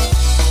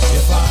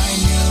 if I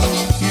knew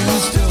you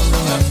still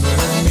remember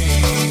me.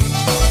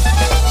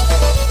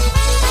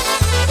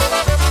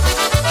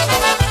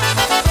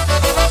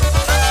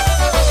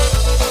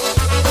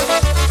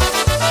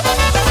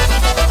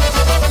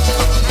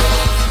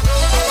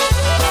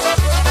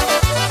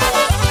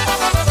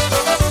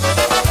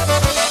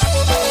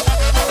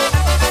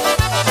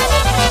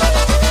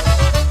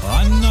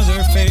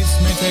 Another face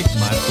may take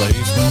my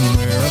place when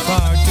we're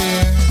apart,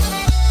 dear.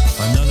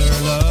 Another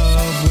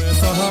love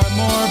with a heart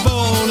more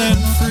bold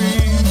and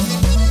free.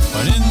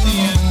 But in the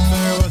end,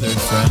 fair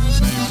weathered friends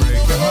may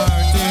break your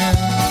heart, dear.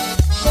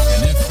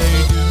 And if they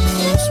do,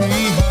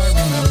 sweetheart,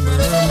 remember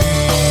me.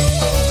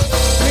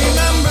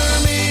 Remember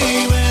me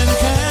when the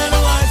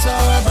candlelights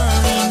are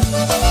burning.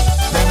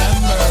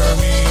 Remember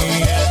me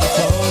at the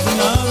closing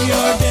of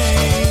your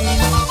day.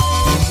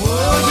 It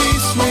would be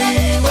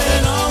sweet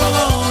when all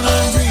alone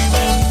I'm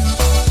dreaming,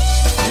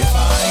 if I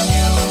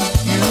knew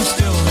you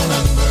still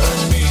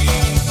remembered me.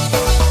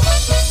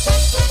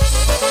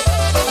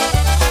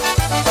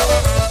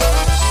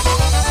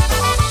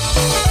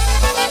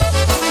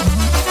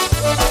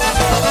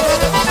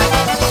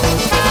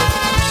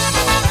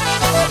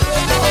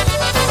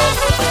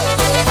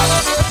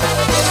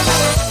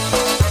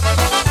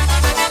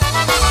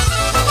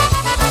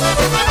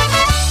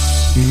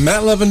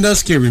 Matt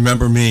Lewandowski,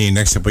 Remember Me.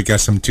 Next up, we got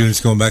some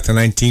tunes going back to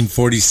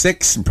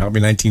 1946 and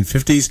probably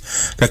 1950s.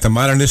 Got the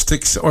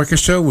Modernistics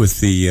Orchestra with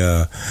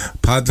the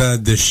Pada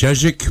de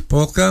Szczejic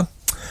polka,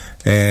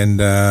 and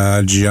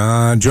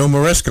Joe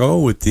Moresco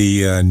with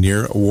the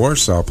Near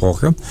Warsaw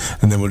polka.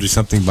 And then we'll do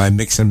something by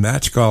Mix and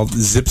Match called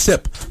Zip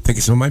Zip. I think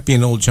it might be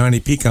an old Johnny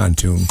Pecan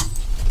tune.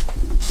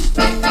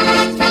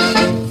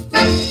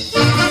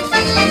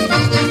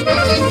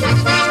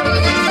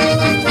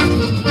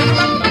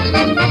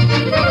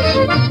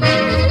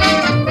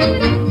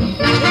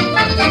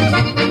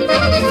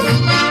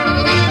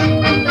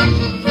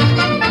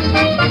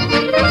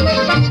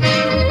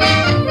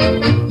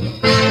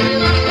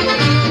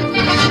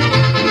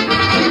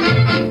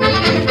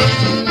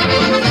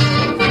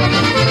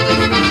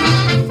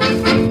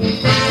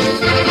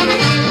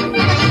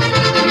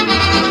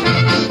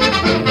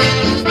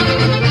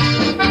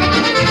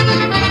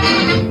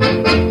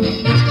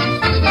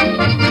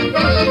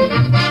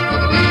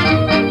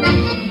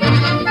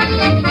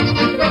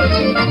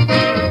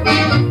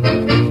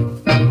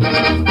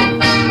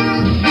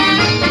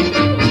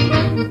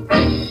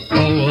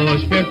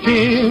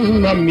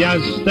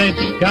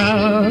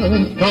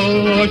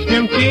 Koło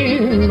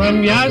Święcima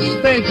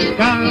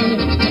miasteczka,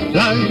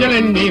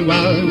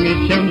 zazieleniła mi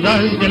się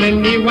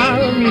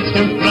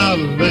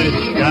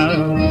traweczka.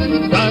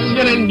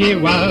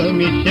 Zazieleniła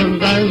mi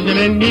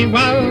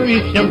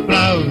się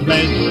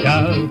traweczka.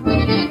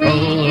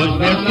 Koło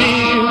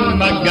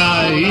Święcima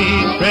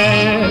gajcze,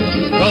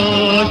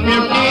 koło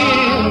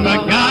Święcima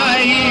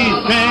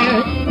gajcze.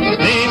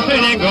 Gdy przy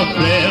niego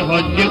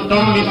przechodził, to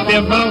mi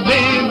śpiewał,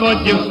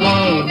 wywodził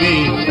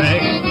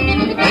słowiczek.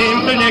 Gdy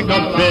przy niego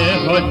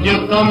przechodził,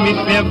 to mi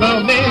śpiewał,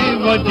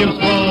 wywodził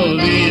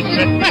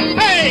słowiczek. Hej,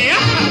 hej,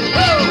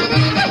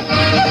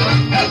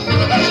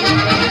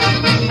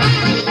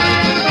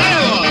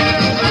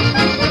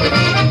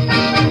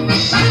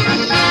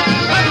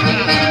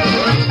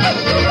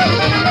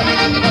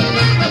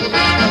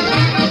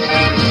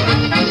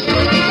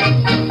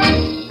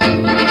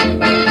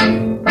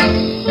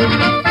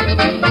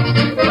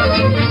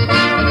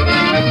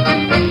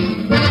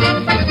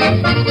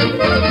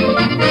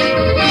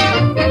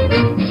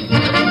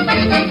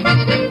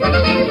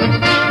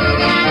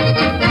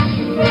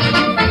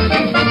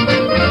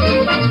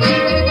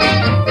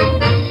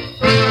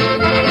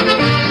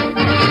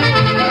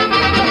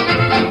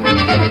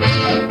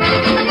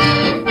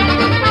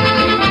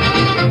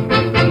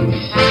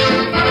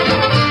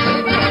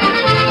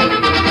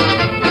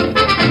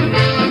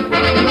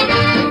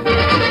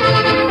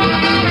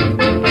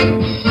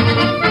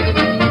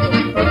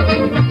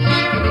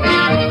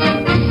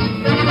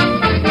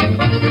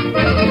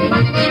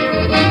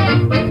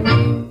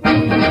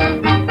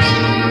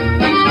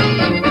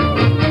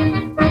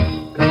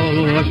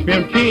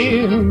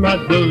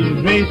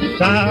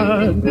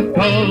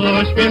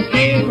 koło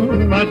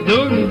Święcima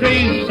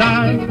duży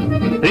sad.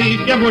 Tyś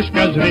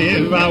jabłuszka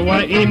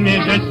zrywała i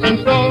mnie rzecz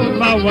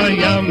częstowała,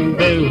 jam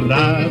był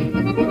rad.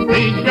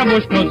 Tyś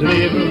jabłuszko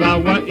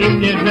zrywała i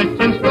mnie rzecz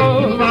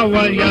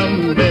częstowała, jam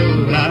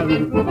był rad.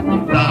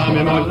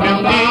 Samym o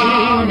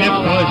Święcimie w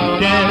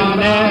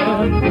kościele,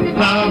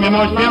 samym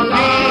o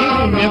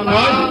Święcimie w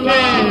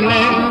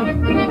kościele.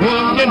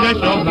 Głównie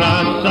rzecz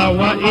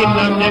obracała i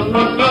na mnie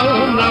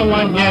pokonała,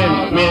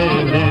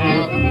 nieśmiele.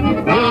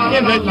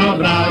 Później weź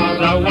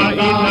obracała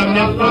i na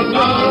mnie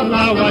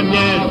spoglądała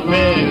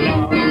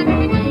nieśmiele.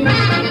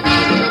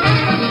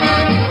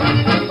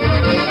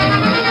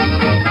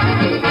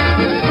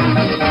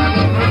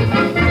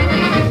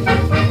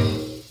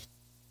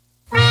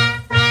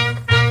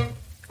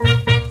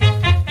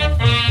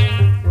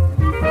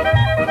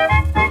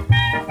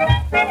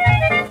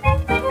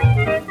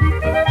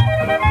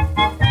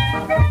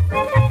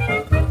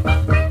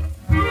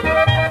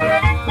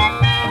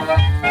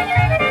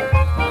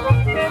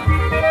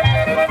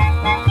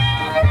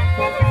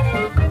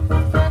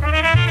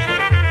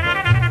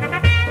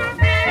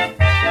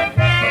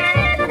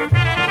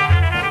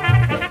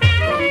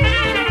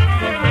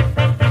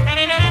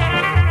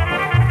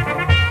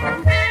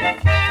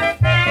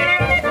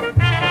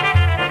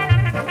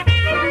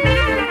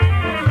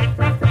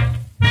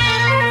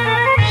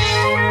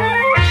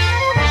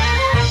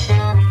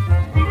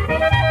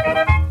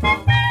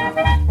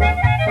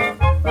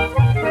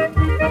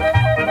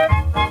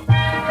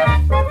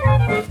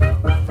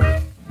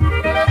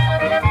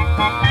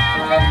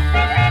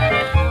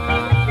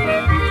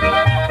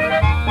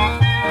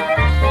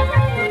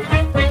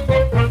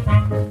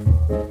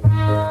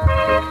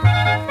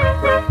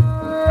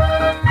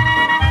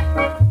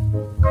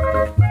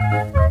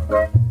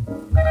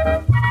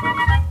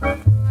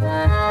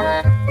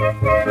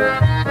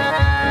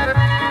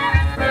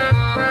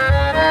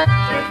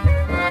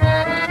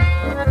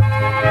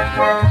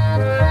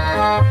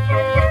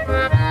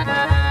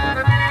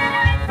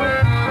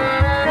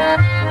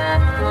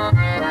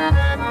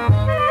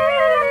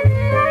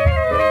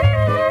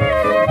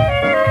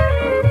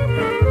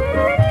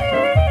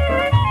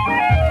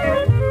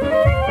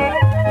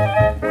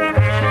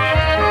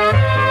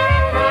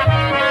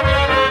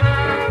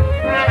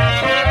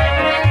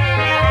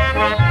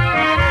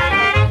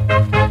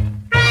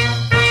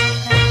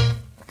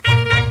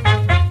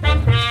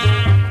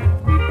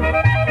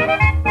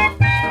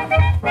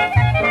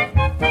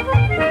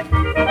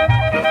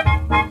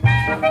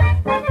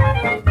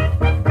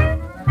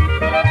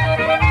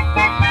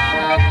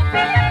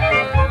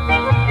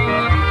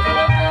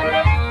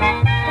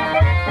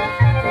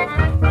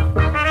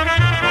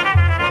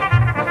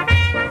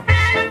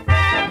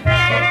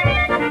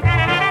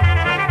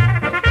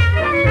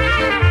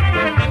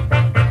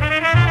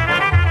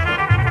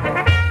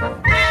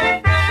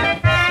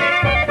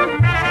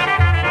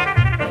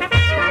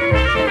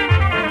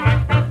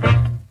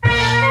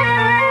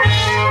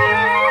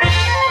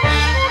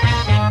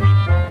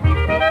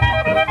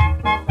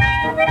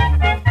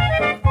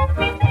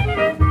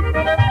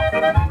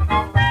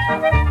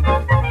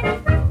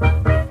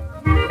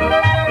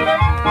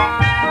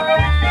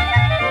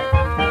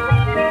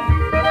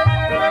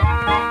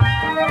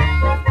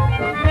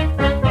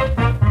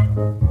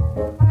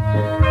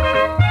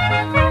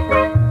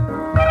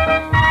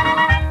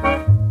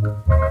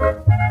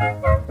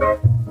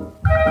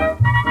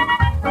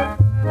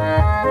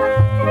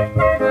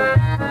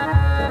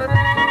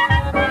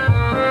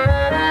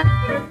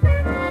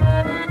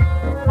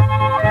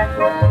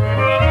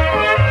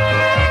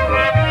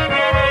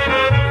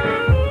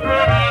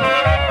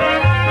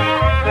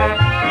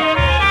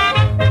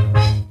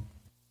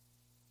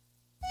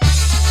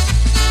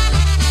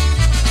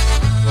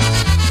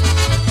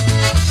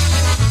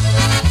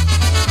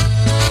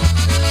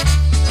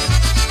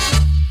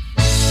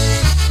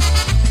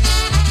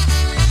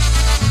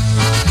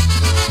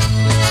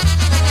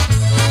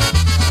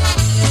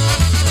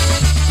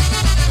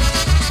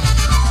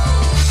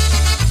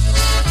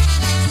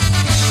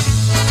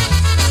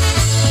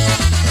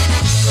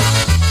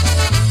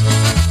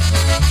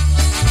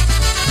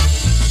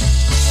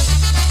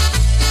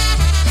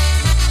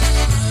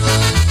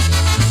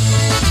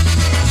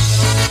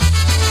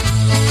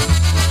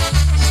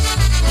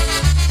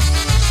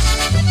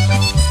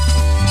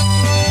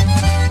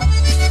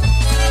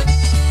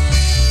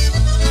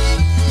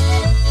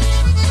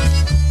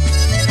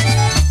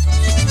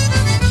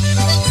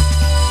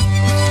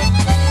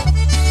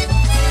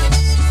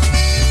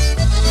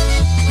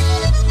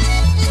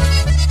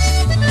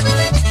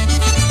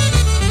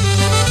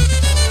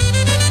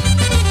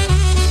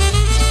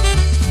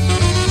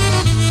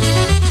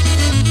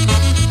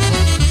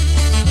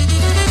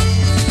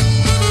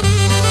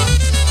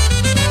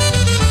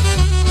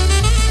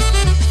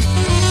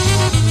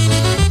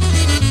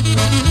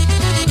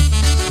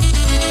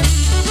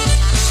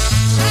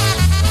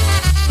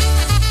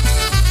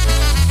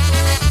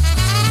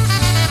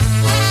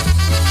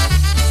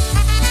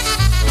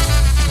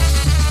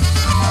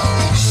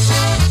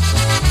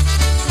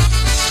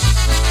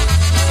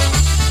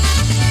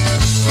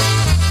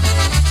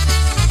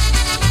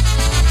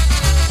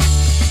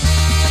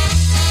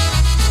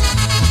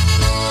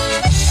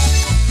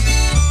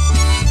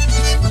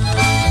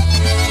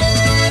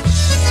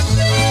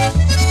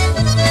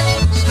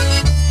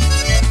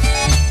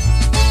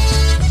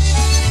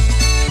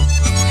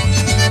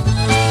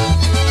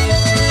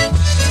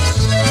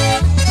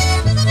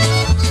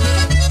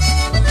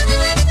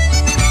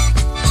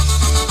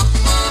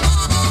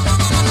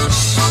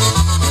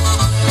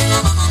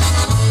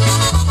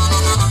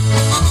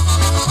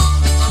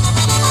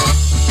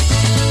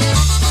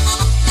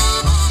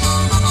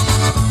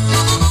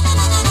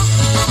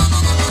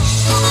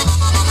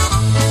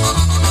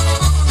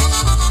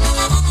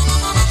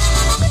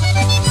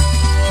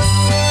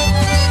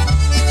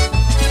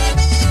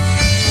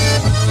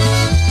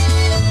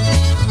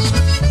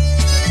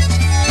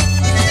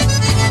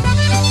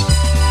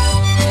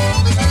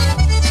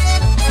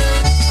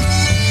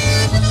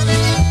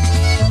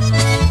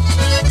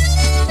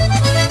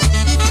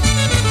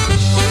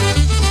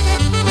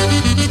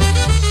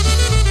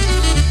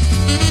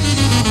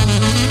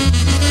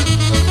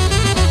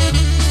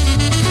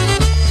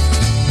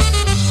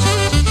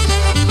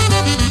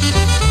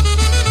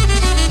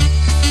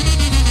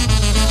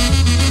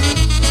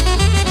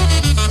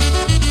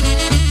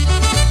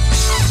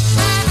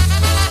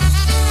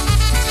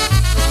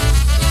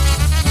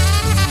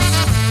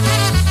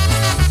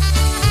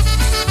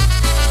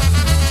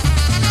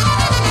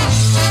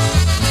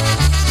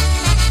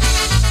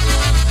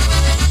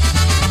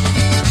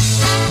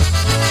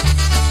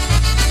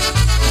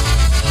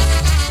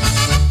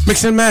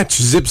 Mix and match,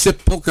 zip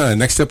zip polka.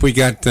 Next up, we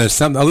got a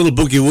little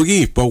boogie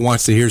woogie. If Bo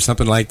wants to hear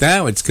something like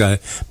that, it's got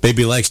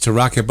Baby Likes to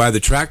Rock It by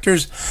the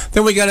Tractors.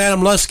 Then we got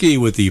Adam Lusky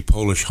with the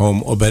Polish Home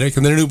Obetic,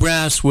 and then a new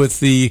brass with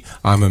the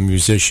I'm a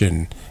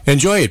Musician.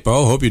 Enjoy it,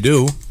 Bo. Hope you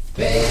do.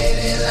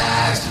 Baby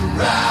likes to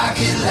rock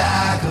it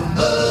like a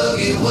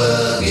boogie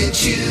woogie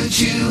choo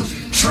choo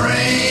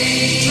train.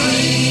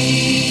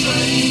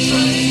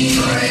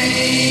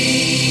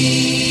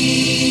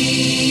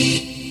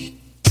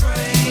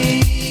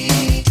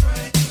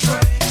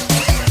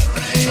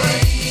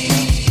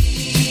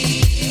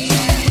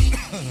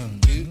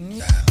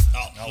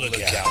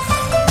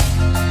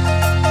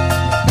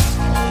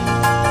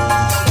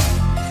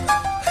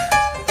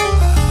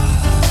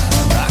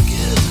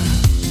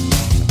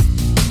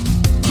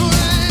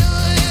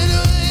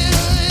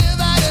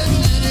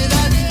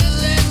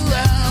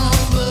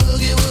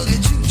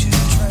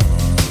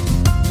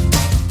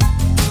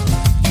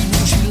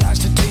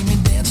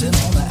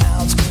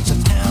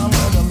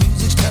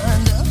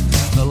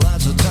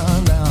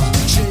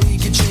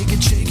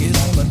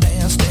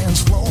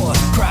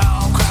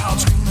 Crowd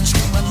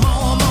screaming,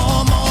 more,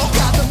 more, more.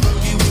 Got the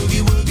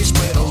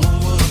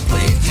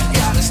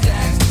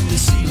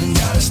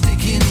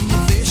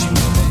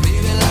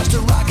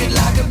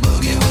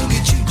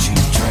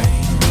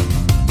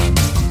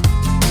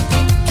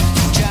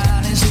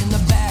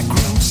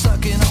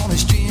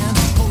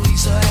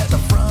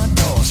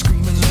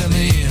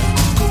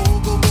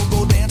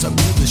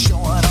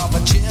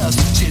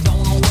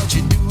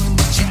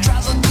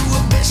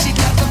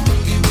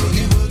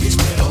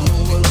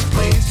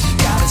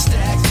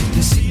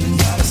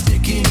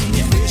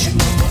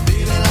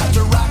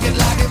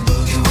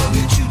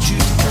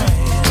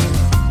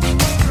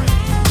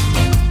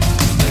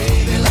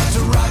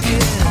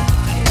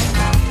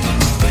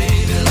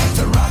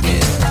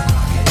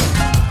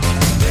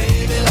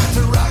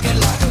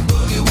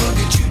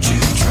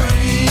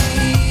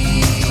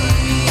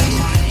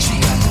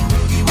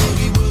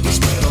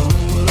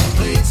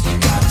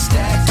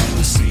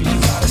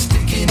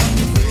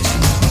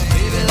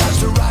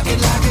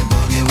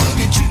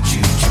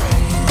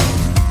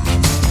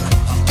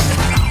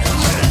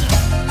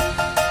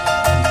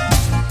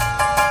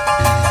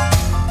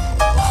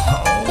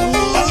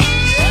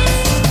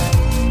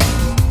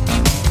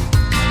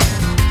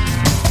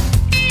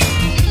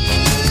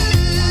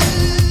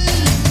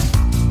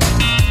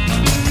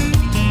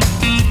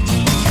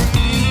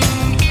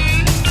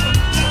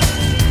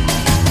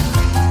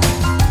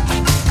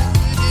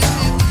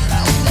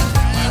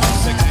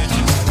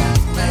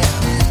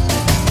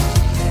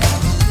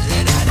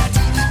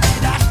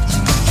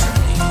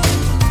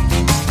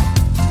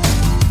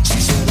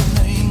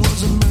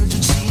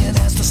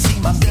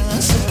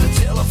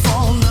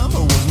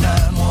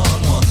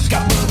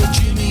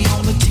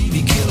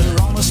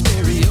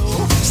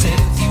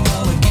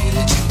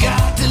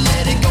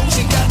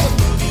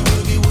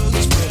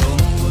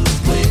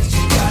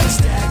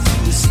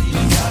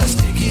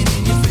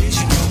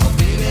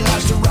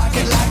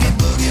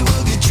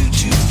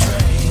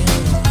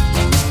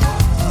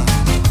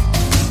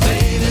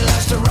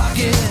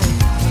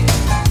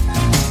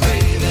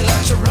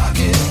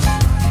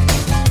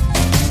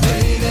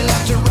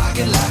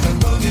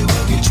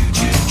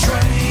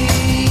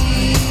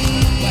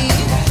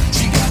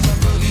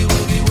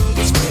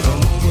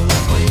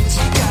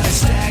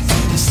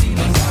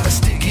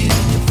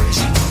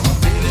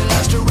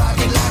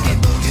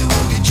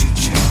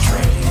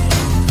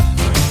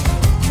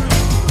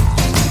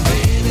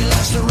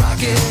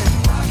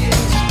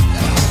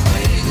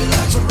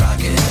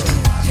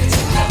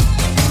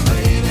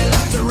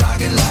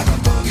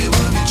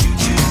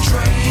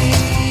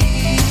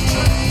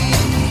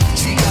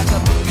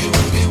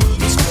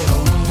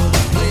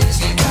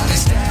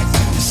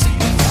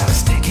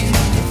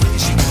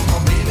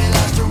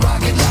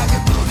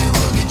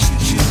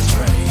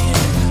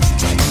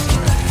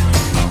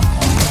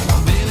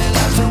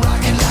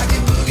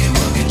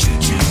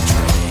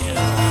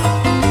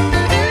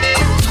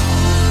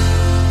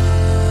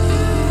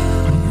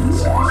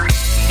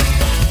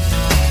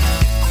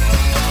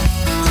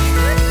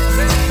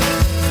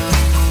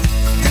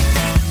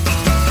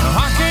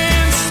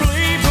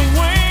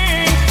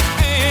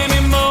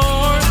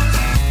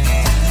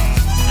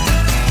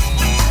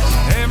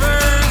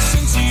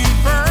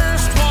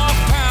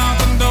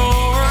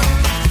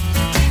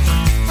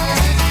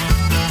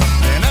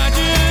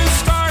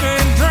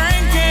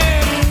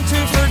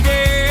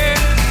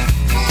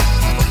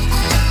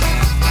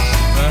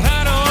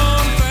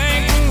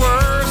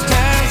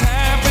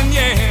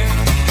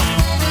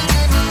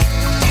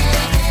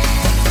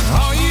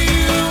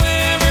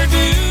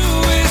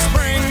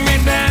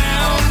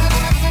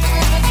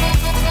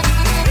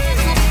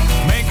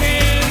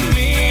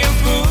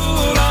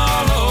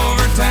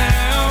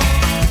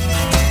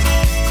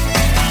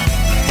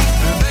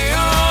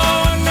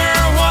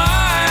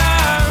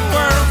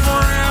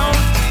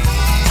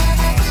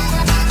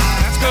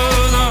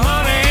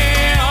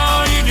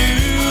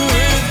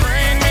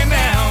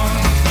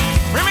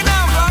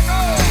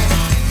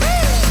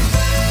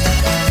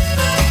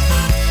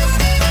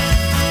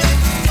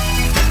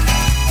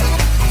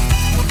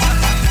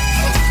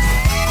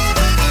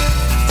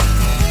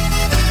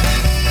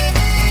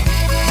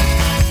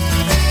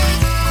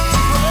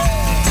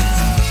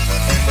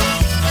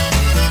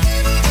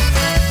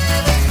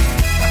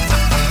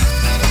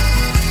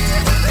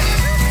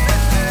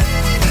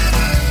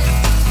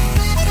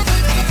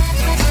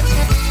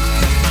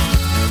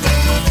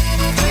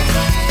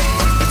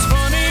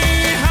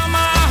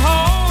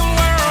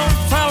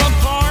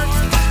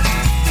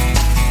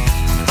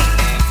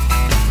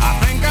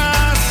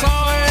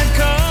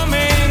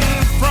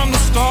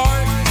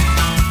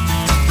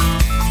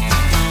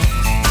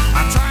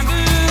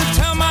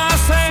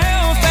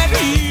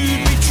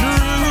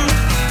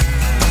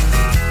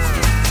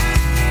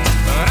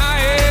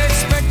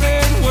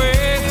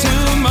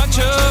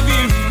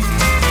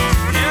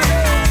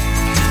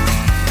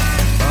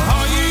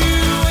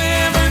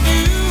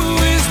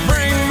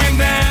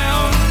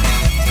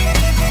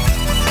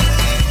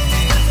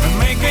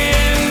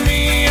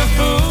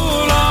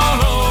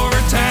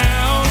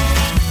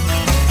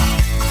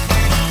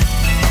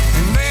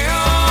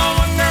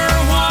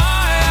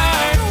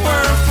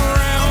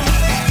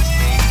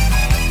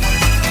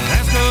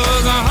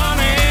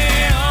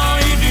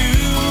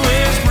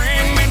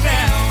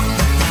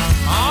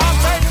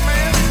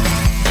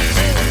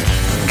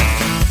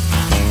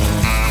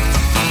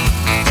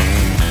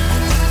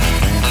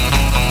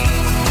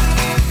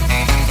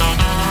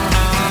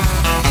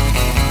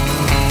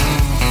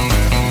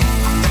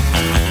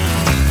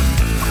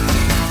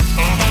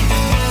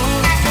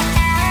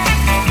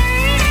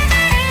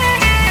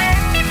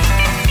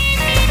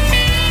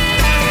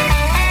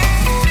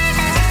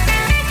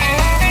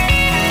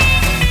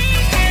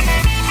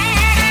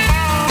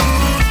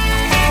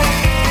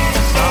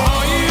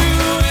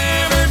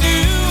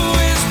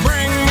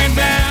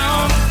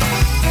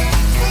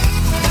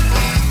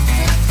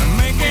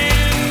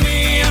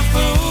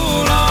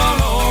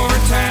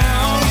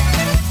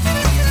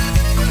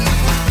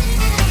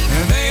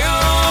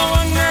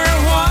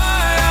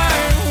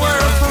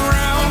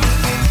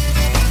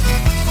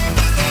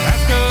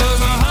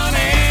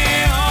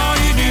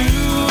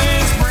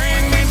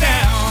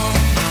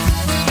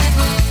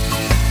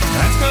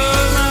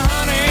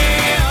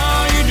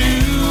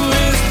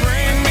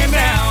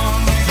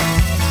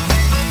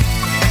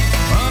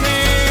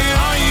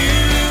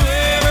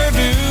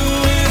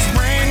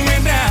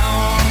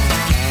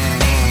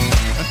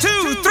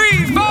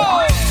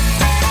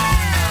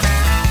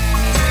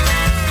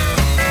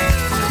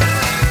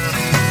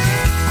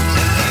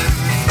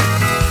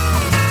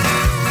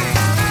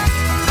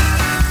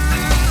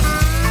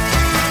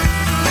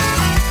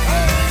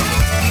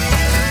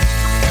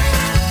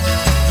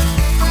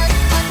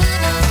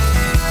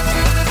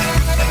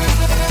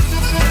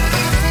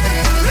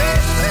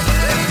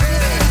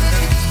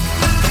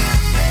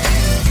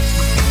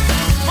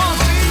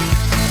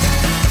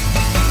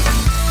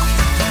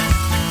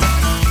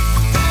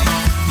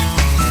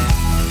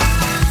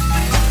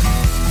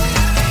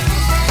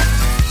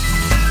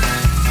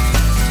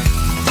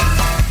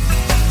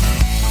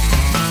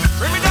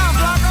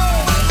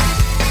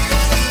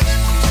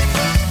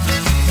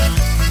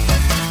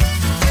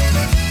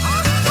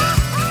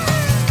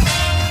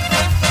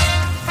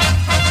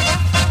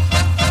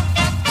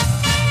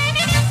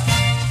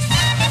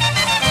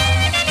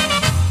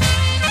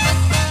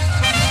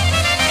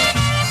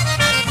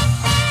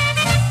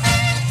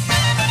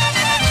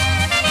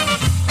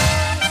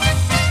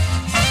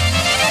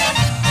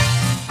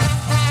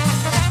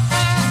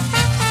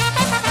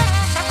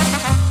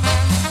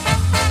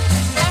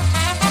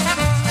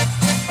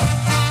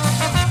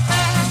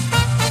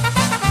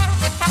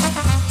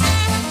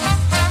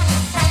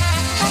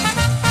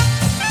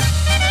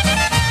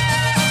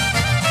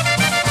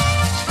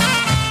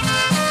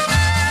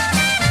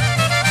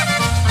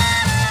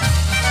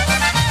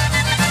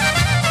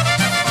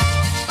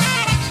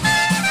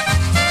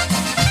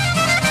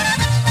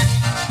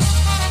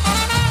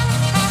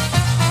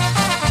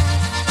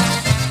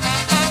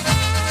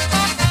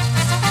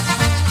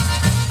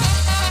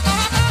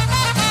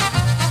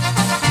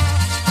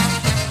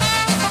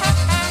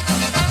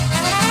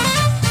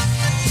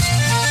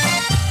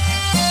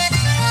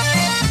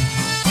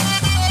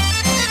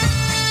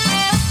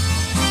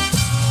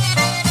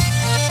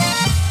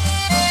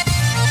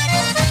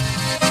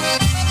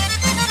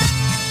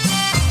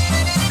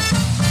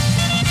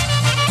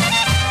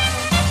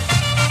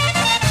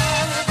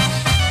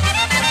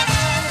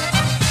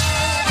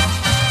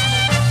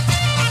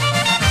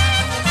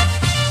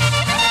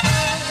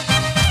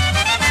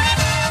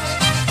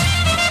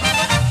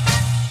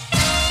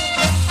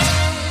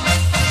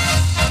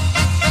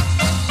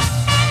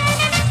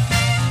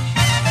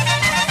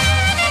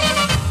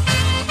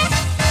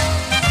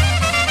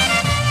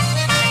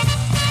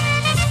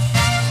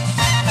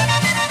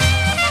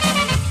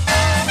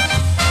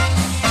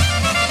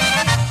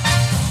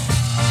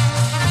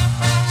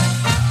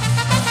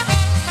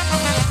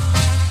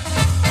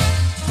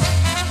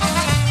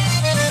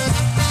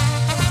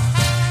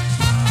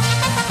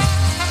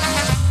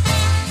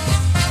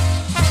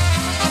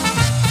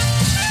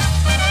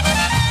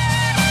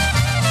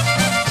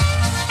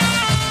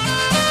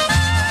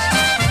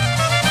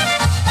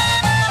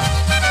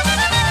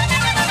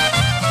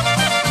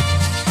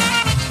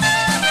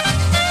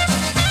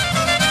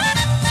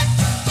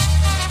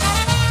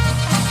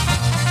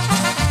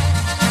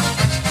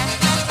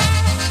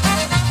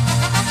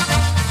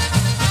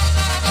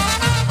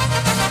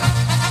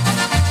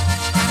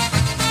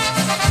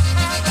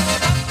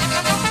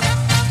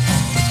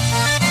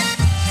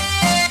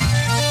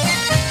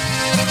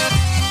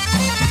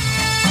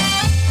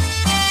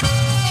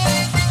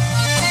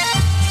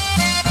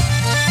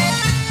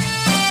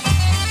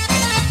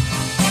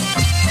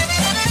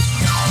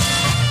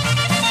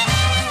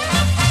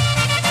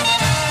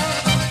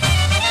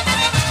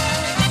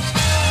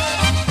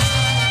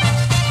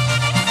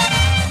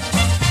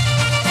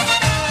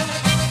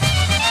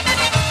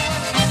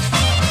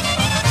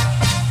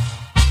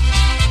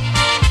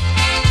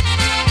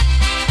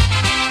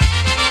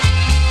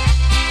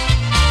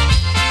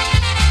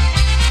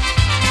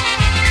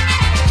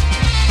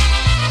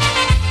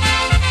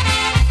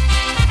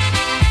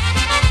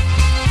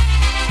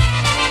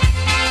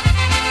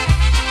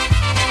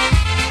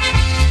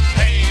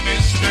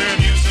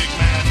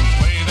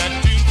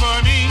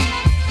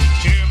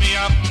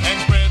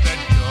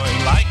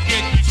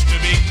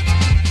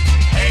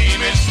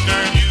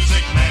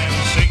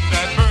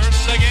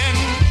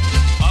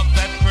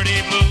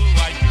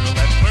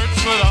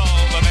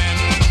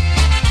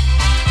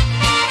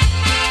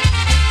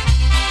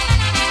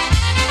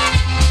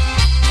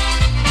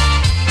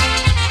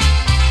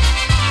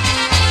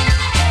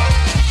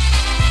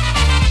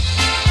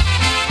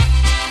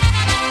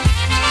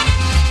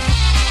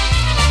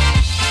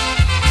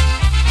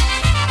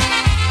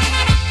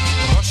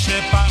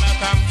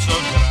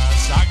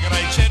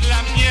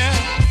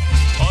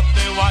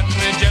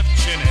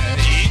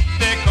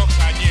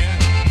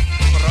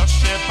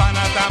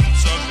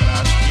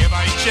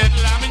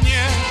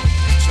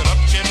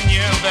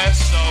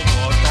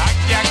wesoło, tak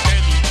jak te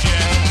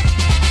ludzie.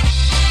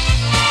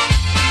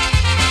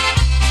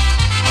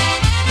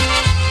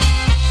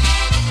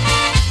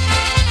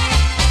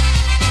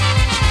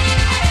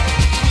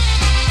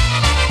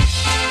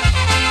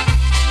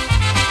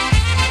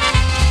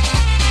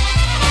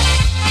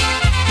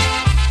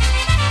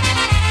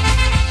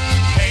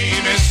 Hey,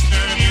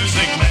 Mr.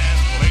 Music Man,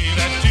 play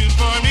that tune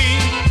for me.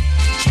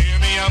 Cheer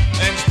me up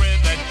and spread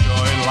that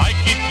joy like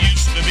it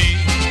used to be.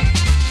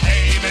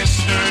 Hey,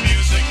 Mr.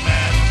 Music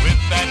Man, with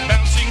that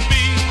bouncing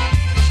beat.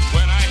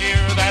 When I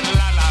hear that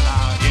la la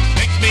la, it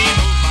makes me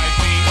move my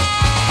feet.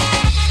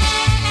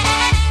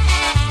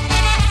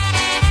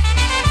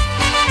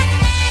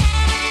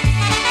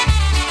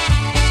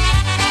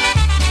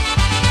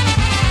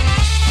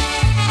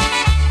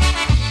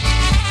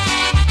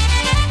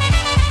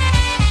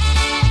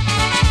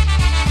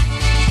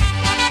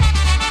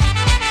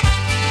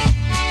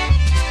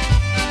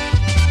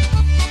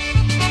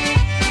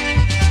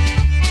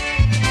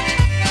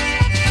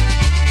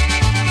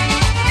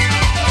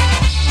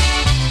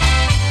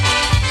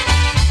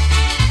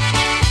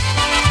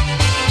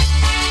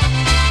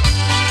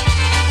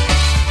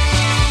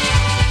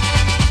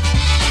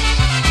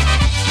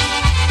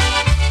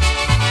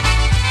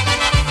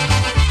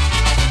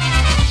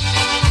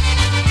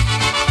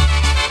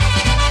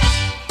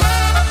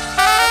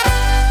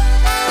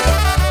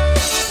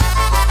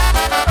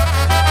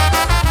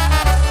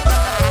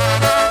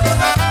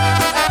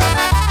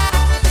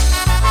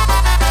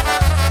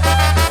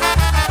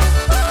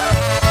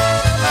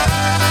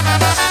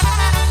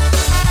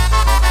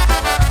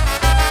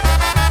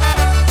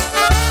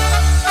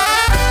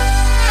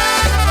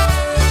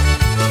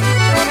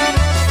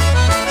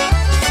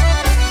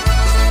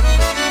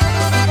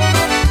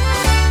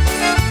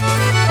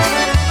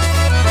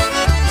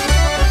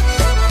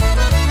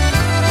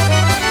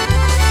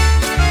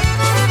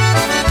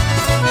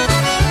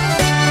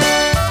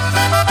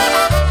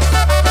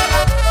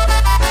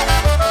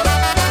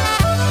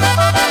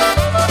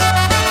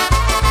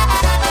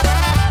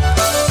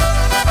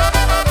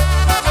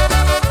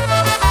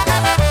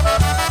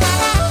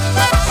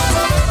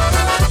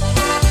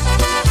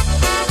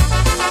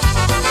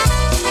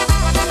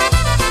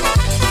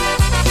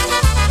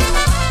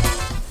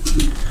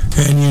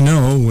 And you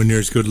know, when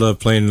there's good love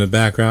playing in the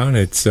background,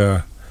 it's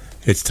time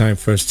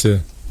for us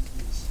to,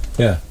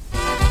 it's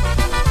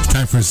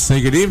time for us to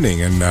say good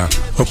evening. And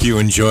hope you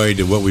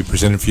enjoyed what we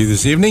presented for you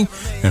this evening.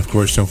 And of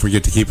course, don't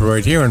forget to keep it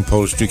right here on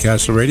Polish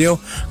Newcastle Radio.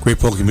 Great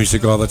polka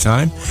music all the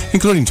time,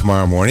 including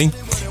tomorrow morning.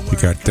 We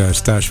got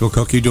Stashville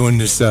Cookie doing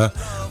this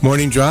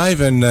morning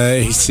drive, and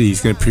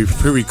he's going to be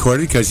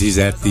pre-recorded because he's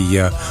at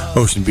the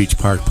Ocean Beach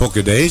Park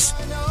Polka Days.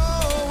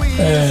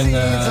 And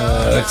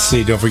let's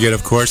see, don't forget,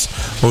 of course,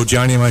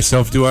 Johnny and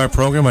myself do our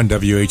program on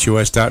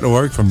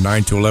WHUS.org from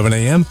 9 to 11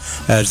 a.m.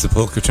 As the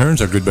polka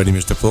turns, our good buddy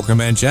Mr. Polka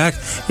Man Jack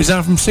is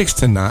on from 6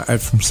 to 9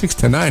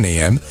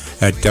 a.m.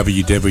 at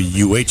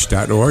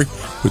WWUH.org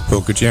with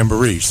Polka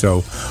Jamboree.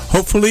 So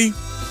hopefully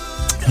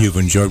you've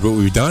enjoyed what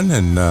we've done,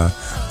 and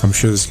I'm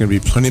sure there's going to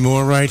be plenty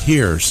more right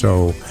here.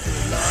 So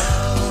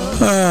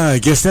I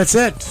guess that's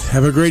it.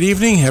 Have a great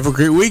evening. Have a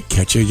great week.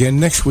 Catch you again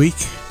next week.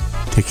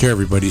 Take care,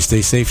 everybody.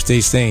 Stay safe,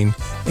 stay sane,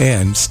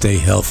 and stay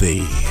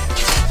healthy.